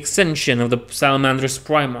fuel the ascension of the Salamander's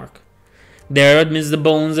Primarch. There, amidst the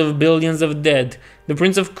bones of billions of dead, the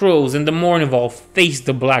Prince of Crows and the Mournival faced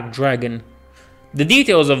the Black Dragon. The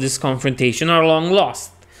details of this confrontation are long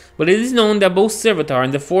lost, but it is known that both Sevatar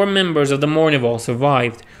and the 4 members of the Mournival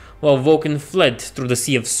survived, while Vulcan fled through the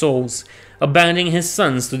Sea of Souls, abandoning his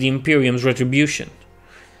sons to the Imperium's retribution.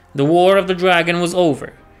 The War of the Dragon was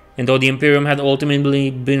over, and though the Imperium had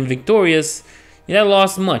ultimately been victorious, it had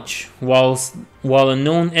lost much, while a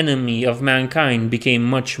known enemy of mankind became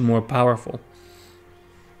much more powerful.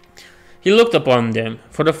 He looked upon them,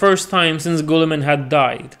 for the first time since Guilliman had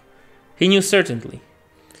died. He knew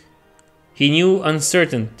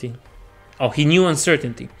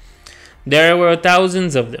uncertainty. There were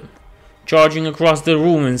thousands of them, charging across the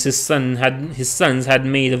ruins his sons had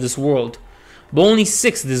made of this world. But only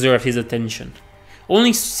 6 deserved his attention.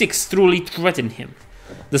 Only 6 truly threatened him.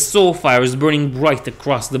 The soul fires burning bright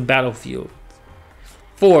across the battlefield.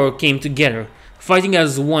 4 came together, fighting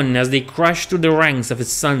as one as they crashed through the ranks of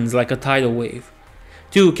his sons like a tidal wave.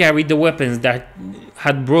 2 carried the weapons that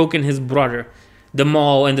had broken his brother, the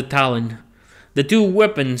Maul and the Talon. The 2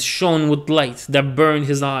 weapons shone with light that burned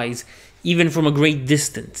his eyes, even from a great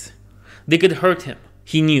distance. They could hurt him,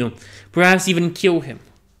 he knew, perhaps even kill him.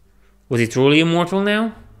 Was he truly immortal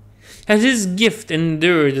now? Had his gift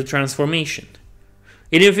endured the transformation?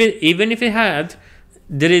 Even if it had,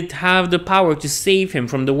 did it have the power to save him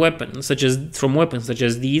from weapons such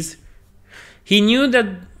as these? He knew that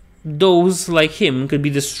those like him could be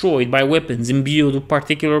destroyed by weapons imbued with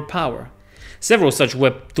particular power. Several such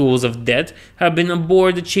tools of death had been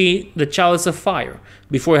aboard the Chalice of Fire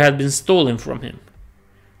before it had been stolen from him.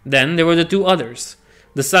 Then there were the 2 others,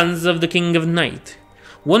 the sons of the King of Night.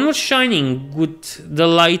 One was shining with the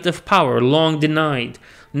light of power long denied,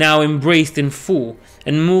 now embraced in full,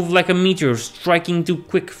 and moved like a meteor striking too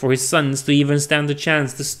quick for his sons to even stand a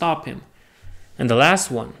chance to stop him. And the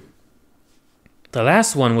last one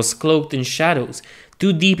was cloaked in shadows,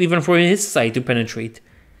 too deep even for his sight to penetrate,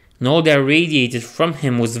 and all that radiated from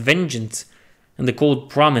him was vengeance and the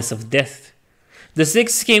cold promise of death. The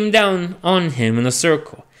 6 came down on him in a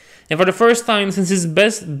circle, and for the first time since his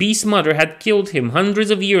beast mother had killed him hundreds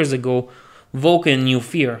of years ago, Vulcan knew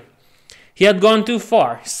fear. He had gone too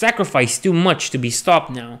far, sacrificed too much to be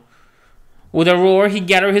stopped now. With a roar, he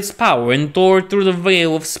gathered his power and tore through the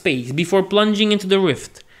veil of space before plunging into the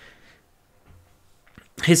rift.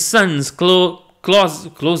 His sons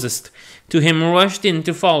closest to him rushed in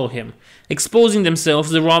to follow him, exposing themselves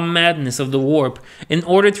to the raw madness of the warp in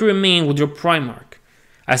order to remain with their Primarch.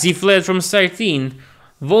 As he fled from Sartine,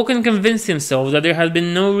 Vulcan convinced himself that there had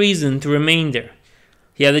been no reason to remain there.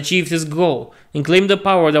 He had achieved his goal and claimed the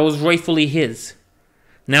power that was rightfully his.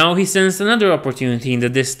 Now he sensed another opportunity in the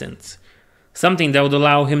distance, something that would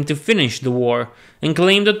allow him to finish the war and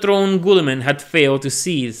claim the throne Guilliman had failed to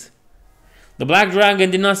seize. The Black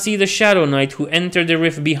Dragon did not see the Shadow Knight who entered the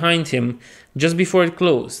rift behind him just before it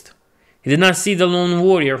closed. He did not see the lone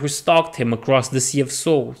warrior who stalked him across the Sea of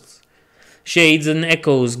Souls. Shades and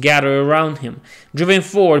echoes gathered around him, driven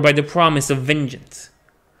forward by the promise of vengeance.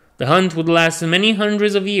 The hunt would last many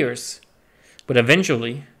hundreds of years, but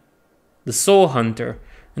eventually, the Soul Hunter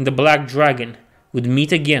and the Black Dragon would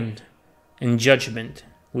meet again, and judgment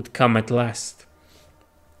would come at last.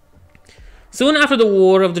 Soon after the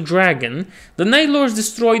War of the Dragon, the Night Lords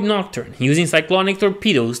destroyed Nocturne, using cyclonic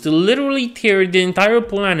torpedoes to literally tear the entire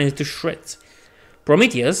planet to shreds.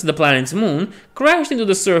 Prometheus, the planet's moon, crashed into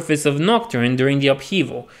the surface of Nocturne during the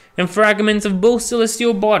upheaval, and fragments of both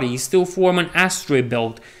celestial bodies still form an asteroid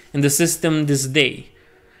belt in the system this day.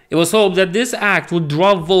 It was hoped that this act would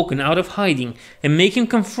draw Vulcan out of hiding and make him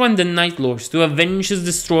confront the Night Lords to avenge his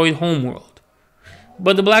destroyed homeworld.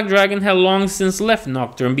 But the Black Dragon had long since left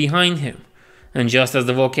Nocturne behind him, and just as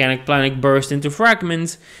the volcanic planet burst into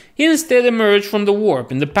fragments, he instead emerged from the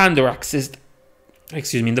warp in the Pandorax system,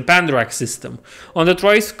 on the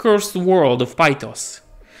thrice-cursed world of Pythos.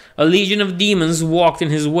 A legion of demons walked in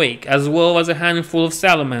his wake, as well as a handful of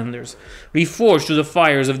salamanders, reforged through the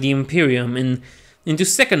fires of the Imperium into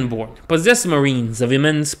second-born, possessed marines of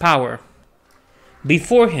immense power.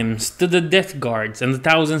 Before him stood the Death Guards and the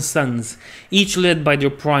Thousand Sons, each led by their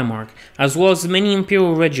Primarch, as well as many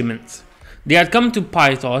Imperial regiments. They had come to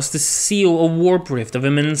Pythos to seal a warp rift of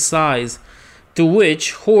immense size, to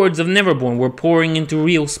which hordes of Neverborn were pouring into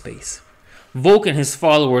real space. Vulcan and his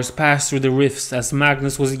followers passed through the rifts as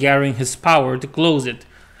Magnus was gathering his power to close it.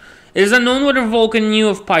 It is unknown whether Vulcan knew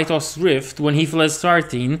of Pythos' rift when he fled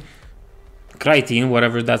Krytene,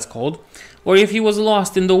 whatever that's called, or if he was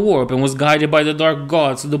lost in the warp and was guided by the dark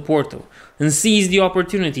gods to the portal and seized the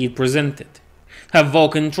opportunity it presented. Had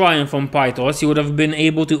Vulcan triumphed on Pythos, he would have been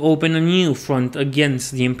able to open a new front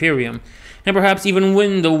against the Imperium, and perhaps even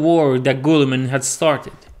win the war that Guilliman had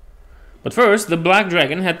started. But first, the Black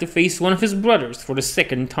Dragon had to face one of his brothers for the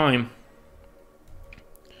second time.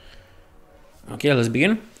 Okay, let's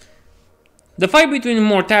begin. The fight between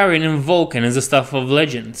Mortarion and Vulcan is the stuff of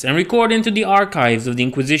legends, and recorded into the archives of the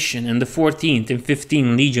Inquisition and the 14th and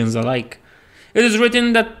 15th legions alike. It is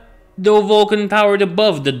written that though Vulcan towered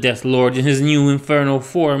above the Death Lord in his new infernal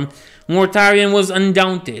form, Mortarion was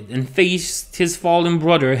undaunted and faced his fallen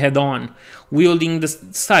brother head-on, wielding the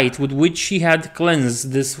scythe with which he had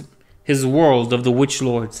cleansed his world of the Witch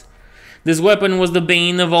Lords. This weapon was the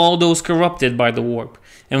bane of all those corrupted by the warp,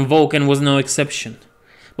 and Vulcan was no exception.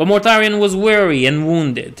 But Mortarion was weary and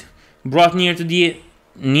wounded, brought near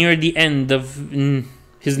the end of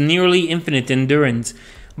his nearly infinite endurance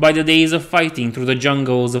by the days of fighting through the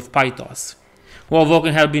jungles of Pythos. While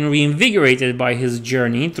Vulcan had been reinvigorated by his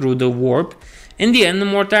journey through the warp, in the end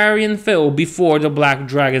Mortarion fell before the Black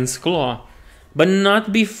Dragon's claw, but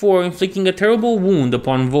not before inflicting a terrible wound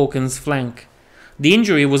upon Vulcan's flank. The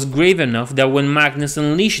injury was grave enough that when Magnus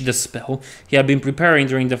unleashed the spell he had been preparing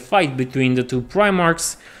during the fight between the two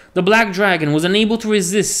Primarchs, the Black Dragon was unable to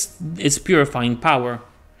resist its purifying power.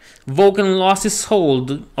 Vulcan lost his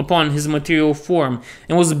hold upon his material form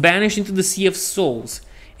and was banished into the Sea of Souls,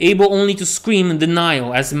 able only to scream in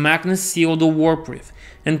denial as Magnus sealed the warp rift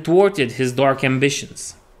and thwarted his dark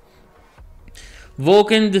ambitions.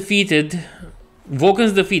 Vulcan's defeat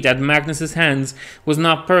at Magnus's hands was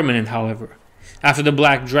not permanent, however. After the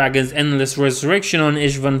Black Dragon's endless resurrection on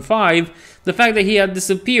Ishvan V, the fact that he had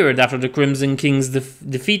disappeared after the Crimson Kings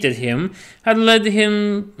defeated him had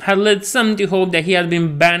led some to hope that he had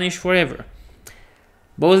been banished forever.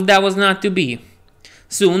 But that was not to be.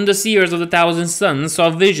 Soon the seers of the Thousand Sons saw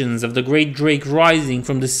visions of the great Drake rising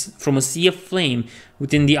from a sea of flame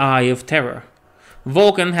within the Eye of Terror.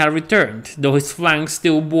 Vulcan had returned, though his flanks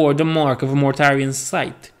still bore the mark of Mortarion's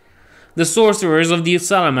sight. The sorcerers of the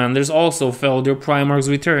Salamanders also felt their Primarch's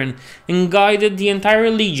return and guided the entire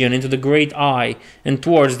legion into the Great Eye and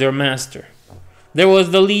towards their master. The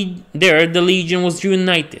legion was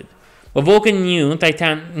united, but Vulcan's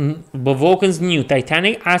new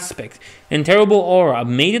titanic aspect and terrible aura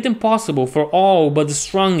made it impossible for all but the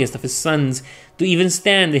strongest of his sons to even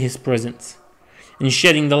stand in his presence. In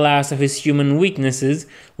shedding the last of his human weaknesses,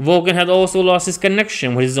 Vulcan had also lost his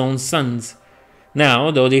connection with his own sons.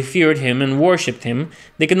 Now, though they feared him and worshipped him,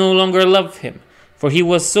 they could no longer love him, for he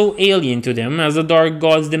was so alien to them as the dark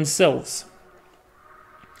gods themselves.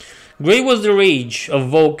 Great was the rage of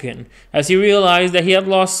Vulcan as he realized that he had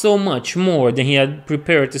lost so much more than he had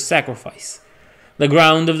prepared to sacrifice. The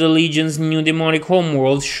ground of the Legion's new demonic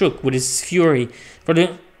homeworld shook with his fury for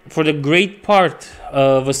the great part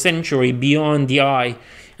of a century beyond the Eye,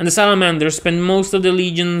 and the Salamanders spent most of the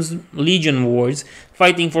Legion wars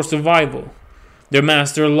fighting for survival. Their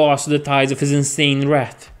master lost the tides of his insane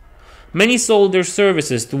wrath. Many sold their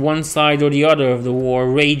services to one side or the other of the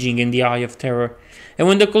war raging in the Eye of Terror, and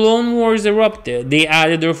when the Cologne Wars erupted, they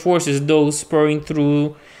added their forces those spurring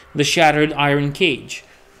through the shattered iron cage.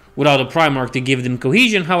 Without a Primarch to give them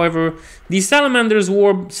cohesion, however, these Salamander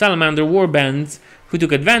warbands, who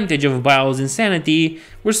took advantage of Baal's insanity,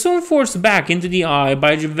 were soon forced back into the Eye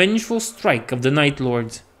by the vengeful strike of the Night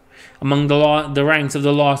Lords. Among the ranks of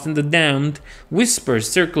the lost and the damned, whispers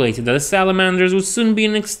circulated that the Salamanders would soon be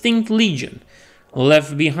an extinct legion,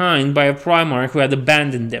 left behind by a Primarch who had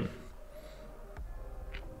abandoned them.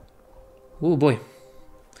 Oh boy.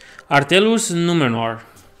 Artellus Numenor,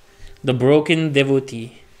 the Broken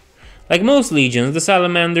Devotee. Like most legions, the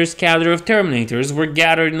Salamanders' cadre of Terminators were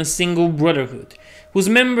gathered in a single brotherhood, whose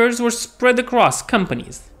members were spread across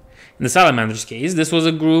companies. In the Salamanders' case, this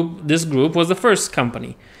group was the first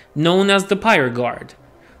company, known as the Pyre Guard.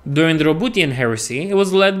 During the Roboutian Heresy, it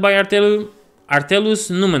was led by Artellus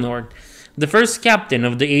Numenor, the first captain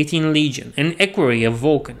of the 18th Legion, an equerry of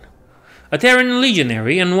Vulcan. A Terran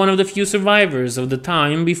legionary and one of the few survivors of the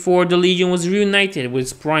time before the Legion was reunited with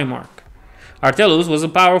its Primarch. Artellus was a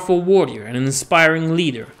powerful warrior and an inspiring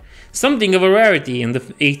leader, something of a rarity in the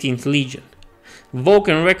 18th Legion.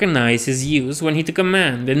 Vulcan recognized his use when he took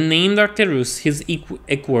command and named Artellus his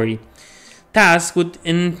equerry, tasked with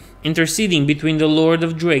interceding between the Lord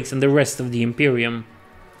of Drakes and the rest of the Imperium.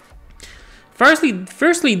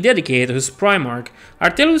 Firstly dedicated to his Primarch,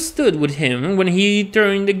 Artellus stood with him when he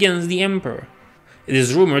turned against the Emperor. It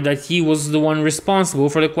is rumored that he was the one responsible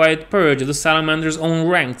for the quiet purge of the Salamanders' own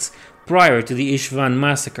ranks prior to the Ishvan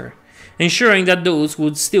massacre, ensuring that those who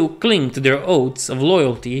would still cling to their oaths of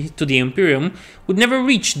loyalty to the Imperium would never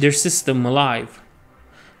reach their system alive.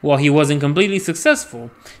 While he wasn't completely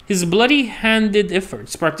successful, his bloody-handed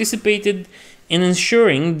efforts participated in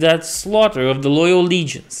ensuring that slaughter of the loyal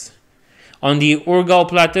legions. On the Urgal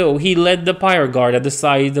Plateau, he led the Pyre Guard at the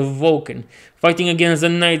side of Vulcan, fighting against the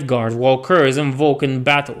Night Guard while Kurz and Vulcan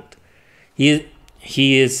battled.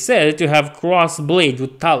 He is said to have crossed blades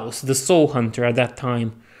with Talos, the Soul Hunter, at that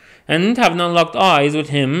time, and have not locked eyes with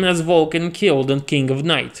him as Vulcan killed the King of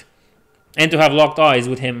Night.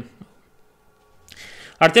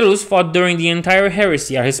 Artellus fought during the entire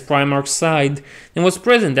heresy at his Primarch's side and was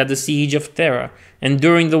present at the Siege of Terra and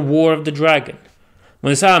during the War of the Dragon.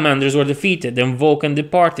 When the Salamanders were defeated and Vulcan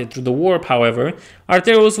departed through the warp, however,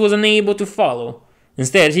 Artellus was unable to follow.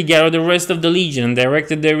 Instead, he gathered the rest of the Legion and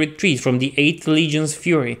directed their retreat from the 8th Legion's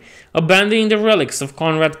fury, abandoning the relics of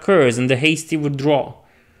Conrad Kurz in the hasty withdrawal.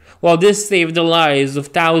 While this saved the lives of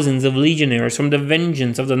thousands of legionnaires from the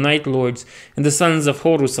vengeance of the Night Lords and the sons of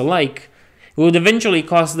Horus alike, it would eventually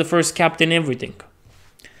cost the first captain everything.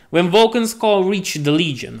 When Vulcan's call reached the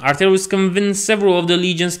Legion, Artellus convinced several of the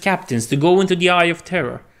Legion's captains to go into the Eye of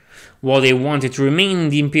Terror. While they wanted to remain in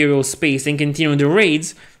the Imperial space and continue the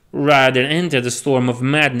raids, rather than enter the storm of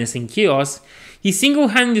madness and chaos, he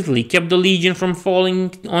single-handedly kept the Legion from falling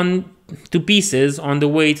to pieces on the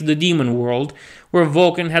way to the demon world where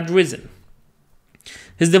Vulcan had risen.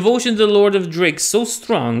 His devotion to the Lord of Drake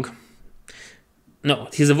strong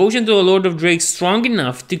enough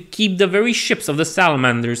to keep the very ships of the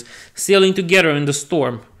Salamanders sailing together in the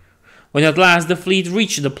storm. When at last the fleet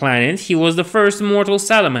reached the planet, he was the first mortal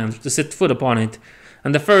Salamander to set foot upon it,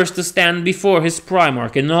 and the first to stand before his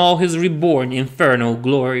Primarch in all his reborn infernal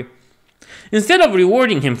glory. Instead of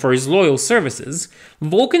rewarding him for his loyal services,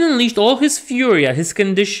 Vulcan unleashed all his fury at his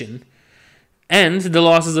condition, and the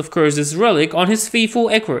losses of Kurz's relic on his faithful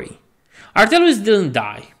equerry. Artellus didn't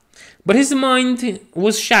die, but his mind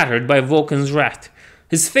was shattered by Vulcan's wrath.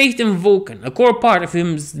 His faith in Vulcan, a core part of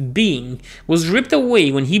his being, was ripped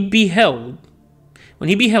away when he beheld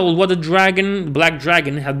what the Black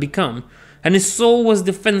Dragon had become, and his soul was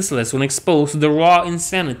defenseless when exposed to the raw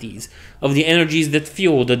insanities of the energies that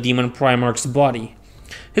fueled the Demon Primarch's body.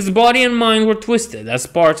 His body and mind were twisted as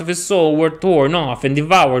parts of his soul were torn off and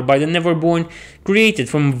devoured by the Neverborn created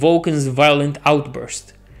from Vulcan's violent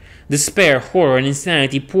outburst. Despair, horror, and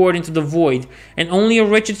insanity poured into the void, and only a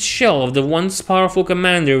wretched shell of the once powerful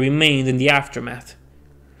commander remained in the aftermath.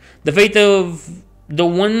 The fate of the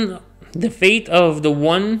one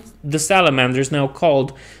the Salamanders now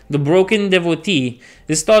called the Broken Devotee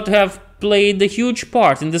is thought to have played a huge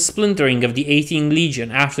part in the splintering of the 18th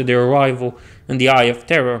Legion after their arrival in the Eye of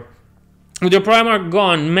Terror. With their Primarch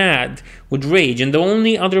gone mad with rage and the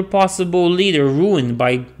only other possible leader ruined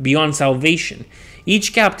beyond salvation,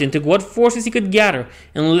 each captain took what forces he could gather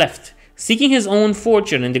and left, seeking his own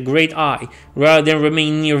fortune in the Great Eye rather than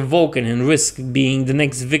remain near Vulcan and risk being the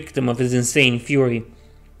next victim of his insane fury.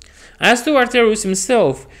 As to Artellus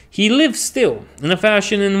himself, he lives still, in a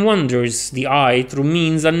fashion and wanders the Eye through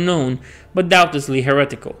means unknown, but doubtlessly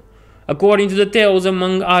heretical. According to the tales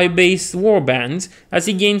among Eye-based warbands, as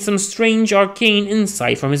he gained some strange arcane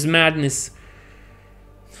insight from his madness.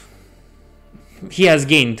 He has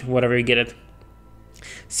gained, whatever you get it.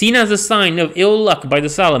 Seen as a sign of ill luck by the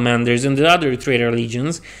Salamanders and the other traitor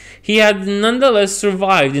legions, he had nonetheless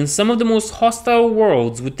survived in some of the most hostile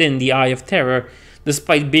worlds within the Eye of Terror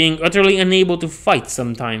despite being utterly unable to fight.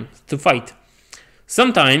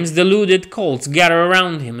 Sometimes deluded cults gather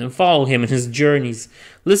around him and follow him in his journeys,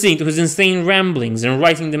 listening to his insane ramblings and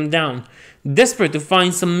writing them down, desperate to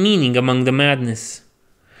find some meaning among the madness.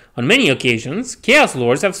 On many occasions, Chaos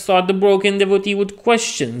Lords have sought the broken devotee with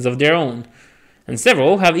questions of their own, and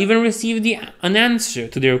several have even received an answer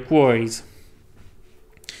to their queries.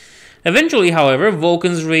 Eventually, however,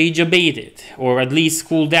 Vulcan's rage abated, or at least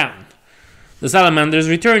cooled down. The Salamanders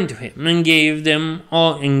returned to him and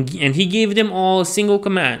he gave them all a single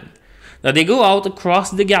command: that they go out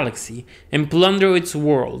across the galaxy and plunder its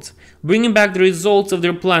worlds, bringing back the results of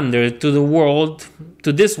their plunder to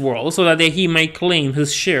this world, so that he might claim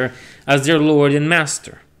his share as their lord and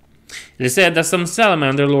master. It is said that some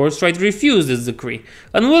Salamander lords tried to refuse this decree,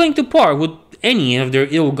 unwilling to part with any of their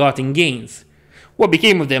ill-gotten gains. What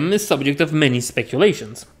became of them is subject of many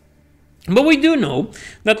speculations. But we do know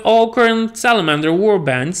that all current Salamander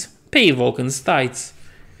warbands pay Vulcan's tithes.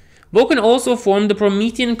 Vulcan also formed the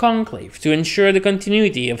Promethean Conclave to ensure the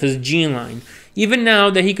continuity of his gene line, even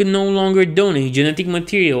now that he could no longer donate genetic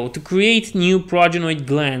material to create new progenoid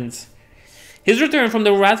glands. His return from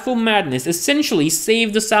the wrathful madness essentially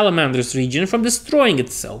saved the Salamanders region from destroying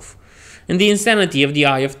itself in the insanity of the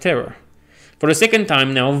Eye of Terror. For the second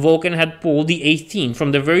time now, Vulcan had pulled the 18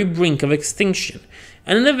 from the very brink of extinction,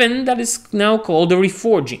 and an event that is now called the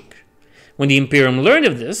Reforging. When the Imperium learned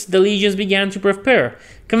of this, the legions began to prepare,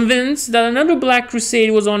 convinced that another Black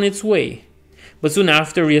Crusade was on its way. But soon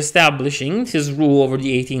after re-establishing his rule over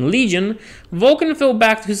the 18th Legion, Vulcan fell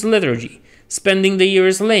back to his lethargy, spending the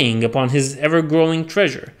years laying upon his ever-growing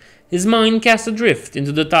treasure, his mind cast adrift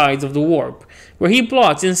into the tides of the warp, where he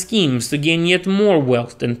plots and schemes to gain yet more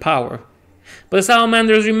wealth and power. But the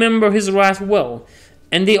Salamanders remember his wrath well,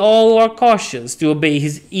 and they all are cautious to obey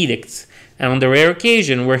his edicts, and on the rare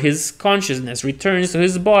occasion where his consciousness returns to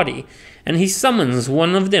his body, and he summons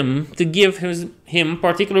one of them to give him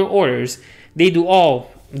particular orders, they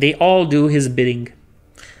all do his bidding.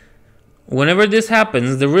 Whenever this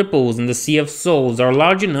happens, the ripples in the Sea of Souls are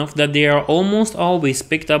large enough that they are almost always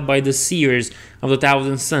picked up by the Seers of the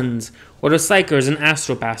Thousand Suns, or the Psychers and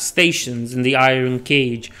Astropaths stationed in the Iron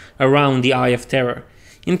Cage around the Eye of Terror.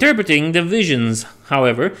 Interpreting the visions,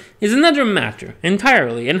 however, is another matter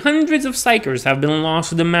entirely, and hundreds of Psychers have been lost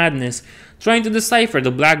to the madness, trying to decipher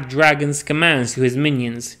the Black Dragon's commands to his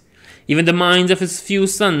minions. Even the minds of the few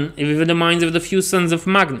sons of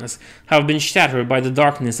Magnus have been shattered by the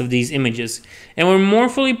darkness of these images, and were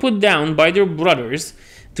mortally put down by their brothers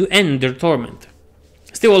to end their torment.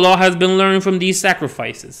 Still, a lot has been learned from these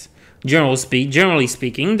sacrifices. Generally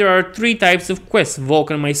speaking, there are three types of quests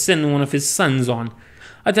Vulcan might send one of his sons on: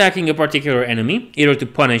 attacking a particular enemy, either to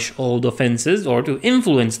punish old offenses or to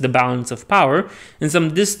influence the balance of power in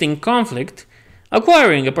some distinct conflict,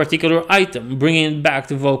 acquiring a particular item, bringing it back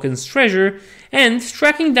to Vulcan's treasure, and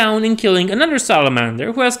tracking down and killing another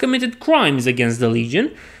Salamander who has committed crimes against the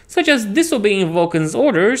Legion, such as disobeying Vulcan's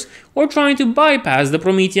orders or trying to bypass the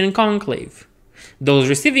Promethean Conclave. Those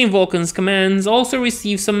receiving Vulcan's commands also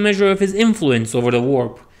receive some measure of his influence over the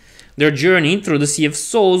warp. Their journey through the Sea of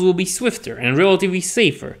Souls will be swifter and relatively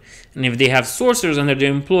safer, and if they have sorcerers under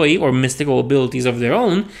their employ or mystical abilities of their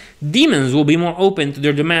own, demons will be more open to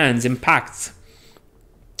their demands and pacts.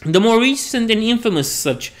 The more recent and infamous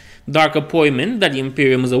such dark appointment that the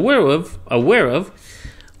Imperium was aware of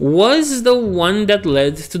was the one that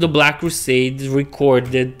led to the Black Crusade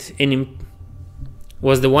recorded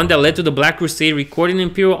in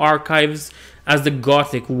Imperial archives as the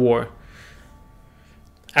Gothic War.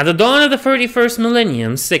 At the dawn of the 31st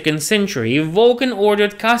millennium, 2nd century, Vulcan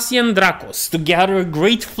ordered Cassian Dracos to gather a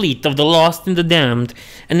great fleet of the lost and the damned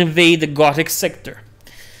and invade the Gothic sector.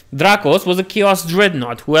 Dracos was a Chaos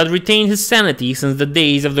Dreadnought who had retained his sanity since the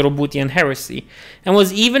days of the Roboutian Heresy, and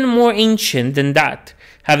was even more ancient than that,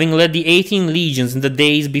 having led the 18 legions in the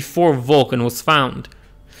days before Vulcan was found.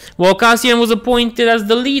 While Cassian was appointed as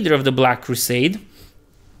the leader of the Black Crusade,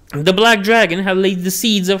 the Black Dragon had laid the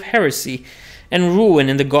seeds of heresy and ruin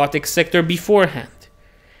in the Gothic sector beforehand.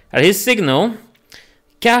 At his signal,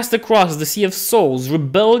 cast across the Sea of Souls,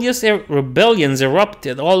 rebellions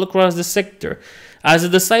erupted all across the sector, as the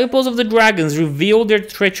disciples of the dragons revealed their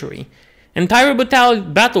treachery. Entire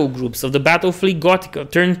battle groups of the Battle Fleet Gothica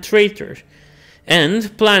turned traitors,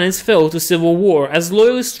 and planets fell to civil war as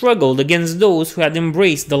loyalists struggled against those who had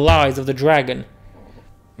embraced the lies of the dragon.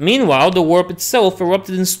 Meanwhile, the warp itself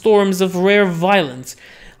erupted in storms of rare violence,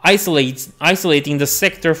 isolating the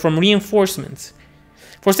sector from reinforcements.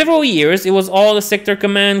 For several years, it was all the sector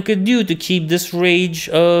command could do to keep this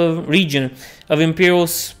region of Imperial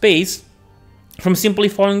space from simply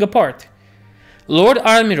falling apart. Lord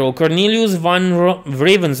Admiral Cornelius von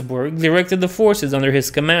Ravensburg directed the forces under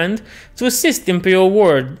his command to assist Imperial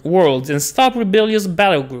worlds and stop rebellious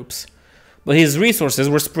battle groups. But his resources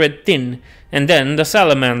were spread thin, and then the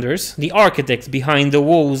Salamanders, the architects behind the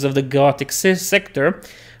woes of the Gothic sector,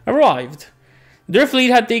 arrived. Their fleet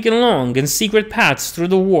had taken long and secret paths through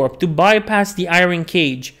the warp to bypass the Iron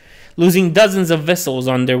Cage, losing dozens of vessels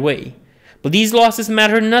on their way. But these losses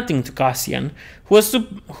mattered nothing to Cassian, who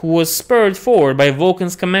was spurred forward by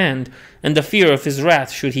Vulcan's command and the fear of his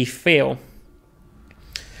wrath should he fail.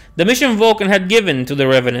 The mission Vulcan had given to the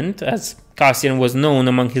Revenant, as Cassian was known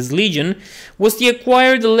among his legion, was to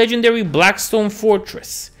acquire the legendary Blackstone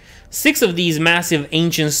Fortress. 6 of these massive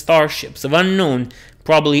ancient starships of unknown,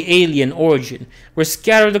 probably alien origin, were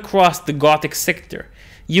scattered across the Gothic sector,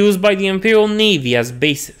 used by the Imperial Navy as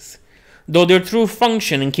bases, though their true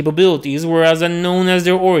function and capabilities were as unknown as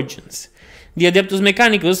their origins. The Adeptus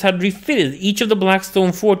Mechanicus had refitted each of the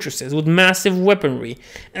Blackstone fortresses with massive weaponry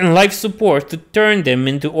and life support to turn them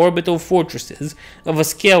into orbital fortresses of a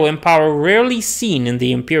scale and power rarely seen in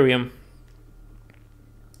the Imperium.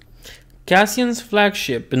 Cassian's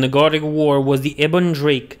flagship in the Gothic War was the Ebon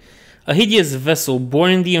Drake, a hideous vessel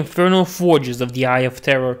born in the infernal forges of the Eye of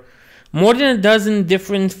Terror. More than a dozen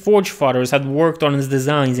different forge fathers had worked on its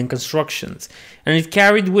designs and constructions, and it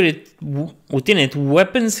carried within it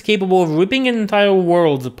weapons capable of ripping entire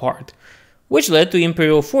worlds apart, which led to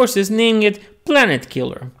Imperial forces naming it Planet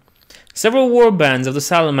Killer. Several warbands of the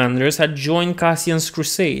Salamanders had joined Cassian's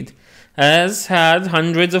crusade, as had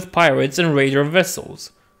hundreds of pirates and raider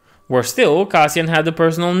vessels. Worse still, Cassian had the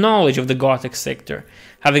personal knowledge of the Gothic sector,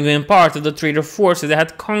 having been part of the traitor forces that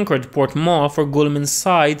had conquered Port Maw for Guilliman's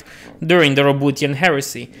side during the Roboutian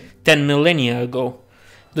Heresy, 10 millennia ago.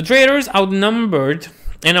 The traitors outnumbered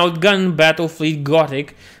and outgunned Battlefleet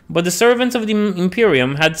Gothic, but the servants of the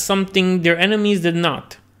Imperium had something their enemies did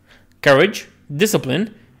not: courage,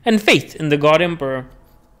 discipline, and faith in the God Emperor.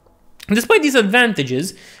 Despite these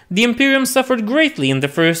advantages, the Imperium suffered greatly in the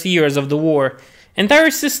first years of the war.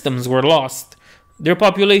 Entire systems were lost, their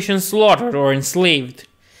population slaughtered or enslaved.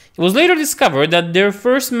 It was later discovered that their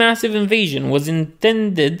first massive invasion was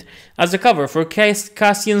intended as a cover for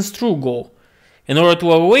Cassian's true goal. In order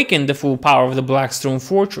to awaken the full power of the Blackstone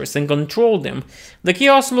Fortress and control them, the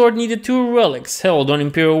Chaos Lord needed 2 relics held on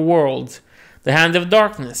Imperial worlds: the Hand of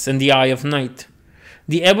Darkness and the Eye of Night.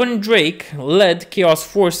 The Ebon Drake led Chaos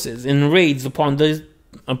forces in raids upon the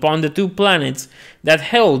 2 planets that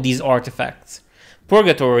held these artifacts: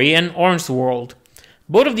 Purgatory and Ormsworld.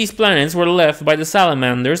 Both of these planets were left by the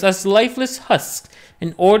Salamanders as lifeless husks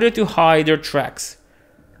in order to hide their tracks.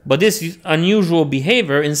 But this unusual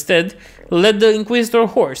behavior instead led the Inquisitor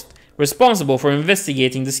Horst, responsible for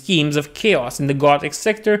investigating the schemes of chaos in the Gothic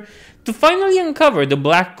sector, to finally uncover the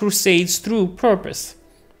Black Crusade's true purpose.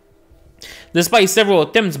 Despite several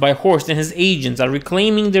attempts by Horst and his agents at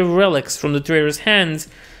reclaiming the relics from the traitor's hands,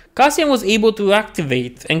 Cassian was able to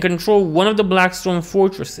activate and control one of the Blackstone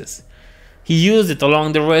fortresses. He used it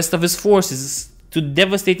along the rest of his forces to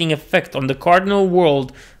devastating effect on the cardinal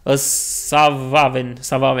world of Savaven,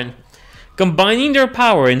 combining their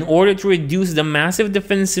power in order to reduce the massive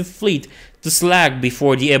defensive fleet to slag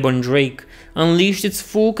before the Ebon Drake unleashed its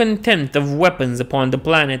full contempt of weapons upon the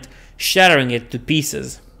planet, shattering it to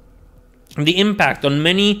pieces. The impact on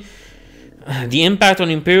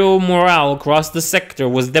Imperial morale across the sector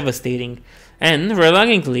was devastating, and,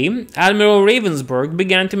 reluctantly, Admiral Ravensburg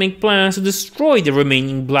began to make plans to destroy the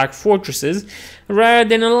remaining Black fortresses rather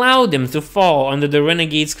than allow them to fall under the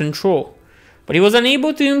Renegade's control. But he was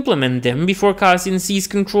unable to implement them before Cassian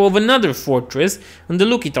seized control of another fortress on the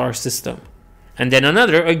Lukitar system, and then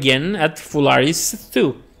another again at Fularis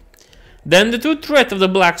II. Then the true threat of the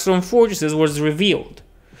Blackstone fortresses was revealed.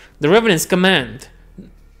 The Revenant's command,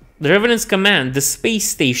 the space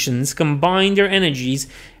stations, combined their energies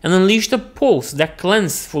and unleashed a pulse that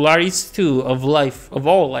cleansed Fularis II of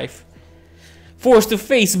all life. Forced to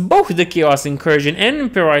face both the Chaos Incursion and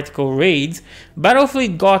Imperatical raids,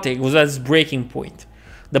 Battlefleet Gothic was at its breaking point.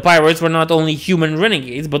 The pirates were not only human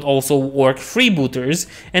renegades, but also orc freebooters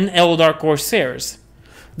and Eldar corsairs.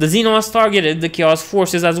 The Xenos targeted the Chaos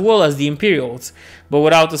forces as well as the Imperials, but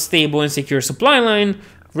without a stable and secure supply line,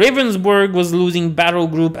 Ravensburg was losing battle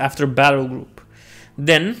group after battle group.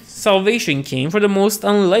 Then, salvation came for the most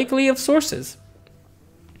unlikely of sources.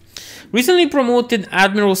 Recently promoted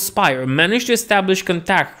Admiral Spire managed to establish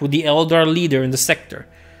contact with the Eldar leader in the sector.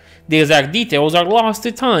 The exact details are lost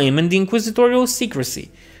to time and the inquisitorial secrecy,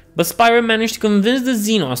 but Spire managed to convince the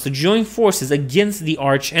Xenos to join forces against the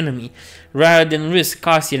arch-enemy, rather than risk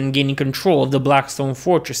Cassian gaining control of the Blackstone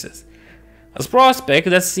fortresses. a prospect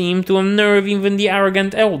that seemed to unnerve even the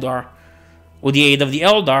arrogant Eldar. With the aid of the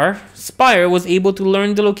Eldar, Spire was able to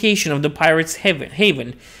learn the location of the pirates'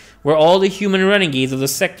 haven, where all the human renegades of the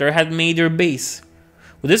sector had made their base.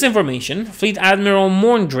 With this information, Fleet Admiral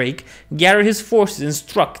Morndrake gathered his forces and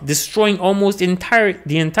struck, destroying almost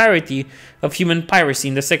the entirety of human piracy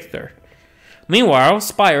in the sector. Meanwhile,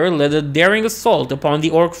 Spire led a daring assault upon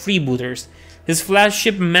the Orc freebooters, his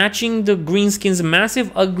flagship matching the Greenskins'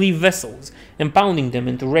 massive ugly vessels and pounding them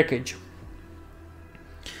into wreckage.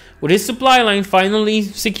 With his supply line finally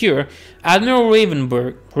secure, Admiral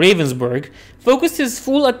Ravensburg focused his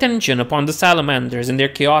full attention upon the Salamanders and their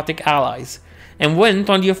chaotic allies, and went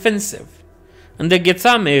on the offensive. In the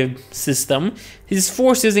Getsame system, his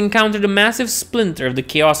forces encountered a massive splinter of the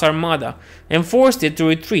Chaos Armada and forced it to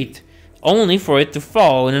retreat, only for it to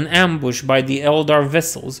fall in an ambush by the Eldar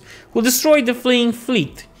vessels, who destroyed the fleeing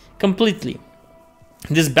fleet completely.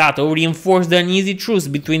 This battle reinforced the uneasy truce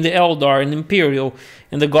between the Eldar and Imperial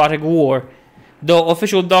in the Gothic War, though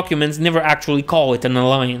official documents never actually call it an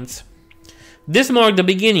alliance. This marked the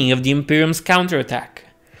beginning of the Imperium's counterattack.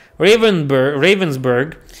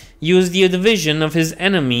 Ravensburg used the division of his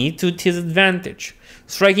enemy to his advantage,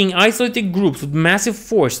 striking isolated groups with massive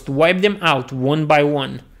force to wipe them out one by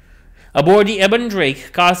one. Aboard the Ebon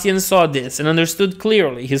Drake, Cassian saw this and understood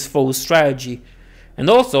clearly his foe's strategy, and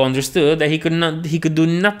also understood that he could do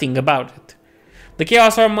nothing about it. The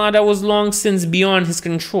Chaos Armada was long since beyond his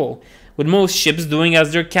control, with most ships doing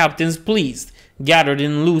as their captains pleased, gathered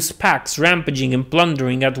in loose packs, rampaging and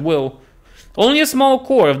plundering at will. Only a small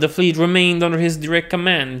core of the fleet remained under his direct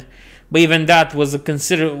command, but even that was a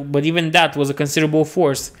considerable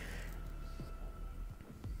force,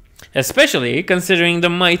 especially considering the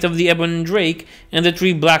might of the Ebon Drake and the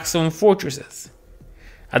 3 Blackstone fortresses.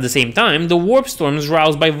 At the same time, the warp storms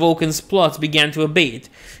roused by Vulcan's plots began to abate,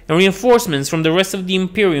 and reinforcements from the rest of the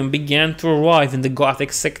Imperium began to arrive in the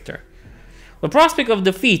Gothic sector. The prospect of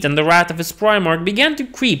defeat and the wrath of his Primarch began to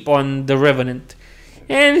creep on the Revenant,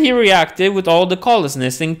 and he reacted with all the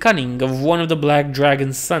callousness and cunning of one of the Black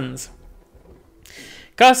Dragon's sons.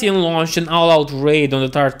 Cassian launched an all-out raid on the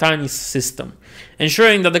Tartanis system,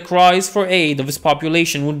 ensuring that the cries for aid of his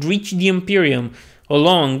population would reach the Imperium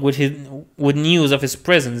along with news of his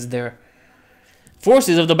presence there.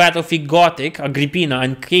 Forces of the battlefield Gothic, Agrippina,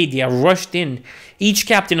 and Cadia rushed in, each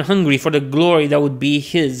captain hungry for the glory that would be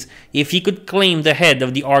his if he could claim the head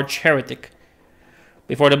of the arch-heretic.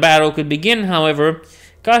 Before the battle could begin, however,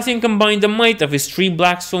 Cassian combined the might of his 3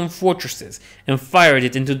 Blackstone fortresses and fired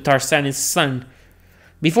it into Tarsanis' sun,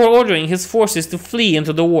 before ordering his forces to flee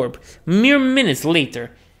into the warp mere minutes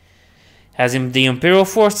later. As the Imperial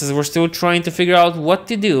forces were still trying to figure out what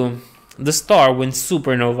to do, the star went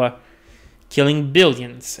supernova, killing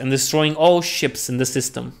billions and destroying all ships in the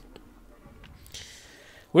system.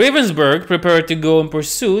 Ravensburg prepared to go in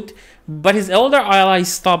pursuit, but his Eldar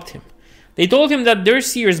allies stopped him. They told him that their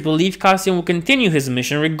seers believed Cassian would continue his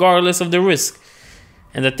mission regardless of the risk,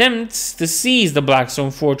 and attempts to seize the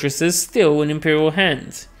Blackstone fortresses still in Imperial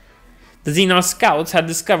hands. The Xenos scouts had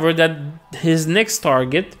discovered that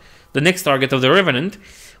the next target of the Revenant,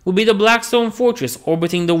 would be the Blackstone fortress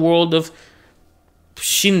orbiting the world of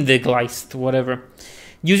Schindegleist, whatever.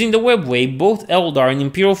 Using the webway, both Eldar and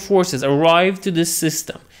Imperial forces arrived to this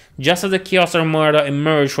system, just as the Chaos Armada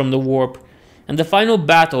emerged from the warp, and the final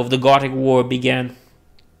battle of the Gothic War began.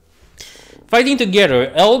 Fighting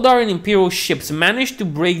together, Eldar and Imperial ships managed to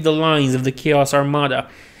break the lines of the Chaos Armada,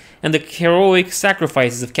 and the heroic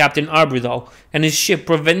sacrifices of Captain Arbridal and his ship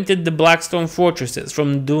prevented the Blackstone fortresses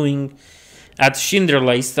from doing at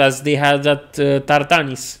Schindlerleist as they had at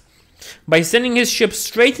Tartanis. By sending his ship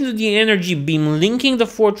straight into the energy beam linking the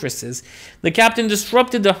fortresses, the captain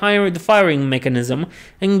disrupted the firing mechanism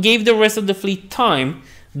and gave the rest of the fleet time,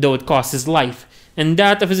 though it cost his life, and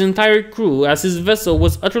that of his entire crew as his vessel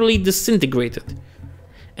was utterly disintegrated.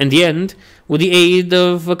 In the end, with the aid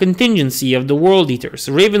of a contingency of the World Eaters,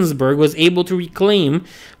 Ravensburg was able to reclaim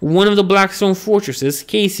one of the Blackstone fortresses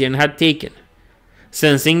Cassian had taken.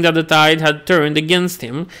 Sensing that the tide had turned against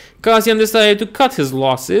him, Cassian decided to cut his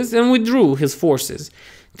losses and withdrew his forces,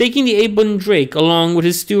 taking the Ebon Drake along with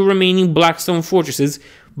his 2 remaining Blackstone fortresses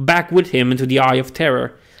back with him into the Eye of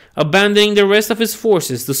Terror, abandoning the rest of his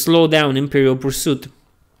forces to slow down Imperial pursuit.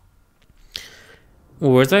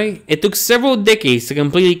 It took several decades to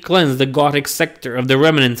completely cleanse the Gothic sector of the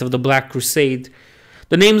remnants of the Black Crusade.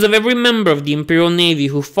 The names of every member of the Imperial Navy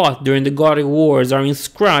who fought during the Gothic Wars are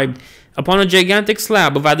inscribed upon a gigantic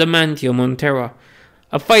slab of adamantium on Terra,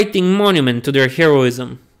 a fitting monument to their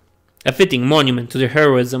heroism.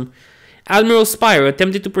 Admiral Spire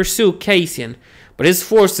attempted to pursue Cassian, but his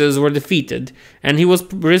forces were defeated, and he was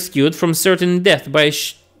rescued from certain death by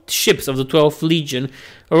ships of the 12th Legion,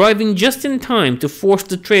 arriving just in time to force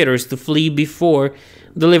the traitors to flee before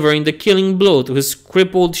delivering the killing blow to his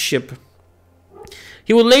crippled ship.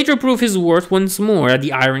 He would later prove his worth once more at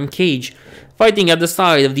the Iron Cage, fighting at the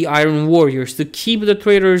side of the Iron Warriors to keep the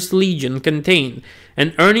traitors' legion contained,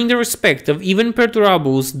 and earning the respect of even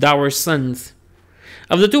Perturabu's dour sons.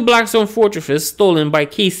 Of the 2 Blackstone fortresses stolen by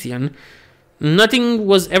Cassian, nothing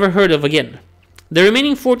was ever heard of again. The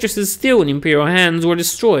remaining fortresses still in Imperial hands were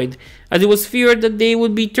destroyed, as it was feared that they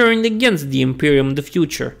would be turned against the Imperium in the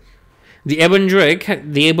future. The Ebon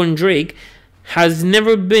Drake has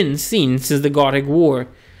never been seen since the Gothic War,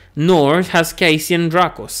 nor has Cassian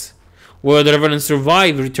Dracos. Whether the Revenant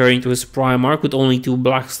survived returning to his Primarch with only 2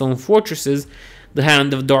 Blackstone fortresses, the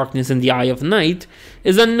Hand of Darkness and the Eye of Night,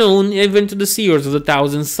 is unknown even to the Seers of the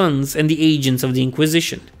Thousand Suns and the agents of the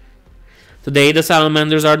Inquisition. Today, the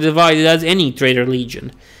Salamanders are divided as any traitor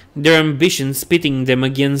legion, their ambitions pitting them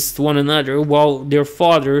against one another while their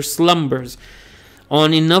father slumbers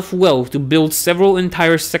on enough wealth to build several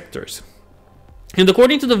entire sectors. And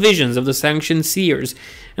according to the visions of the sanctioned seers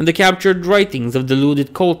and the captured writings of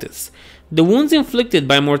deluded cultists, the wounds inflicted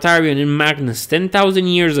by Mortarion and Magnus 10,000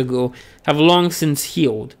 years ago have long since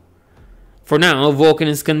healed. For now, Vulcan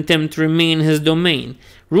is content to remain his domain,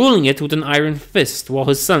 ruling it with an iron fist while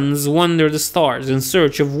his sons wander the stars in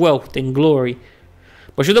search of wealth and glory.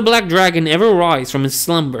 But should the Black Dragon ever rise from his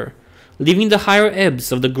slumber, leaving the higher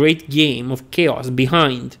ebbs of the great game of chaos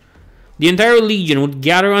behind, the entire legion would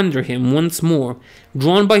gather under him once more,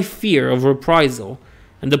 drawn by fear of reprisal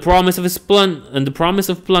and the promise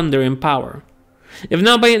of plunder and power. If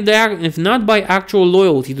not by actual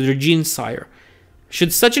loyalty to their gene-sire,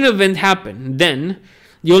 should such an event happen, then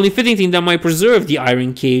the only fitting thing that might preserve the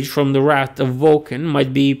Iron Cage from the wrath of Vulcan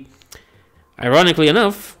might be, ironically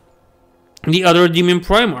enough, the other demon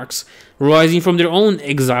Primarchs, rising from their own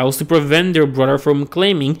exiles to prevent their brother from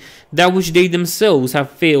claiming that which they themselves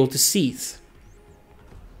have failed to seize.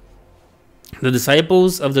 The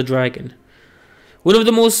Disciples of the Dragon. One of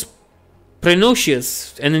the most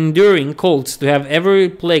pernicious and enduring cults to have ever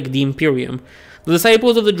plagued the Imperium, the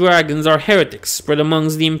Disciples of the Dragons are heretics spread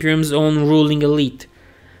amongst the Imperium's own ruling elite.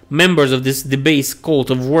 Members of this debased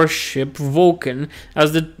cult worship Vulcan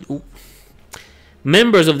as the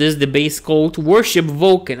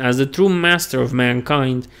true master of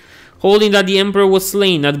mankind, holding that the Emperor was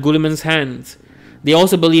slain at Guliman's hands. They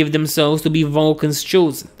also believe themselves to be Vulcan's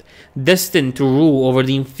chosen, destined to rule over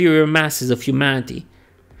the inferior masses of humanity.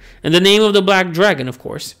 In the name of the Black Dragon, of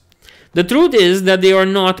course. The truth is that they are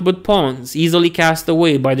naught but pawns, easily cast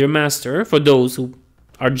away by their master, for those who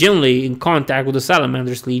are generally in contact with the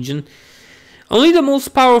Salamanders Legion. Only the most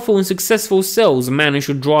powerful and successful cells manage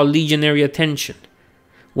to draw legionary attention.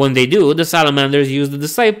 When they do, the Salamanders use the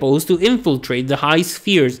Disciples to infiltrate the high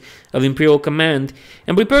spheres of Imperial command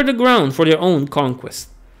and prepare the ground for their own conquest.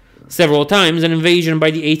 Several times an invasion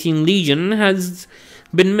by the 18th Legion has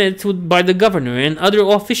been met by the governor and other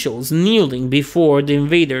officials kneeling before the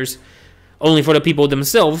invaders, only for the people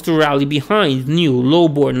themselves to rally behind new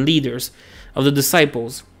lowborn leaders of the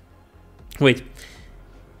Disciples.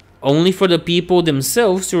 Only for the people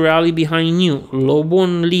themselves to rally behind new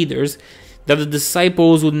lowborn leaders that the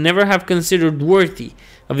Disciples would never have considered worthy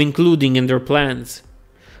of including in their plans.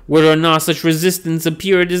 Whether or not such resistance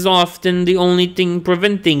appeared is often the only thing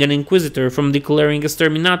preventing an Inquisitor from declaring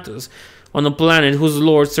exterminatus on a planet whose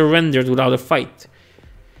lord surrendered without a fight.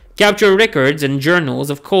 Captured records and journals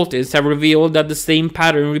of cultists have revealed that the same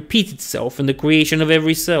pattern repeats itself in the creation of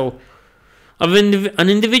every cell. An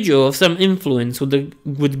individual of some influence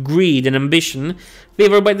with greed and ambition,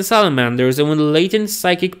 favored by the Salamanders and with latent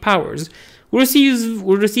psychic powers, will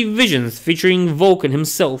receive visions featuring Vulcan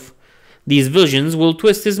himself. These visions will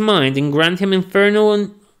twist his mind and grant him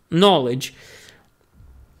infernal knowledge,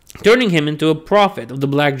 turning him into a prophet of the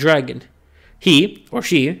Black Dragon. He, or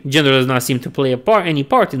she, gender does not seem to play any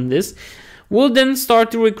part in this, will then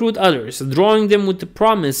start to recruit others, drawing them with the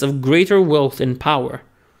promise of greater wealth and power.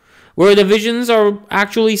 Where the visions are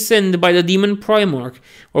actually sent by the demon Primarch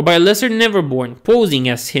or by a lesser Neverborn posing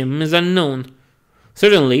as him is unknown.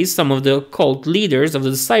 Certainly, some of the cult leaders of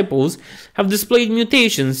the Disciples have displayed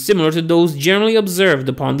mutations similar to those generally observed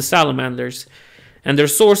upon the Salamanders, and their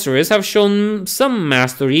sorcerers have shown some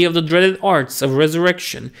mastery of the dreaded arts of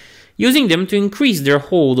resurrection, using them to increase their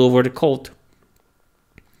hold over the cult.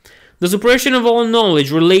 The suppression of all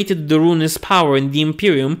knowledge related to the ruinous power in the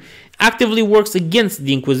Imperium actively works against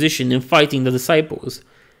the Inquisition in fighting the Disciples.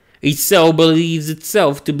 Each cell believes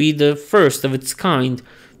itself to be the first of its kind,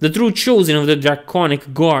 the true chosen of the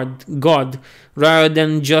draconic god, rather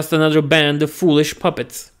than just another band of foolish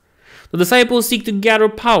puppets. The disciples seek to gather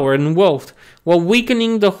power and wealth while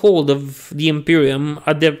weakening the hold of the Imperial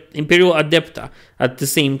Adepta at the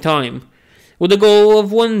same time, with the goal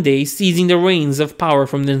of one day seizing the reins of power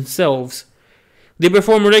from themselves. They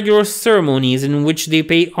perform regular ceremonies in which they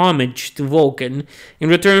pay homage to Vulcan in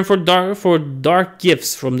return for dark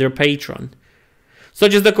gifts from their patron.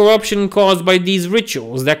 Such as the corruption caused by these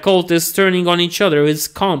rituals that cultists turning on each other is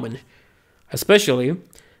common, especially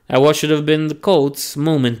at what should have been the cult's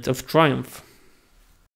moment of triumph.